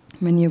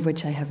 many of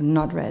which I have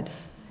not read.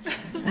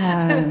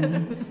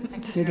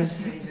 So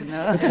it's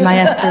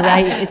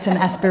an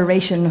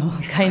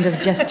aspirational kind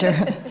of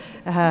gesture.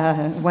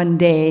 One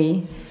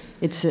day,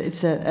 it's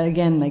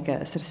again like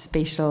a sort of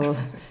spatial,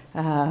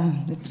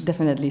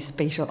 definitely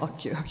spatial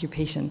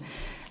occupation.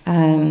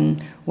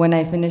 When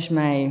I finished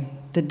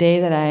the day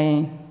that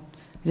I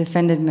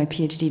defended my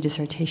PhD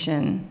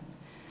dissertation,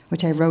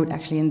 which I wrote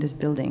actually in this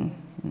building,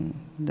 in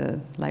the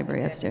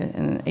library upstairs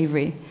in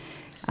Avery.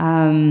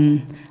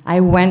 I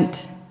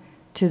went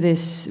to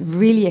this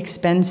really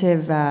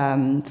expensive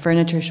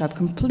furniture shop,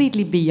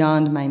 completely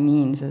beyond my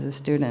means as a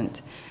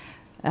student,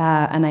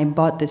 and I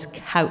bought this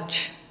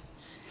couch.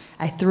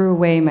 I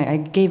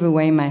gave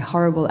away my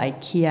horrible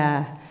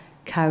IKEA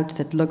couch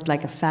that looked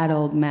like a fat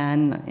old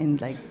man in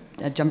like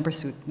a jumper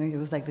suit. It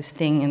was like this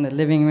thing in the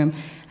living room,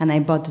 and I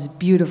bought this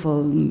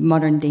beautiful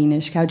modern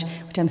Danish couch,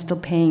 which I'm still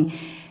paying,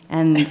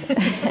 and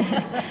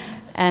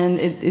and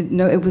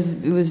it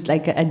was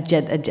like an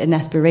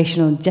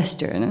aspirational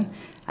gesture. You know?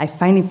 I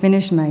finally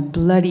finished my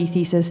bloody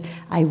thesis.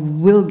 I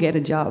will get a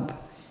job.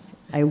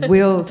 I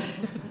will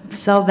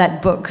sell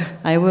that book.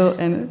 I will,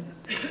 and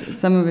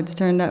some of it's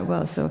turned out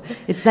well. So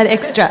it's that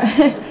extra.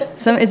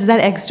 It's that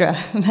extra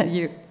that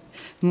you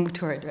move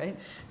toward, right?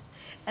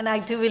 And I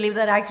do believe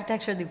that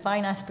architecture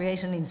defines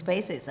aspiration in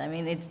spaces. I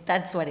mean,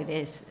 that's what it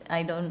is.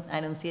 I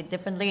don't see it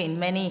differently. In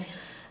many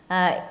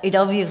it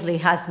obviously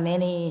has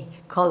many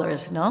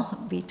colors, no,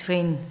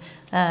 between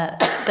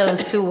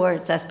those two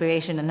words,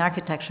 aspiration and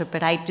architecture,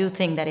 but I do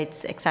think that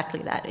it's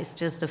exactly that. It's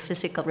just a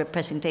physical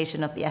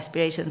representation of the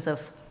aspirations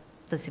of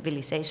the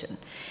civilization.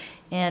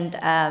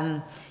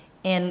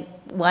 And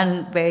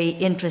one very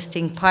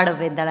interesting part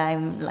of it that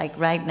I'm like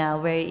right now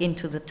very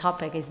into the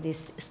topic is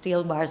these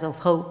steel bars of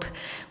hope,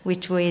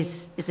 which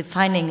is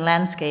defining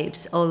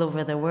landscapes all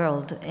over the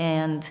world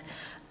and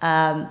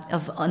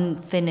of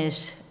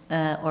unfinished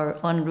or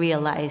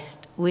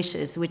unrealized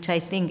wishes, which I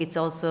think it's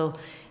also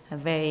a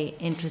very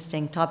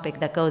interesting topic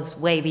that goes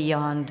way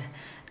beyond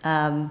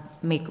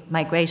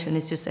migration.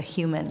 It's just a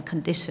human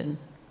condition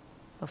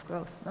of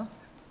growth, no?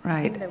 Right.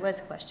 I think there was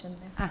a question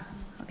there.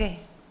 Okay.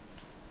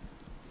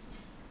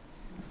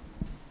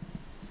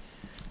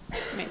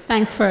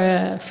 Thanks for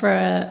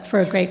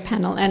a great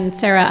panel. And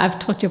Sarah, I've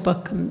taught your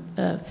book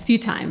a few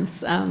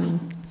times.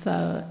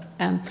 So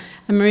I'm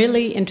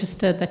really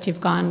interested that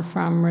you've gone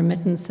from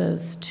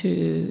remittances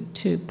to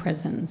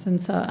prisons. And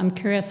so I'm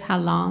curious, how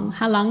long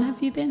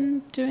have you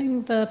been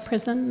doing the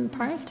prison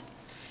part?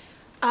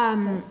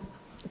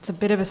 It's a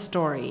bit of a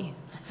story.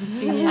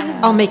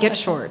 Yeah. I'll make it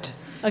short.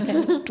 Okay.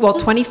 Well,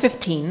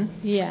 2015.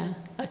 Yeah.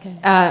 Okay.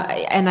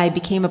 And I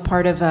became a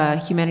part of a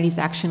Humanities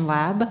Action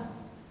Lab,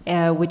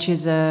 which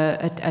is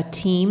a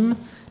team,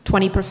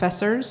 20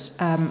 professors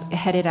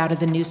headed out of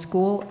the New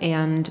School.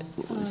 And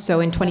so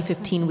in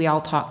 2015, we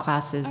all taught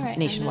classes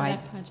nationwide.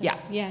 Yeah.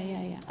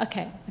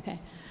 Okay.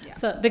 Yeah.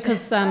 So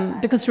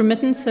because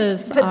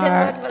remittances But are.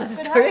 then what was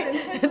the story?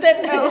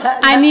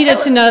 I needed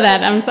to know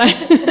that. I'm sorry,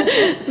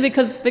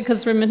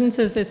 because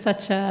remittances is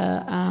such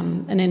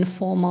an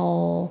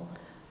informal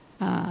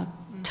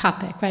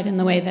topic, right? And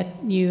the way that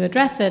you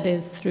address it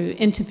is through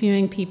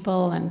interviewing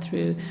people and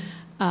through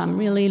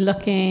really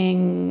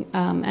looking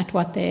at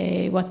what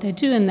they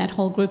do in that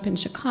whole group in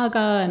Chicago,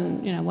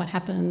 and what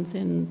happens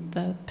in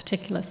the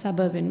particular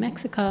suburb in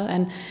Mexico.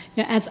 And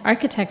as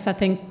architects, I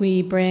think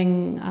we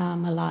bring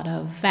a lot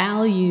of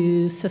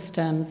value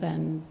systems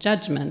and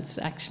judgments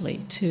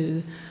actually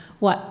to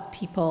what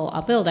people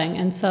are building.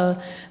 And so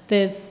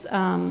there's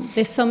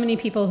so many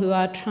people who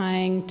are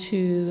trying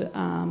to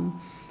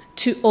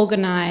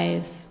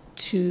organize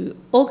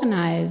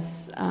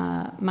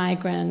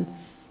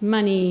migrants'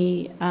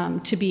 money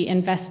to be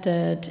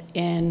invested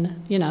in,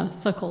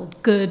 so-called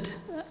good,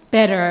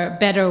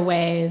 better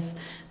ways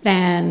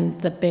than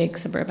the big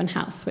suburban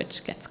house,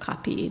 which gets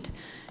copied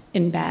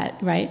in bad,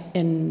 right?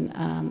 In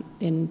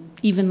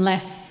even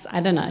less,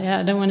 I don't know.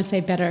 I don't want to say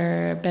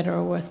better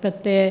or worse,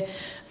 but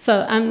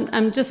so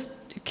I'm just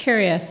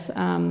curious,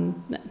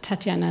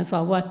 Tatiana, as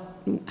well,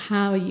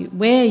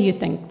 where you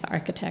think the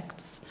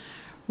architect's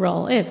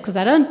role is, because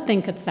I don't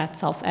think it's that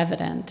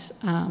self-evident,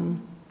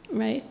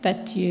 right?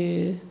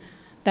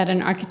 That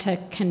an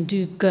architect can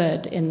do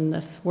good in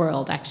this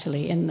world,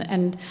 actually.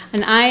 And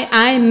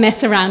I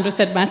mess around with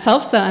it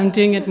myself, so I'm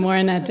doing it more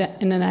in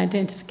an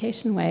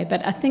identification way.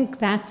 But I think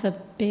that's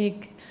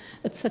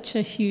it's such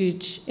a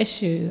huge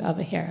issue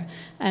over here.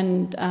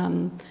 And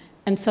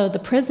so the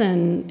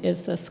prison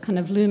is this kind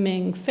of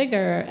looming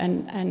figure,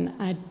 and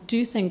I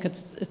do think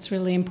it's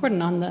really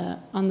important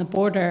on the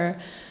border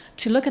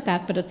to look at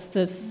that, but it's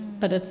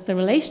the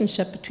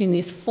relationship between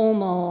the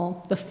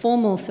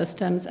formal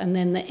systems and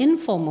then the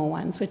informal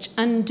ones, which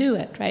undo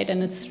it, right?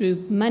 And it's through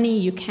money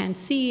you can't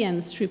see, and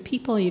it's through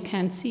people you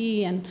can't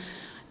see,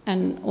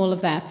 and all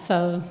of that.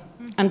 So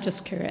I'm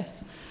just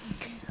curious.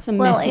 It's a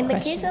messy in the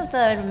question. case of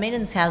the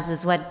remittance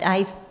houses, what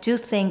I do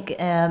think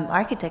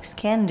architects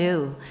can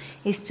do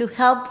is to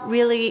help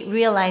really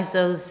realize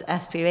those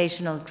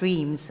aspirational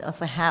dreams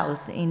of a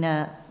house in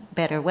a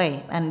better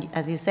way. And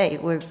as you say,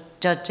 we're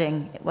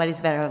judging what is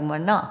better and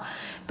what not.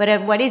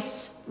 But what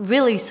is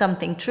really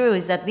something true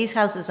is that these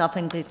houses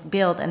often get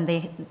built and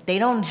they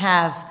don't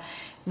have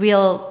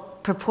real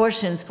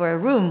proportions for a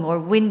room, or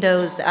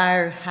windows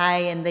are high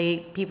and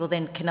people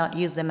then cannot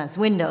use them as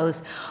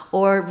windows,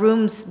 or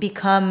rooms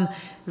become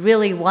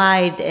really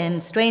wide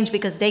and strange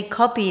because they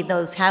copy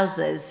those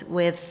houses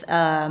with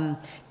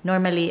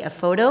normally a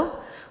photo,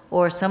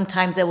 or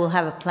sometimes they will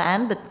have a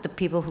plan, but the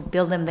people who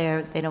build them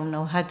there, they don't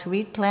know how to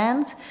read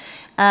plans.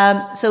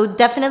 So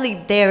definitely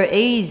there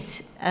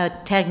is a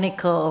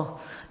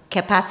technical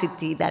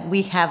capacity that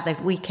we have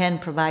that we can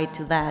provide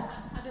to that.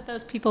 How do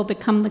those people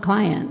become the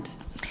client?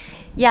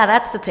 Yeah,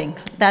 that's the thing.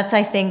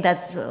 I think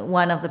that's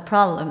one of the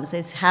problems,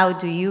 is how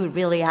do you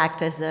really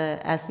act as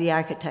the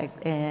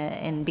architect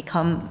and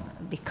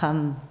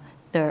become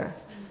their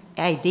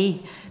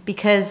ID?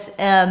 Because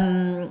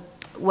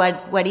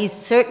what is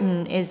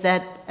certain is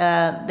that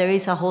there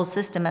is a whole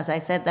system, as I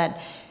said, that,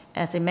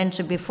 as I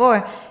mentioned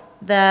before,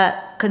 the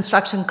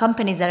construction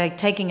companies that are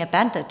taking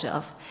advantage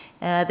of.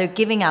 They're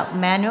giving out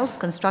manuals,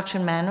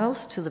 construction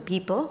manuals, to the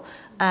people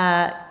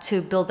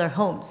to build their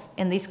homes.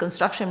 And these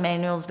construction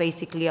manuals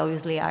basically,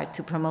 obviously, are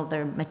to promote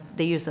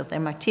the use of their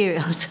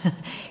materials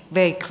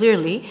very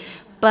clearly.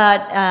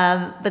 But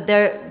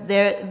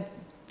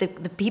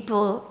the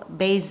people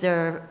base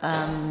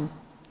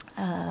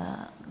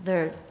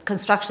their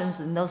constructions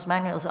in those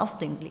manuals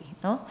oftenly,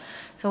 no?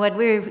 So what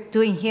we're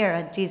doing here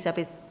at GSAPP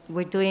is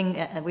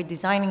we're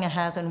designing a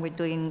house and we're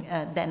doing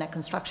then a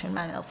construction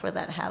manual for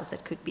that house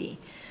that could be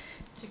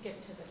To give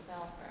to the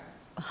developer.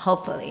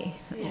 hopefully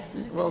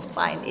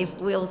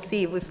we'll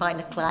see if we find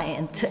a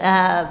client,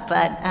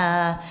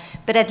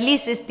 but at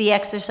least it's the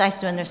exercise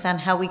to understand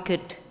how we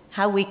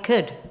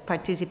could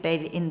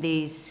participate in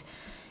these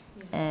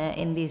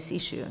in this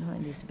issue,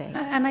 in this debate.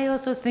 And I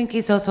also think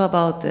it's also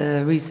about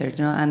the research,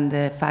 and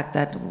the fact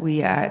that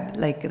we are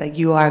like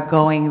you are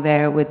going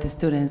there with the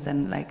students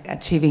and like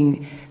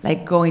achieving,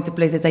 like going to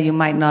places that you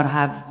might not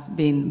have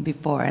been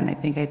before. And I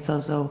think it's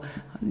also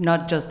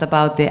not just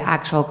about the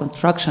actual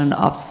construction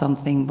of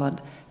something,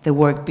 but the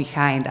work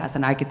behind as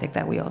an architect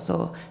that we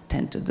also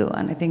tend to do,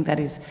 and I think that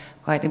is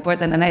quite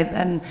important.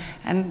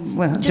 And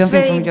well, just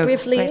very from your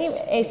briefly,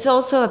 question. it's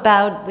also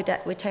about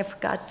which I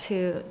forgot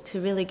to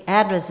really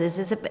address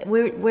this.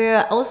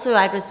 We're also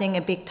addressing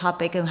a big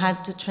topic on how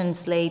to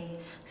translate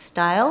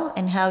style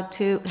and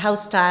how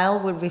style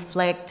would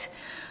reflect,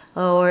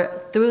 or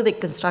through the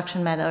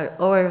construction method,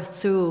 or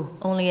through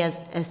only as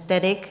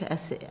aesthetic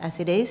as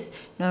it is,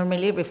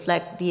 normally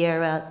reflect the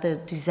era, the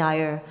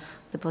desire,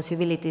 the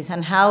possibilities,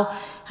 and how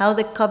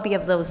the copy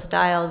of those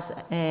styles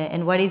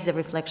and what is the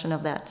reflection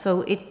of that.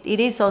 So it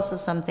is also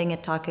something,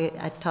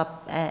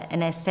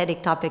 an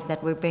aesthetic topic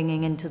that we're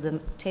bringing into the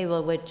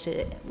table,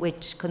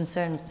 which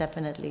concerns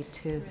definitely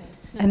too.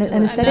 An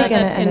aesthetic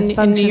and a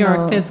functional. In New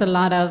York, there's a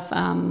lot of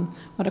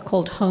what are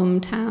called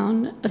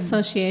hometown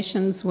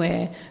associations,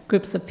 where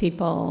groups of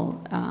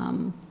people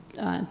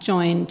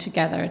join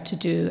together to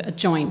do a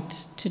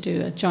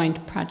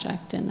joint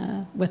project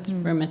with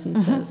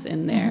remittances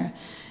in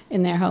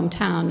their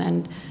hometown.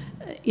 And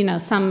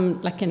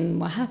some, like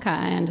in Oaxaca,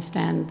 I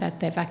understand that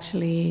they've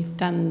actually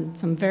done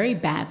some very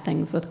bad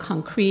things with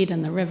concrete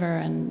and the river,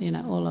 and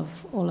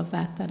all of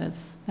that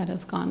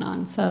has gone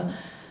on. So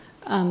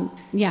so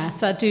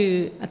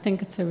I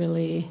think it's a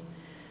really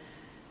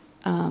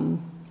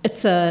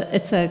it's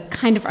a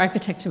kind of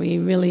architecture where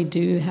you really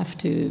do have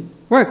to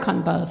work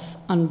on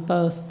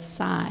both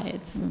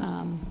sides.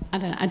 I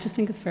don't know, I just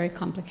think it's very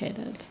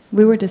complicated.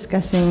 We were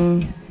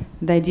discussing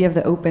the idea of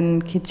the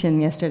open kitchen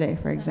yesterday,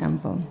 for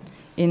example,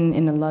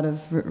 in a lot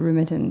of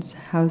remittance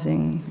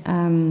housing.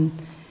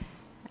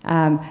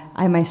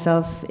 I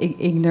myself,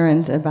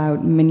 ignorant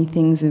about many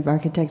things of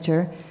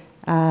architecture,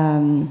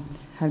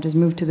 have just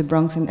moved to the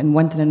Bronx and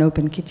wanted an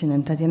open kitchen,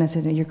 and Tatiana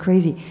said, "You're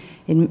crazy.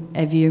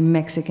 If you're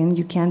Mexican,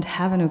 you can't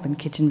have an open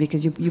kitchen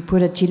because you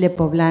put a chile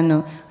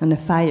poblano on the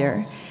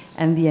fire,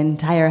 and the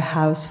entire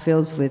house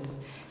fills with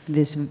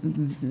this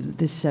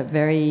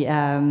very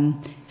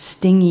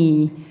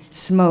stingy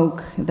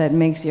smoke that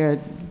makes your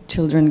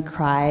children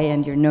cry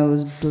and your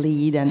nose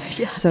bleed, and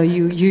so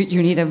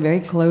you need a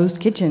very closed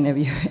kitchen if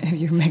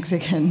you're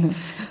Mexican."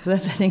 So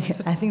that's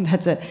I think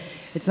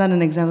it's not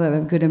an example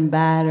of good and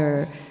bad,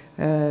 or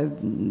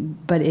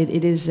but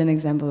it is an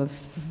example of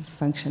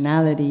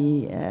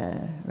functionality,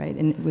 right,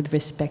 with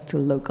respect to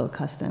local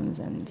customs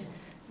and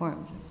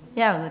forms.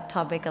 Yeah, the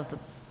topic of the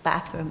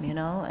bathroom,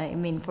 I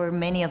mean, for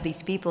many of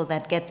these people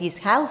that get these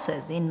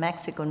houses in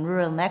Mexico, in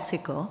rural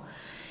Mexico,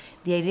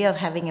 the idea of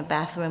having a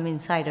bathroom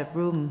inside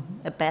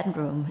a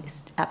bedroom,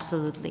 is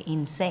absolutely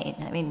insane.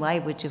 I mean, why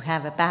would you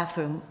have a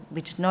bathroom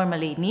which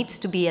normally needs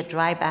to be a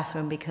dry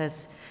bathroom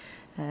because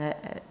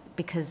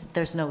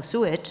there's no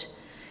sewage,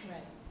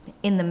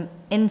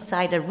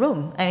 inside a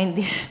room? I mean,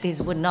 this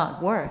would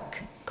not work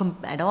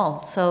at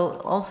all.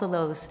 So also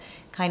those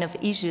kind of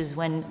issues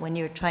when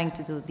you're trying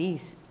to do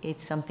these,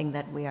 it's something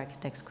that we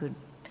architects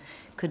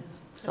could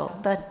solve,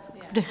 but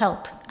could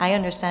help. I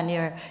understand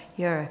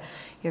your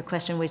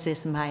question, which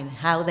is mine.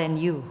 How then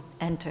you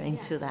enter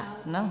into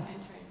that? No?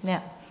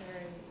 Yeah.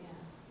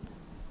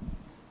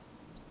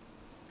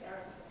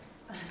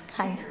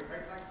 Hi. I'd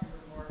like to know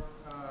more.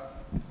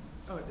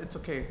 Oh, it's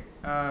okay.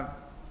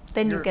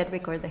 Then you get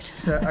recorded. The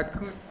Ciudad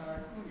Acuña.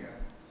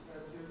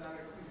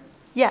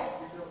 Yeah. You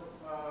built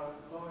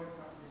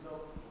low-income, you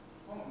built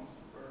homes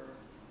for.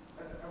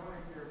 I want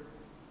to hear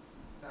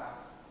that.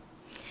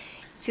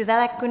 Ciudad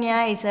Acuña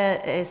is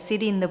a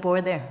city in the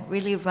border,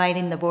 really right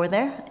in the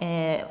border,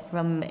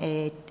 from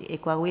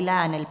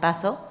Coahuila and El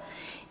Paso.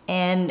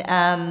 And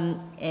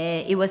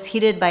it was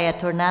hit by a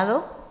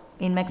tornado.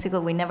 In Mexico,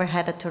 we never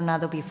had a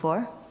tornado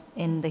before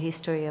in the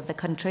history of the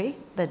country,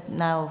 but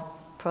now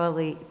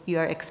probably you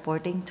are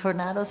exporting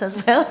tornadoes as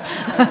well.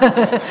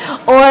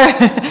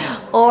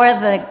 or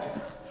the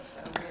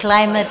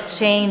climate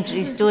change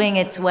is doing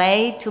its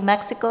way to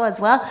Mexico as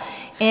well.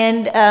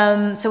 And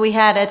so we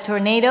had a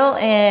tornado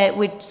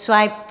which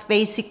swiped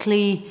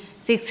basically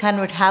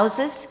 600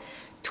 houses,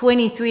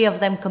 23 of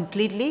them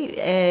completely.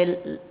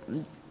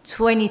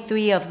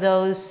 23 of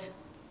those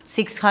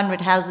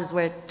 600 houses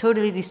were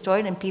totally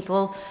destroyed, and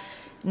people,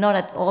 not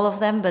at all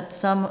of them, but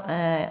some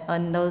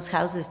on those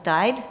houses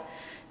died.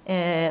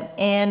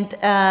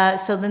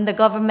 So then the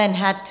government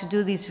had to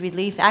do this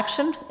relief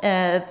action.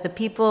 The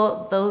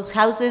people, those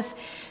houses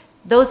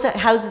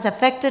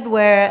affected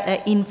were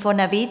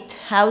Infonavit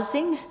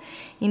housing,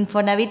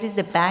 Infonavit is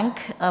the bank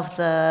of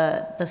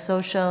the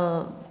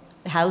social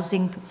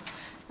housing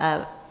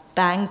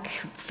bank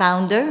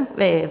founder,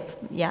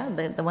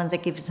 the ones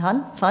that give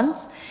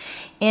funds.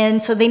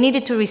 And so they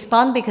needed to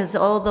respond because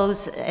all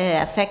those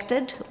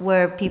affected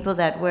were people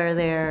that were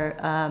their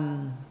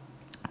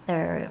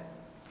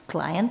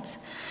clients,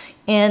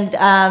 and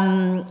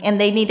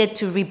they needed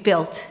to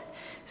rebuild.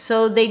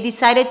 So they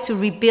decided to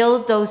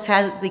rebuild those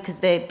houses because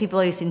the people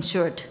is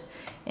insured.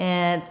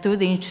 And through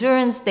the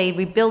insurance, they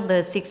rebuilt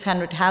the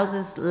 600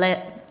 houses,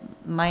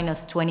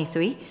 minus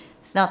 23.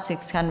 It's not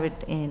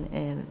 600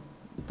 in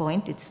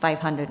point, it's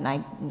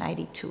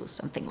 592,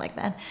 something like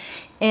that.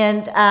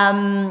 And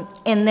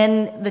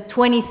then the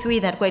 23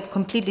 that were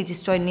completely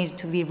destroyed needed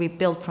to be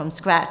rebuilt from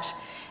scratch.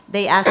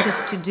 They asked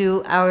us to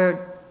do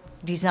our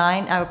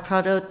design, our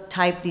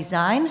prototype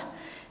design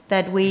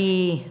that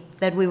we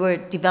were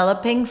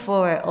developing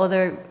for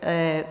other,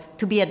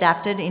 to be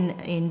adapted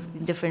in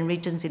different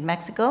regions in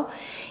Mexico.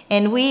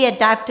 And we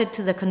adapted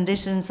to the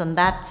conditions on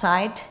that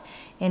side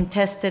and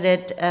tested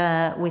it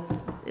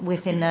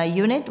within a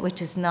unit,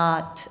 which is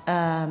not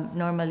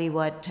normally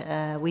what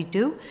we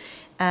do,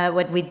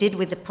 what we did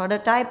with the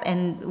prototype,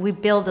 and we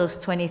built those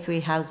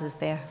 23 houses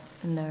there,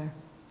 and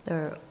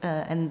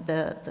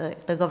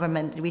the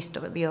government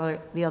restored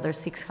the other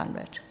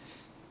 600.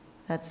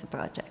 That's the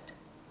project,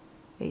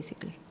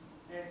 basically.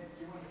 And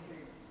do you want to say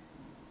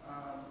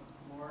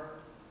more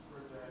for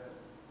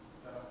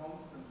the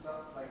homes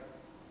themselves? Like, I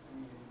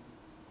mean,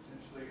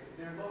 essentially,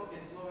 they're low.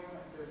 It's low.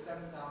 They're $7,000.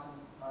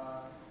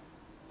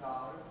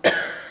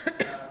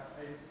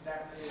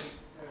 That is,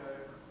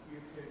 you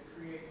could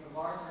create a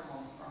larger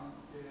home from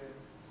the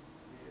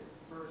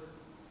first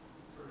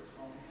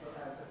home. So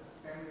as a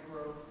family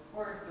growth,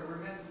 or if the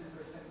remittances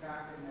are sent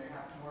back and they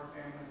have more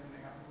family than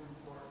they have room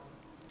for,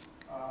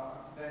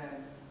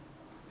 then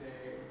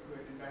they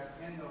could invest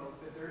in those.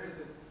 But there is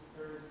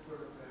sort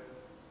of a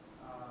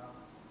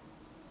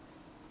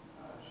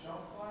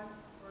shelf life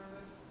for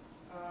this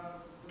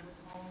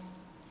home,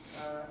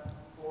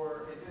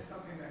 or is this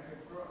something that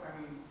could grow? I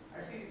mean, I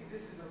see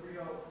this is a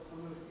real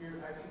solution here.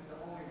 I think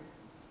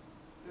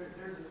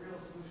there's a real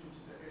solution to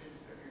the issues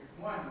that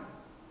one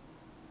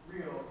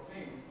real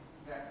thing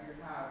that you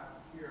have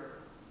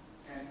here,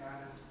 and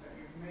that is that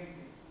you've made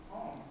these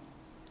homes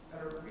that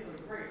are really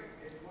great.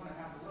 If you want to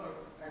have a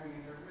look, I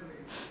mean, they're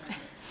really they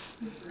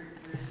look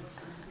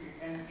pretty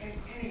sweet. And in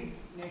any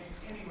nation,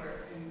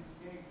 anywhere, in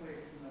any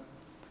place in the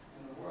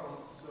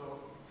world.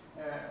 So,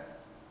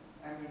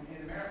 I mean,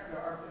 in America,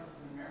 our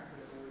places in America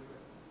are really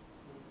good. I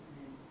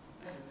mean,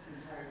 this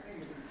entire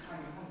thing is these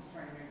tiny homes,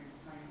 trying to make these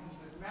tiny homes.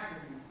 There's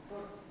magazines,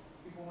 books,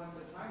 people want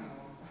the tiny home.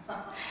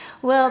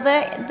 Well,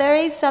 there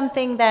is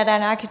something that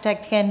an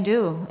architect can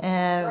do,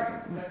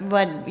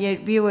 what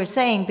you were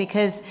saying,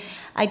 because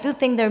I do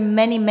think there are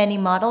many, many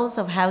models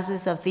of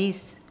houses of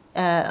this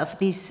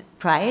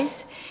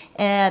price.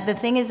 The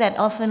thing is that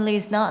often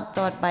is not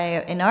thought by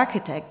an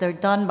architect. They're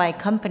done by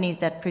companies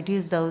that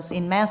produce those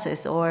in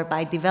masses, or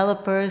by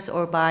developers,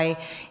 or by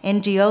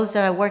NGOs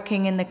that are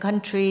working in the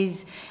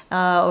countries,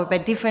 or by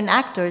different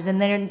actors.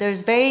 And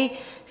there's very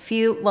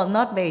few, well,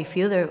 not very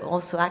few, there are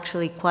also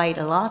actually quite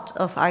a lot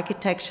of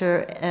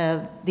architecture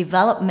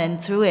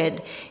development through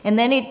it. And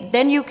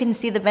then you can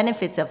see the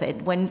benefits of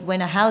it.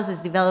 When a house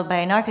is developed by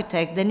an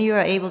architect, then you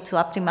are able to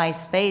optimize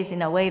space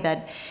in a way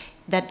that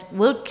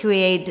will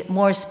create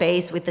more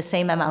space with the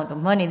same amount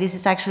of money. This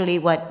is actually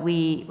what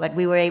we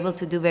were able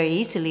to do very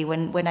easily.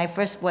 When I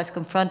first was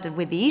confronted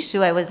with the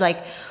issue, I was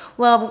like,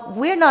 well,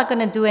 we're not going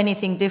to do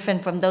anything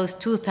different from those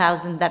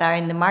 2,000 that are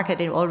in the market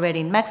already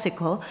in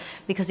Mexico,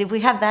 because if we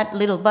have that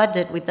little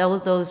budget with all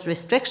those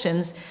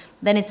restrictions,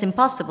 then it's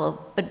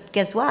impossible. But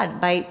guess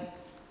what? By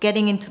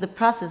getting into the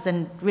process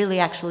and really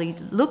actually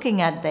looking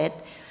at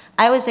that,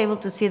 I was able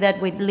to see that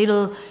with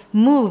little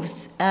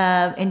moves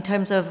in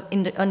terms of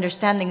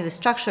understanding the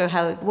structure,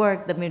 how it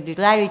worked, the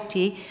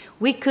modularity,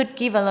 we could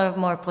give a lot of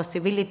more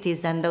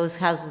possibilities than those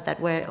houses that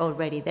were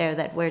already there,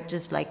 that were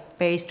just like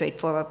very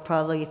straightforward,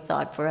 probably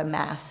thought for a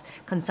mass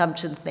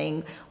consumption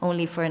thing,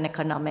 only for an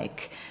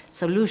economic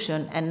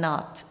solution and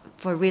not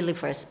for really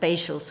for a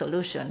spatial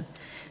solution.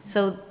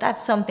 So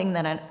that's something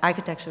that an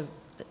architecture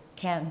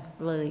can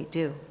really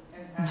do.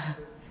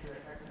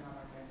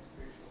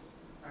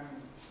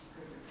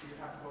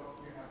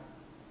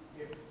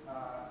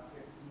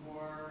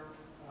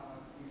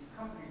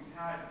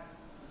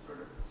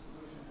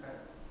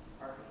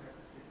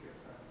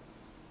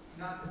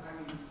 Not that, I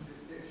mean,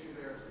 the issue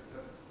there is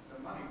the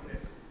money, but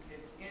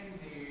it's in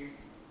the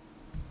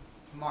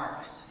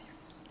market.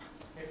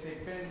 If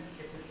it's been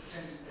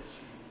achieved,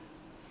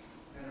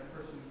 then a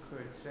person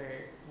could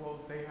say, well,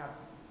 they have,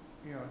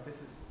 you know, this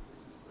is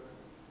good.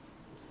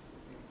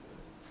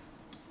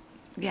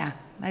 Yeah,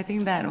 I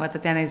think that what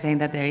Tatiana is saying,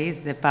 that there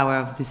is the power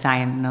of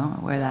design, no,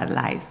 where that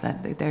lies,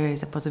 that there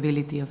is a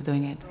possibility of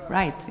doing it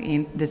right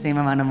in the same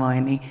amount of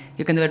money.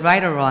 You can do it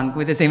right or wrong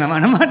with the same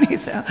amount of money.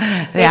 So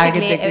the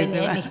architect is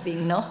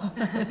anything, no?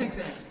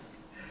 Exactly.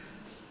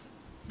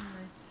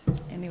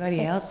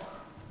 Anybody else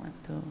wants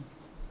to?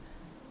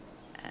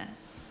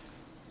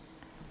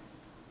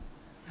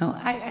 No,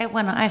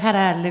 I had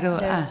a little.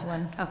 There's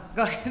one. Oh,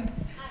 go ahead.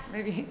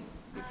 Maybe you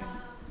can.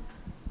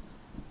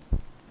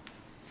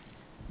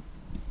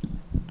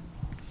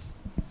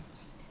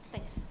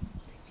 Thanks.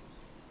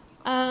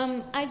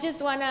 I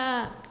just want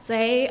to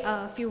say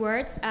a few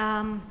words.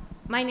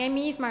 My name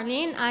is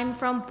Marlene. I'm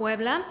from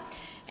Puebla.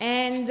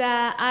 And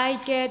I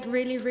get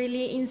really,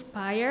 really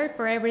inspired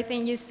for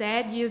everything you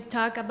said. You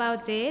talk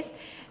about this.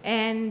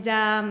 And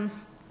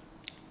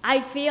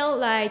I feel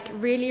like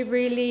really,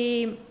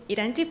 really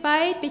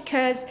identified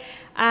because,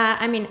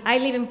 I mean, I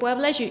live in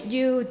Puebla.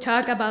 You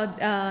talk about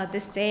the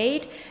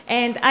state.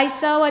 And I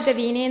saw at the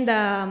beginning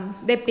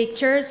the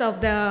pictures of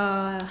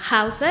the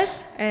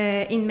houses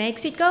in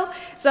Mexico.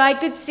 So I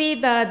could see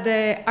that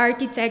the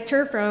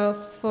architecture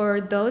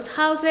for those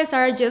houses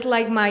are just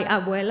like my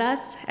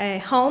abuela's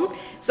home.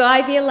 So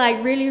I feel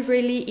like really,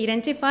 really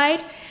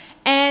identified.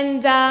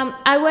 And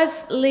I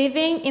was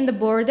living in the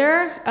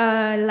border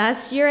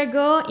last year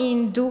ago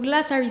in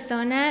Douglas,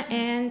 Arizona,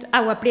 and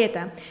Agua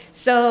Prieta.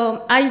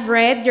 So I've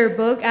read your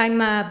book.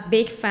 I'm a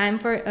big fan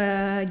for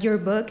your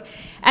book.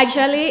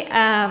 Actually,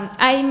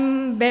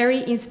 I'm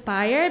very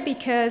inspired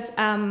because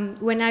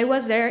when I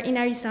was there in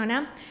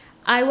Arizona,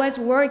 I was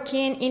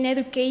working in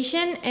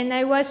education, and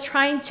I was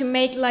trying to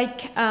make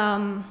like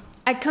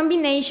a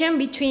combination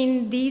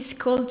between these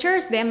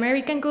cultures, the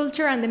American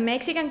culture and the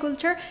Mexican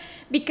culture,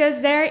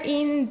 because there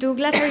in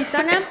Douglas,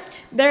 Arizona,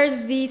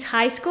 there's this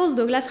high school,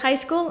 Douglas High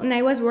School, and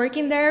I was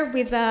working there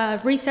with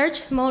research,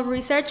 small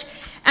research,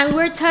 and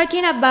we're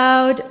talking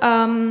about,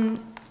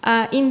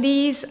 in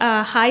this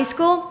high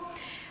school,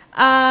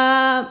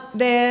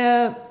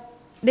 the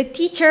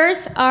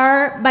teachers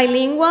are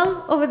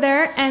bilingual over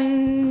there,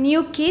 and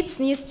new kids,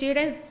 new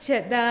students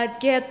that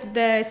get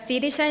the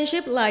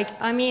citizenship, like,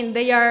 I mean,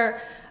 they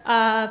are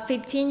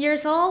 15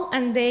 years old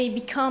and they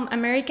become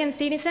American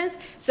citizens.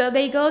 So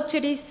they go to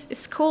this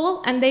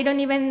school and they don't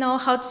even know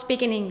how to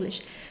speak in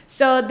English.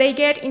 So they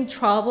get in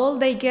trouble.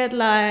 They get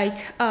like,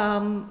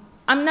 I'm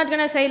not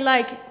gonna say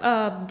like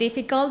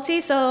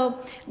difficulty. So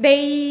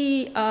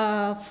they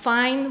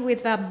find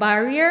with a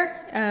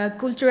barrier,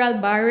 cultural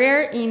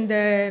barrier in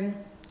the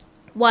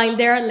while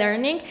they're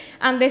learning,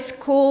 and the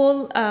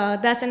school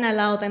doesn't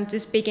allow them to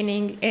speak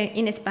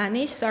in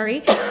Spanish,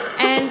 sorry.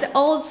 And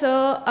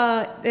also,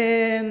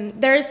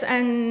 there's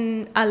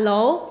a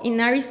law in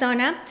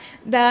Arizona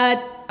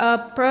that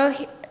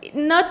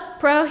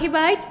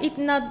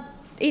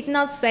it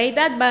not say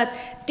that, but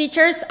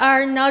teachers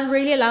are not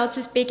really allowed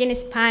to speak in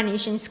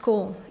Spanish in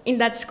school, in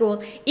that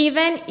school,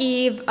 even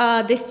if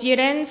the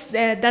students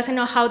doesn't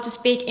know how to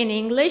speak in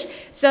English.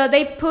 So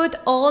they put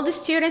all the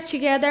students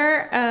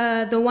together,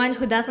 the one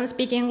who doesn't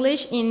speak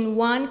English, in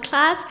one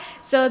class.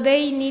 So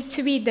they need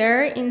to be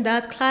there in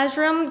that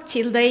classroom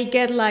till they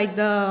get like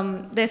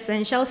the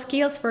essential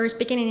skills for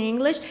speaking in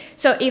English.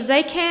 So if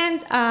they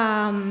can't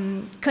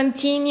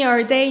continue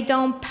or they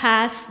don't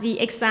pass the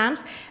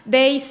exams,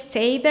 they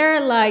stay there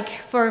like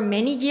for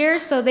many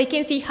years, so they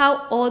can see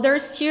how other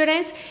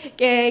students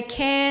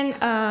can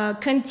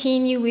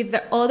continue with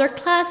the other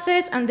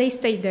classes, and they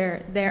stay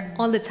there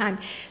all the time.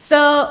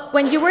 So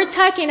when you were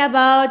talking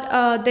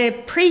about the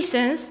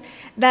prisons,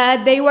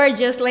 that they were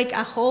just like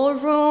a whole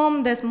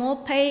room, the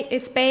small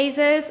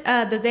spaces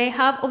that they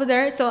have over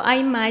there, so I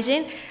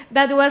imagine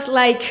that was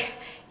like,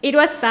 it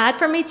was sad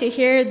for me to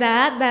hear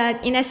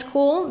that in a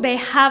school they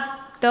have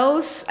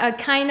those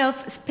kind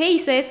of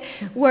spaces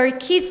where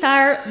kids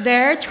are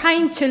there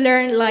trying to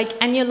learn like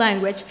a new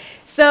language.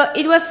 So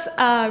it was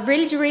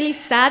really, really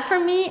sad for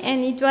me,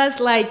 and it was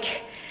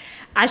like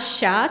a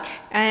shock.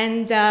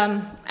 And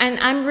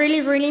I'm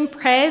really, really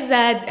impressed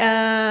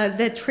that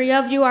the three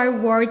of you are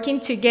working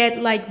to get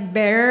like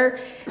better,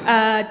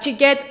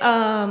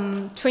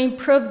 to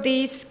improve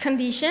these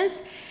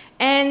conditions.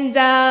 And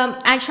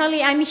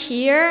actually, I'm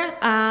here.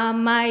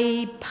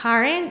 My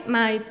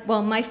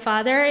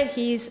father,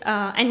 he's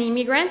an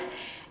immigrant.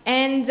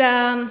 And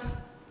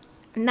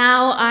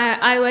now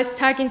I was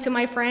talking to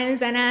my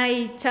friends, and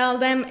I tell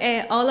them,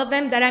 all of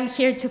them, that I'm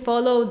here to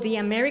follow the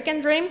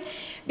American dream,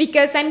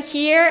 because I'm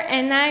here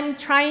and I'm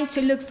trying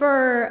to look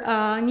for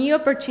new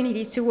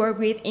opportunities to work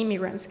with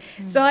immigrants.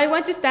 Mm-hmm. So I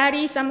want to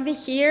study something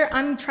here.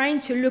 I'm trying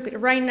to look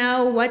right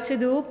now what to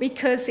do,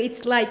 because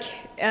it's like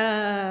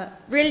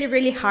really,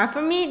 really hard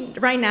for me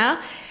right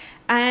now.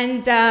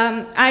 And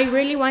I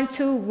really want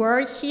to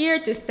work here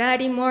to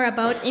study more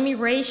about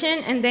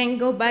immigration, and then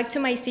go back to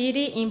my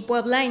city in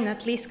Puebla, in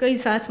Atlisco.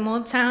 It's a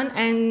small town,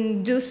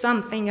 and do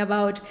something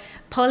about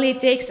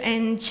politics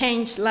and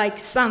change like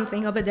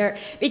something over there.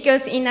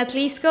 Because in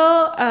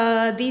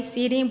Atlisco, this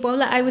city in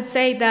Puebla, I would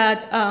say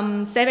that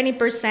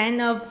 70%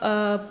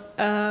 of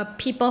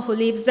people who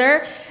lives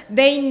there,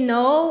 they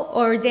know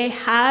or they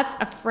have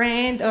a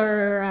friend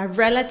or a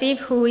relative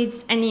who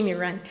is an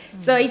immigrant. Mm-hmm.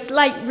 So it's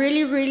like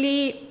really,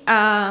 really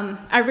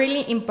a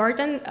really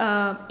important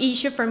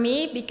issue for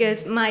me,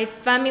 because my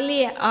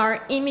family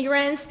are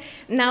immigrants.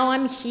 Now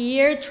I'm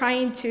here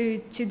trying to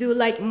do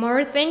like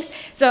more things.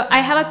 So I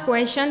have a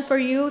question for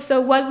you. So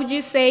what would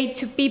you say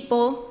to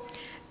people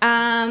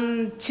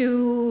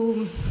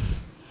to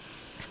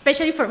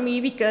especially for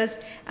me, because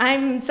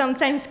I'm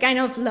sometimes kind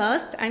of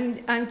lost.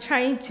 I'm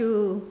trying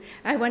to,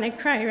 I want to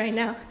cry right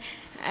now.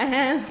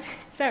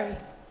 Sorry.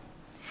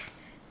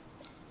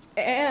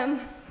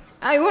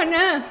 I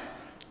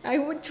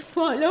want to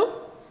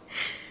follow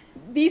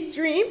this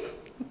dream,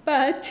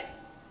 but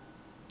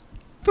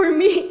for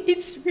me,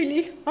 it's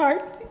really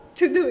hard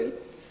to do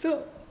it.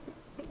 So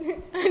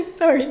I'm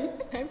sorry.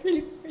 I'm really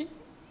sorry.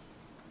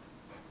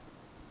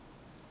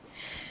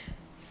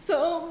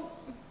 So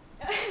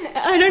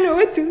I don't know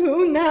what to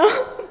do now.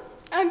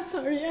 I'm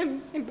sorry.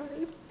 I'm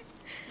embarrassed.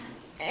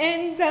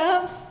 And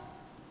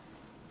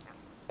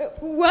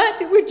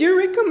what would you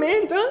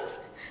recommend us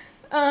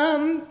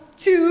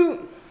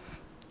to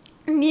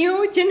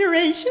new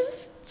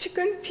generations to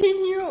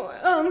continue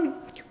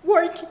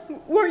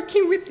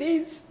working with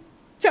this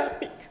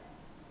topic?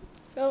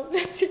 So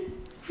that's it.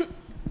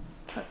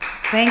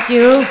 Thank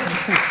you.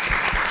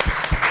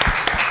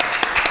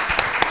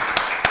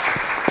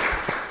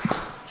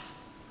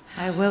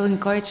 I will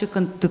encourage you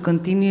to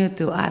continue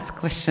to ask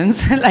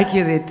questions like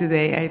you did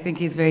today. I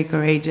think it's very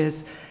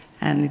courageous,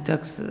 and it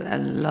talks a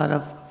lot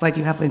of what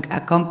you have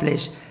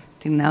accomplished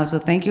till now. So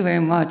thank you very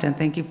much, and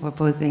thank you for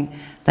posing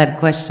that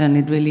question.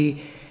 It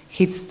really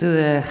hits to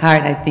the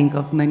heart, I think,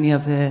 of many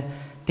of the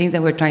things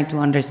that we're trying to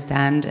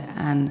understand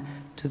and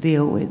to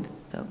deal with.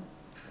 So,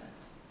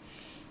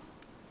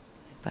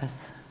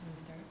 pass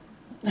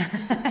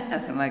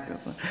the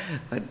microphone.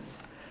 But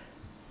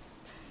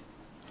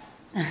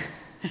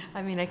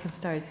I mean, I can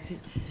start. Sí.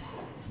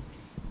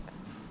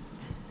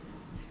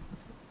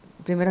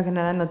 Primero que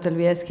nada, no te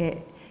olvides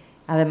que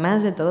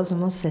además de todo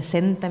somos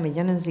 60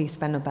 millones de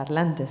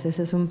hispanoparlantes.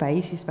 Ese es un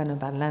país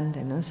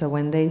hispanoparlante, ¿no? So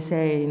when they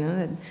say, you know,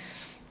 that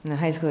in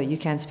high school you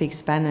can't speak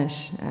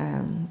Spanish,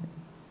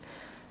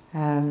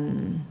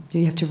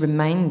 you have to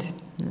remind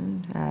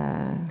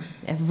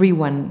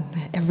everyone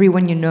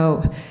you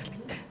know,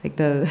 like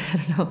the, I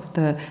don't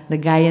know, the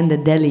guy in the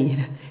deli.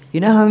 You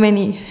know how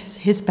many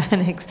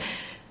Hispanics,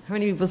 how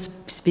many people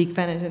speak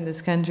Spanish in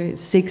this country?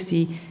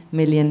 60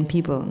 million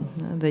people.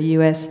 The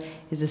US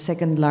is the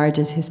second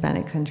largest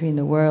Hispanic country in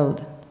the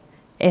world.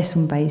 Es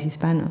un país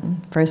hispano.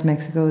 First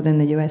Mexico, then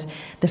the US.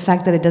 The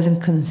fact that it doesn't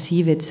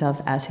conceive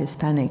itself as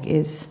Hispanic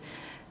is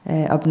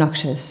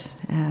obnoxious.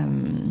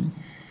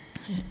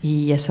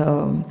 Y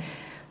eso,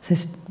 so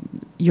it's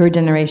your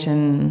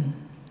generation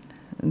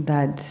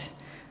that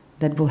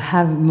will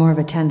have more of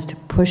a chance to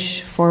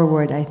push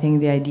forward, I think,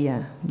 the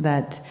idea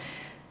that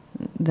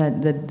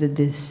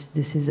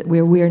this is,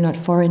 we are not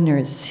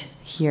foreigners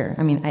here.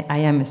 I mean,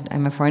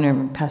 I'm a foreigner,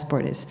 my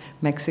passport is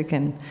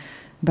Mexican,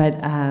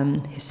 but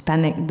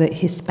the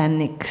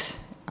Hispanics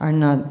are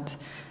not,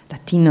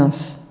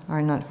 Latinos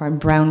are not foreign,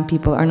 brown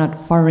people are not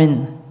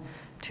foreign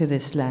to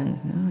this land.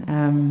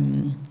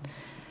 No?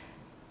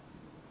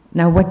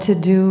 Now, what to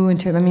do in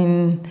terms, I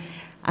mean,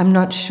 I'm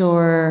not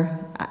sure,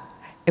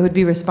 it would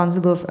be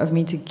responsible of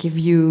me to give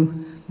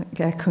you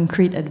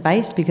concrete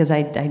advice, because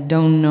I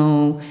don't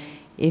know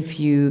if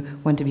you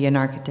want to be an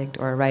architect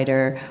or a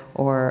writer,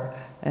 or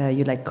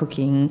you like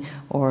cooking,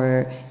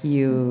 or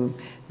you,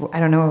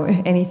 I don't know,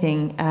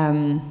 anything,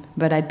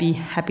 but I'd be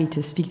happy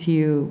to speak to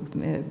you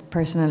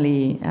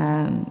personally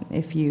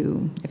if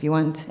you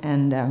want,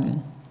 and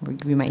we'll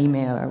give you my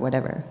email or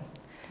whatever.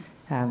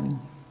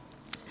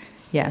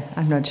 Yeah,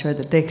 I'm not sure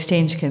that the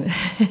exchange can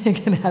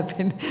can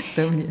happen.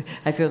 So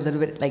I feel a little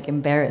bit like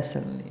embarrassed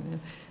suddenly. You know?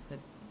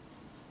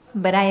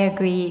 But I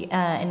agree,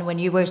 and when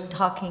you were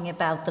talking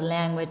about the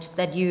language,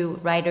 that you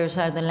writers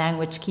are the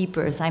language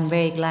keepers, I'm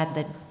very glad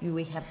that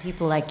we have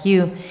people like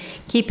you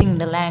keeping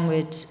the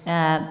language,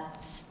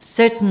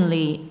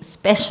 certainly,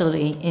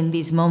 especially in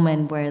this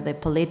moment where the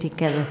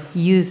political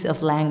use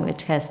of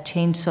language has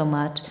changed so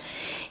much.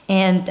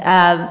 And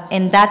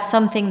that's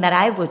something that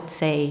I would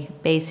say,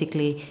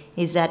 basically,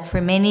 is that for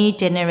many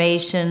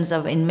generations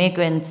of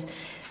immigrants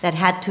that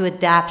had to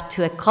adapt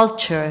to a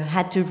culture,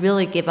 had to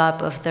really give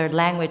up of their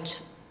language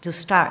to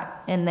start,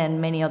 and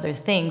then many other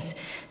things.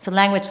 So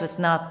language was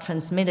not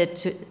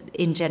transmitted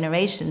in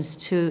generations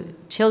to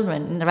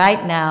children. And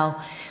right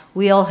now,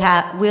 we all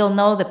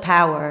know the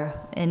power,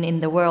 and in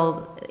the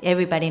world,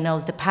 everybody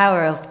knows the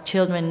power of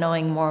children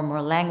knowing more and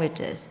more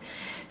languages.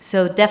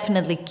 So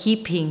definitely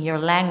keeping your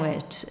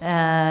language,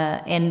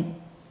 and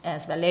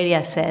as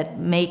Valeria said,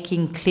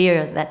 making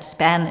clear that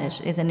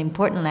Spanish is an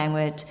important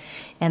language,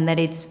 and that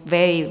it's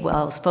very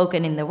well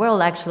spoken in the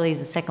world. Actually, it's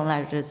the second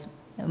largest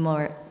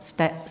more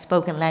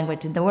spoken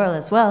language in the world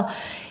as well,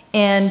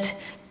 and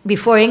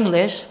before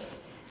English,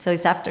 so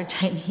it's after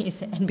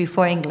Chinese and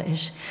before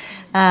English.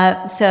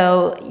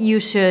 So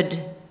you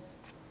should,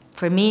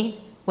 for me,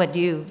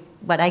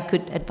 what I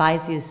could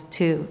advise you is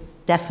to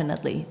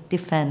definitely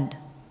defend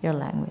your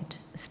language,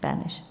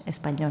 Spanish,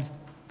 español.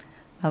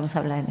 Vamos a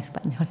hablar en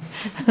español.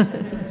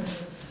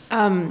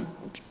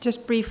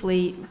 Just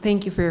briefly,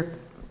 thank you for your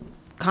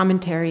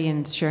commentary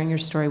and sharing your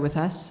story with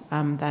us.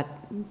 That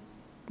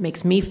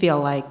makes me feel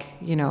like,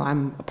 you know,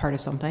 I'm a part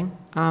of something.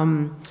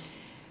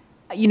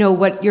 You know,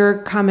 what your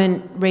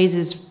comment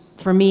raises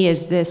for me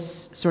is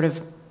this sort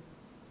of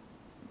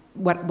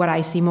what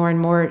I see more and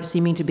more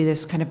seeming to be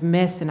this kind of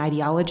myth and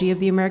ideology of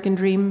the American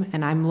dream,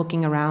 and I'm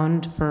looking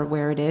around for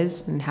where it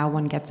is and how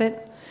one gets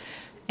it.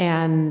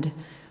 And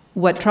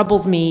what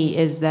troubles me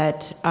is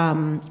that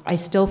I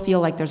still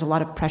feel like there's a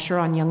lot of pressure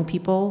on young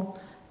people,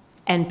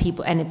 and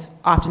it's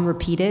often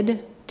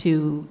repeated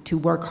to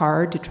work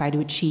hard to try to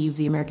achieve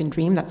the American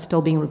dream. That's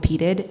still being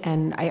repeated,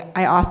 and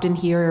I often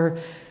hear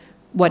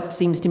what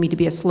seems to me to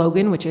be a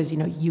slogan, which is,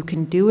 you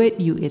can do it.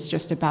 It's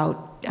just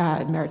about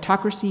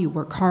meritocracy. You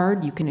work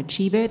hard, you can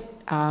achieve it.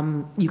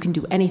 You can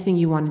do anything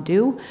you want to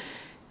do.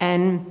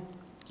 And,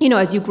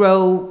 as you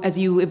grow, as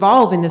you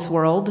evolve in this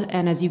world,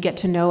 and as you get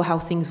to know how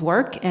things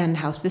work and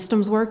how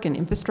systems work and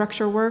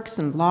infrastructure works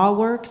and law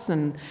works,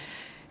 and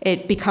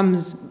it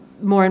becomes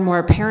more and more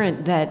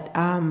apparent that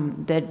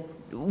that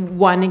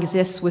one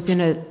exists within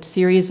a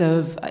series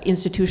of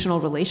institutional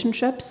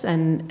relationships,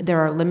 and there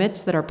are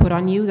limits that are put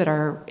on you, that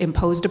are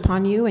imposed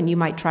upon you, and you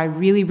might try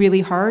really,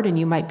 really hard, and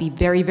you might be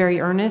very,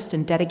 very earnest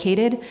and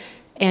dedicated,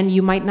 and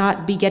you might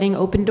not be getting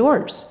open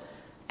doors.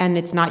 And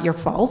it's not your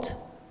fault,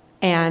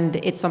 and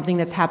it's something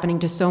that's happening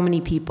to so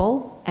many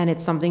people, and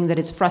it's something that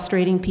is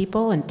frustrating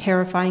people and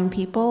terrifying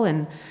people,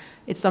 and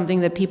it's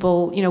something that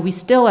people, we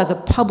still as a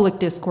public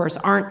discourse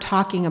aren't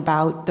talking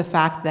about the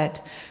fact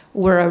that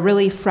we're a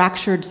really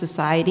fractured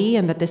society,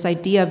 and that this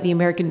idea of the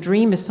American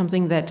dream is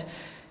something that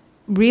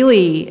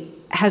really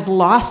has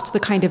lost the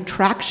kind of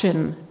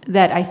traction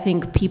that I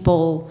think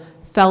people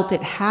felt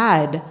it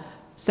had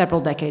several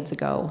decades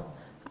ago.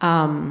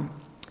 And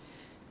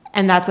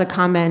that's a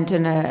comment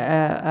and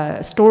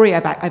a story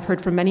I've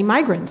heard from many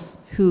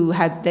migrants who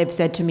they've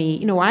said to me,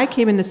 when I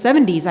came in the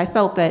 70s, I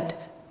felt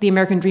that the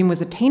American dream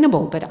was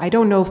attainable, but I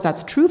don't know if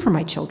that's true for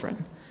my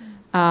children.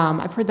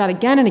 I've heard that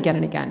again and again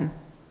and again.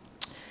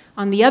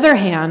 On the other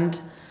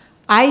hand,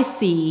 I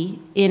see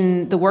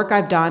in the work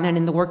I've done and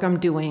in the work I'm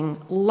doing,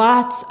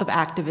 lots of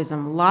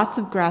activism, lots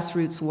of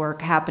grassroots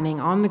work happening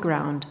on the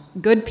ground,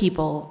 good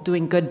people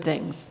doing good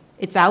things.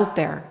 It's out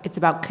there. It's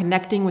about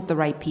connecting with the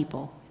right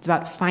people. It's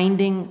about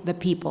finding the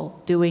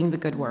people doing the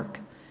good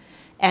work.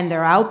 And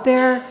they're out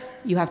there.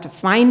 You have to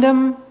find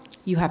them.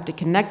 You have to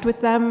connect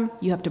with them.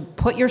 You have to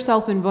put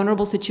yourself in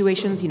vulnerable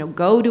situations.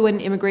 Go to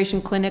an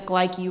immigration clinic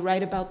like you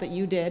write about that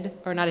you did,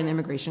 or not an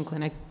immigration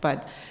clinic,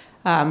 but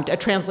a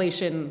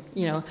translation,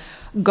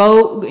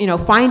 go,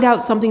 find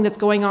out something that's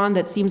going on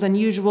that seems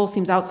unusual,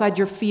 seems outside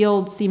your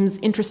field, seems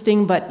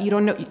interesting, but you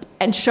don't know,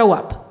 and show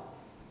up.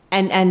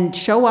 And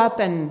show up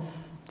and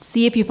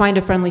see if you find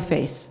a friendly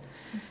face,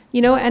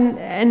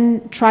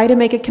 and try to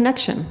make a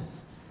connection,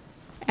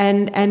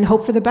 and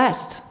hope for the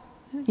best.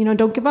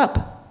 Don't give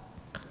up,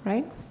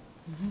 right?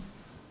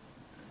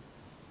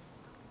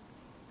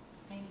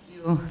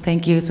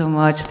 Thank you so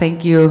much.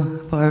 Thank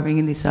you for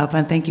bringing this up,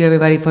 and thank you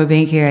everybody for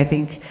being here. I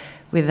think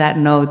with that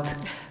note,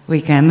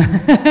 we can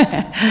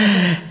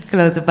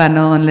close the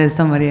panel unless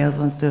somebody else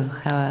wants to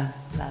have a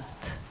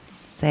last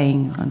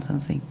saying on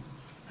something.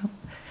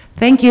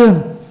 Thank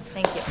you.